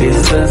want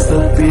is just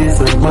a piece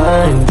of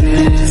mind,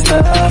 yeah.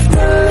 Stop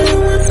telling me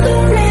what's the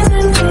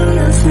reason for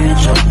your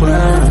switch up on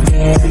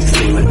me.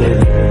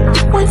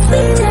 What's the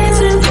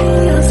reason for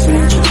your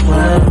switch up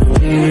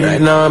on me?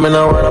 Right now, me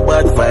no want a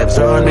bad vibes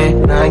around me.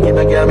 Nah, give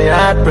no girl me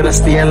heart, but I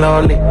stay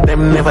lonely.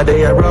 Them never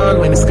they around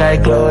when the sky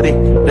cloudy.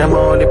 Them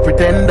only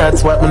pretend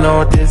that's what me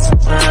notice.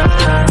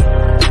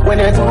 When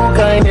you're too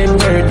kind and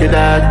work it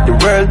hard, the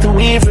world too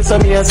evil, so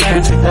me a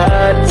search it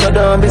hard. So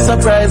don't be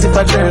surprised if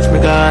I church me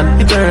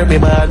gone. It hurt me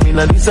bad, me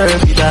not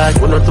deserve it dog.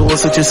 When I'm too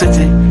such a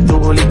city, too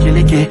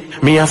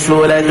licky. Me a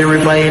flow like the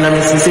river in a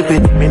Mississippi.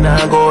 Me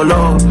nah go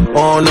low,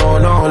 oh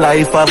no.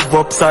 Life have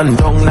ups and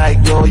down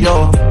like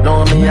yo-yo.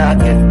 No, me a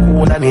get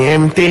cool and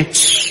empty.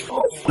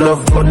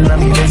 Love gun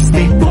and me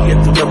bestie.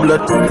 Get to the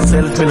blood to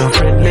myself, me no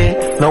friendly.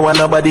 No one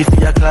nobody for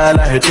your call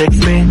or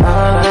text me. All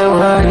I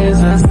want is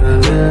just a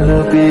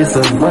little piece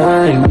of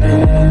mind,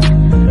 yeah.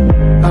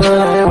 All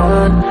I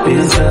want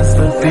is just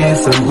a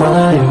piece of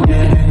mind,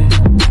 yeah.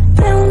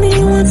 Tell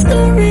me what's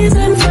the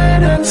reason for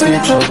that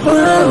switch up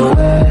on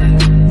me?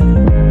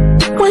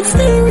 What's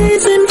the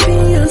reason for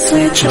your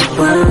switch up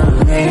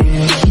on me?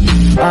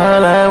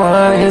 All I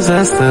want is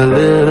just a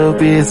little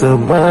piece of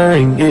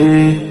mind,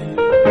 yeah.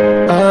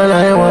 All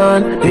I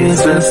want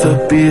is just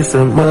a piece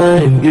of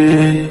mind,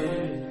 yeah.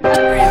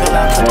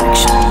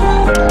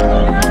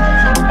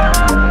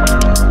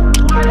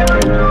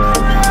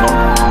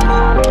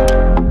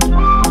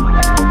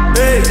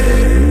 Hey.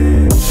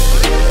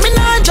 Me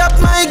nah drop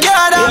my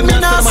guard and me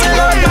nah sell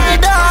out my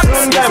dogs.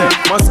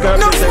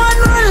 No man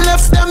run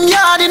left them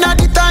yard in at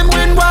the time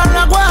when war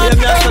a go on. Hey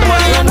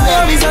boy, you know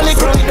you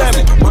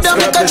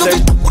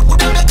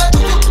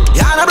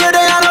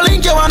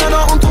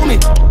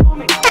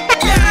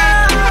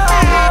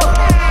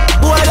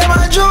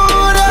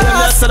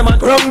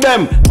From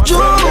them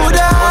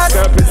Judas,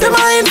 the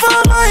mind for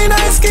my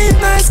nice skin,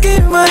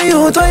 my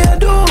youth, why you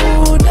do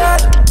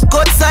that?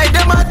 Cut side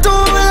them a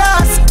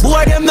toolers,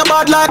 boy them the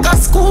bad like a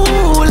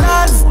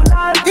schoolers.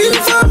 In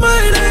for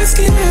my nice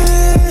skin,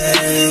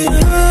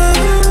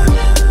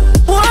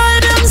 why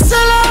them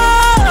sell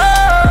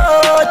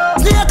out?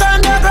 Snake on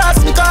the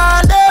grass, me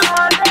call them.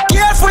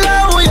 Careful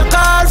of who you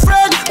call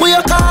friend, who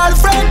you call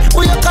friend,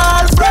 who you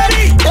call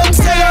friend. Them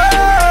sell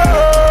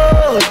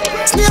out.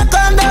 Snake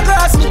on the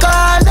grass, me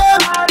call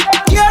them.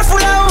 Careful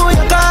of who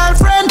you call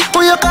friend,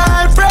 who you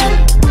call friend.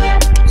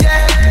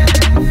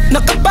 Yeah, no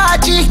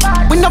kabaji,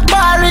 we no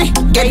party.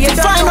 Get to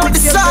find out the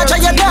search of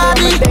your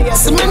daddy.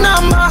 See me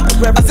number,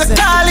 as a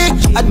collie.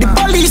 At the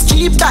police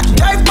jeep that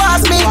drive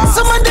past me.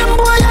 Some of them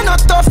boy are not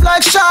tough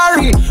like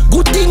Shari.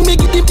 Good thing me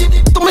give it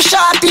to me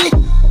shorty.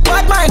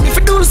 Bad mind if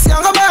you do see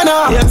I'm a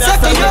banner.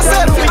 Setting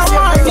yourself in a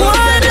mind.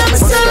 Why them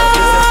sell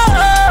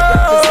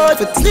out?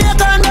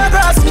 Snake on the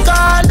grass, me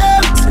call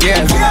them.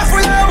 Careful of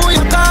who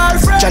you call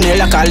friend.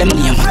 SHANIEL, I call them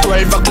name.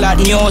 12 o'clock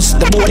news.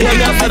 The boy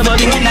pick up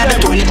everything in the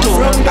 22.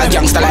 A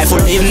gangster life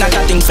will live, not a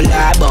thing for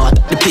lie about.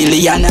 The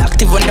pillion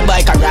active on the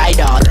bike, I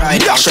ride out.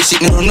 Dash a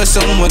sitting room with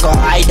some, we go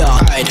hide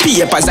out.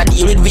 Papers I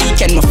deal with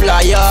weekend, me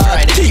fly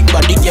out. Big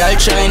body girl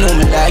try know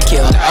me like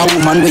you. A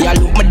woman where I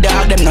look my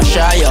dog, them no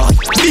shy out.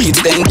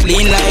 Beats them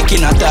clean like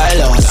in a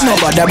tile house.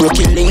 Nobody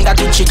broken link that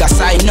the chick a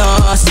sign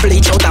us.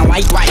 Bleach out and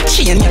white,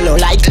 chain yellow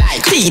like.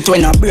 Teeth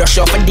when I brush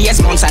up for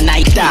days, months and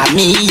night. That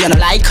me, you know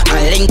like.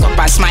 I link up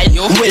and smile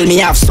you. Will me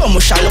have so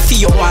much shallow for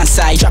you one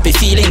side. Drop your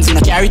feelings, you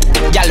know carry it.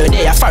 Gallo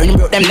they a foreign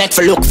broke them neck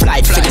for look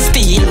flight. For the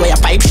steel where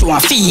your pipe show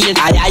and feel.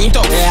 I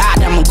talk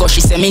hard and go she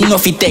say me no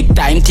fi take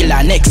time till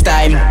next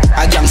time.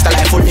 A gangster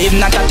life will live,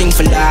 not a thing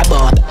for lie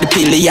about. The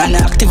pillion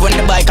active on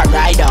the bike I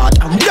ride out.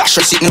 Dash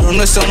a sitting room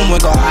with some we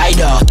go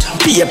hide out.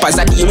 Papers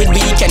I deal with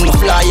weekend me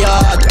fly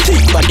out.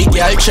 Big body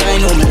girl try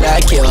know me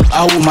like you.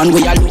 A woman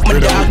where I look my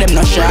dog them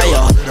no shy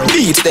out.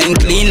 Beats them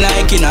clean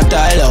like in a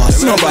tile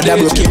house. Nobody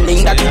broken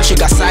link that the chick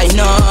a sign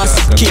us.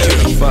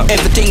 Carry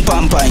everything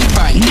pampine.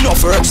 No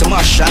for up some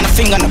mash and a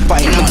finger on the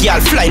pine. My girl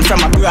flying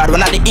from abroad,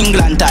 one of the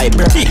England type.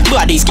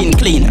 Body skin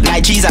clean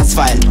like Jesus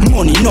file.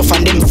 Money enough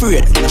and them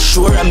afraid. I'm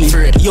sure of me.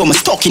 Yo, me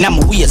stuck in my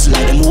waist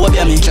like them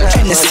over me.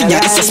 Tennessee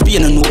and it's a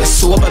Spain and no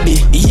sober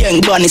be.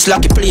 Young bun is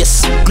lucky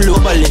place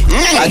globally.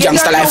 A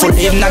gangster life will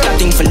live, not a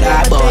thing for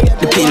lie about.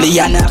 The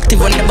pillion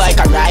active on the bike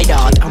I ride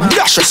out.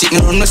 Dash a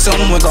sitting room with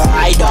some we go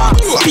hide out.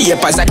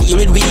 Papers I deal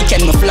with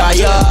weekend me fly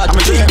out.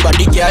 Big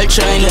body girl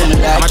trying to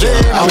like you.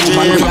 A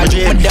woman we a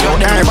do my dog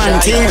them no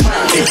shy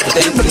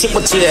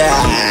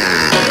out.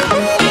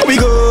 We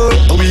go.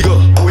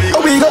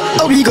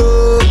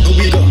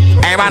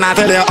 Hey, wanna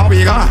tell you how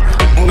we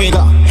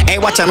go? Hey,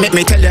 watch and make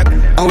me tell you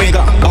how we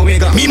go.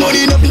 Me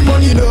money enough.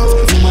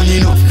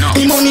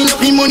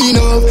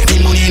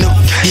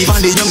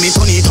 Even the young me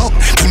turn it up,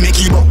 me make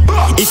it up.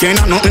 If you're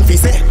not nothing fi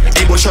say,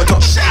 hey, go shut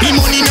up. Me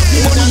money enough.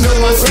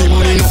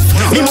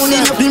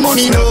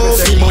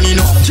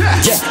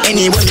 Yeah,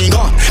 anywhere me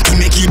go, me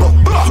make it up.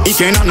 If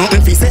you're not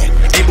nothing fi say,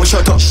 hey, go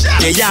shut up.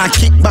 Yeah,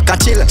 kick back a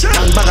chill.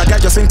 And bag a girl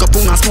just think up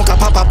and smoke a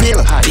pop a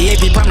pill. The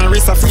AP pan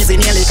wrist a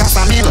freezing nearly cast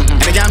a meal. And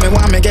the girl me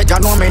want me get,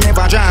 God know me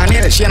never draw a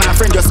nail. She and her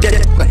friend just get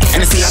it, and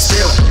you see a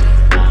spill.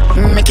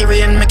 Make it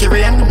rain,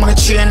 money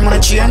chain.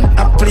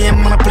 I play,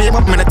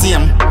 but me the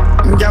team.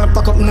 Girl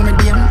pack up no me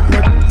DM.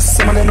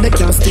 Some of them they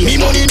can't steal. Me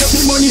money enough.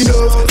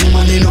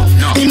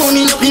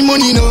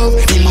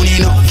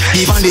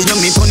 Even the young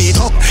me turn it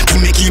up,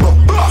 me make it up.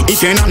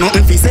 If you're not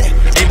nothing fi say,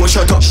 hey, go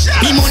shut up.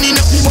 Me money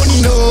enough.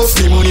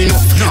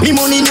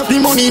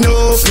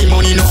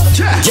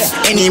 Yeah,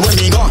 anywhere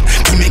me go,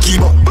 me make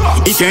it up.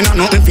 If you're not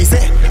nothing fi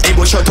say, hey,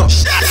 go shut up.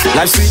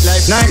 Life sweet,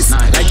 life nice,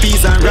 like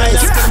peas and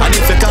rice. And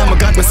if you call me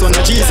God, my son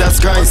of Jesus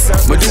Christ.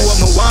 Me do what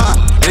me want,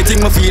 anything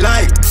me feel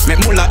like.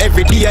 Make mullah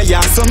every day,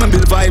 yeah, so me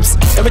build vibes.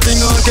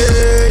 Everything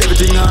okay,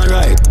 everything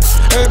alright.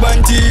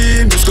 Urban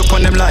team, just go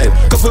on them live.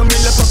 Couple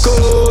million per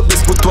cup,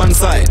 just put one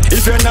side.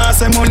 If you're not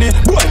say money,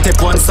 boy,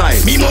 take one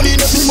side. Me money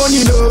enough. Even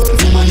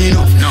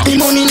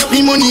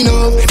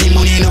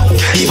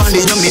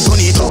the young me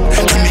turn it up,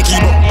 me make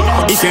it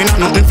up. If you're not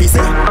nothing fi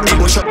say, hey,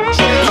 go shut.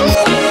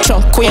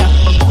 Chunk queer,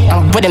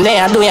 what them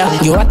there do ya?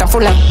 You want a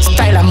full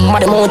style and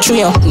mother more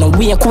tree. No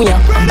we a queer.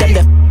 Them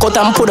the cut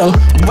and put on.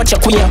 Watch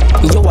your queer.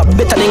 You are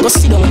better than go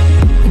sit down.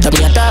 Tell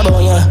me a talk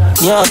about ya.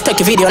 Yo, take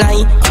a video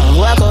line and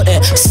walk out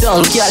there.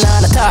 Some girl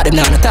on the talk, them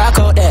on the talk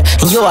out there.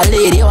 You a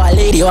lady,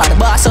 you are the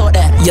boss out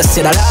there. You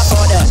see the laugh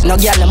out there. No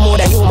girl no more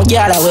than you, my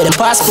girl with them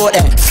passport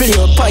there. Free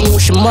up on you,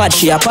 she mad,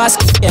 she a pass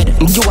head.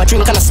 You a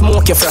drink and a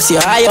smoke, you frost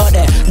your eye out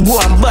there. Go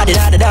and body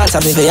down the dance,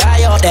 I baby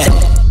eye out there.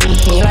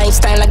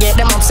 Lifestyle, I get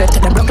them upset.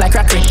 Them look like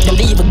crackery. Them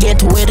they even get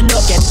to where the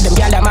dog get. Them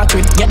girl them a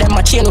creep. Get them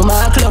a chain with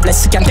my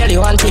clubless. Can tell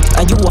you one trick,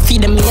 and you will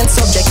feed them main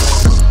subject.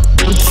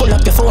 Full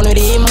up your phone with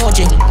the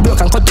emoji.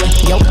 Broke and cut way,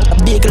 yo.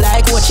 Big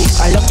like watchy.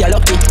 I look you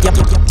lucky. Yep.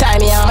 Tie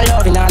me I'm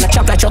loving on a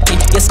chocolate chucky.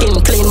 Your skin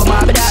clean, my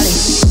mama darling.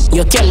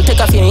 You can't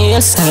take off your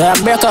heels.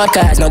 Break out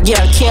cars. No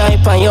girl can't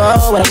hip on you.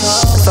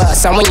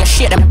 First, and when you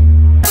shit them.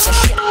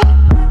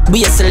 We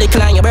used to lick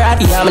on your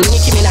brother, I'm a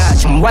Nicki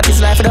Minaj. What is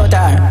life without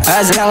her?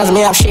 As long as me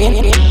have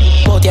Shane,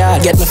 both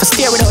ya get me for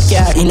stare without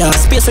car, in a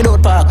space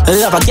without park. I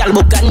love a gal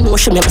book and know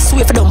she make me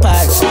sweet for them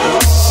park.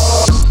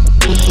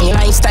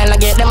 Lifestyle, I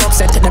get them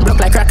upset, them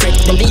broke like crack.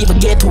 Them they even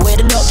get to where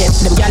the dog get.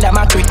 Them gal them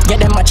a creep,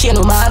 get them a chain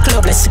with my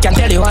clubless. Can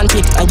tell you one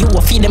thing, and you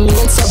will feed them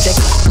main subject.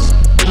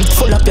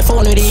 Full up your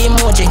phone with the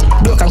emoji,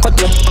 broke and cut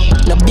me.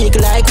 No big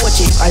like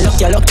Watchy, I look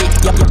you lucky.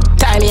 Yup,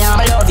 tie me I'm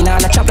loving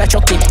and a chocolate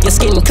chocolate. Your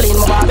skin clean,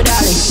 my Barbie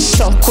darling.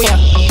 Chunk queen,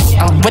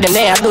 I'm with them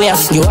there, do ya.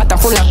 You what a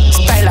full of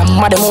style, I'm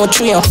mad more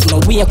tree. No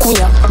we a queen,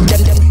 them,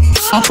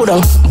 I'm put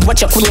on,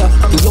 watch your queen.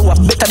 You are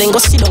better than go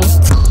sit down.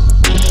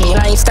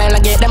 Lifestyle, I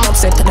get them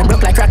upset, them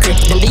broke like crackery.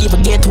 Them they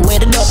even get to where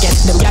the dog get.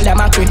 Them gal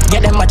them a creep,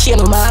 get them a chain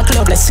with my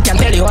clubless. Can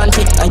tell you one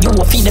thing, and you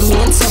will feed the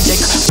main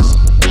subject.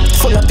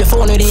 Full up your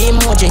phone with the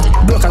emoji,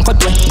 broke and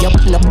cut way. Yup,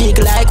 no big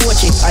like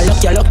Watchy, I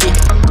look you lucky.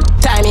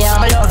 Tie me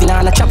I'm loving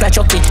and a chocolate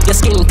chocolate. Your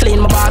skin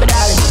clean, my Barbie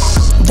darling.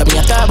 Tell me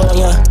a talk about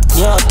you,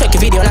 take a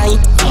video line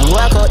and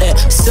walk out there.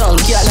 Some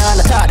girl on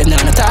the talk, them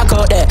on the talk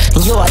out there.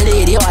 You a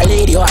lady,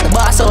 you are the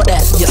boss out there.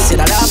 You see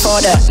the laugh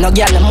out there. No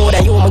girl no more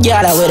than you, my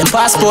girl with them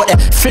passport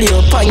there. Flee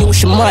up on you,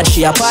 she mad,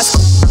 she a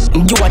passport.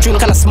 You a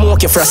drink and a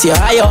smoke, you frost, you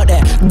high out there.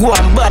 Go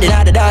and body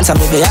now the dancer,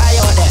 baby, high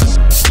out there.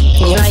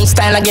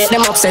 Lifestyle, I get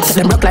them upset,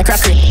 them broke like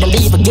crackry. Them they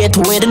even get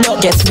to where the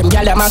dog get. Them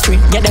gal them a creep,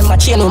 get them a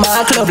chain with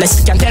my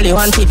clubless. Can tell you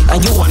one thing,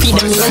 and you will feed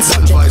them main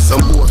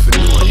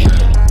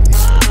subject.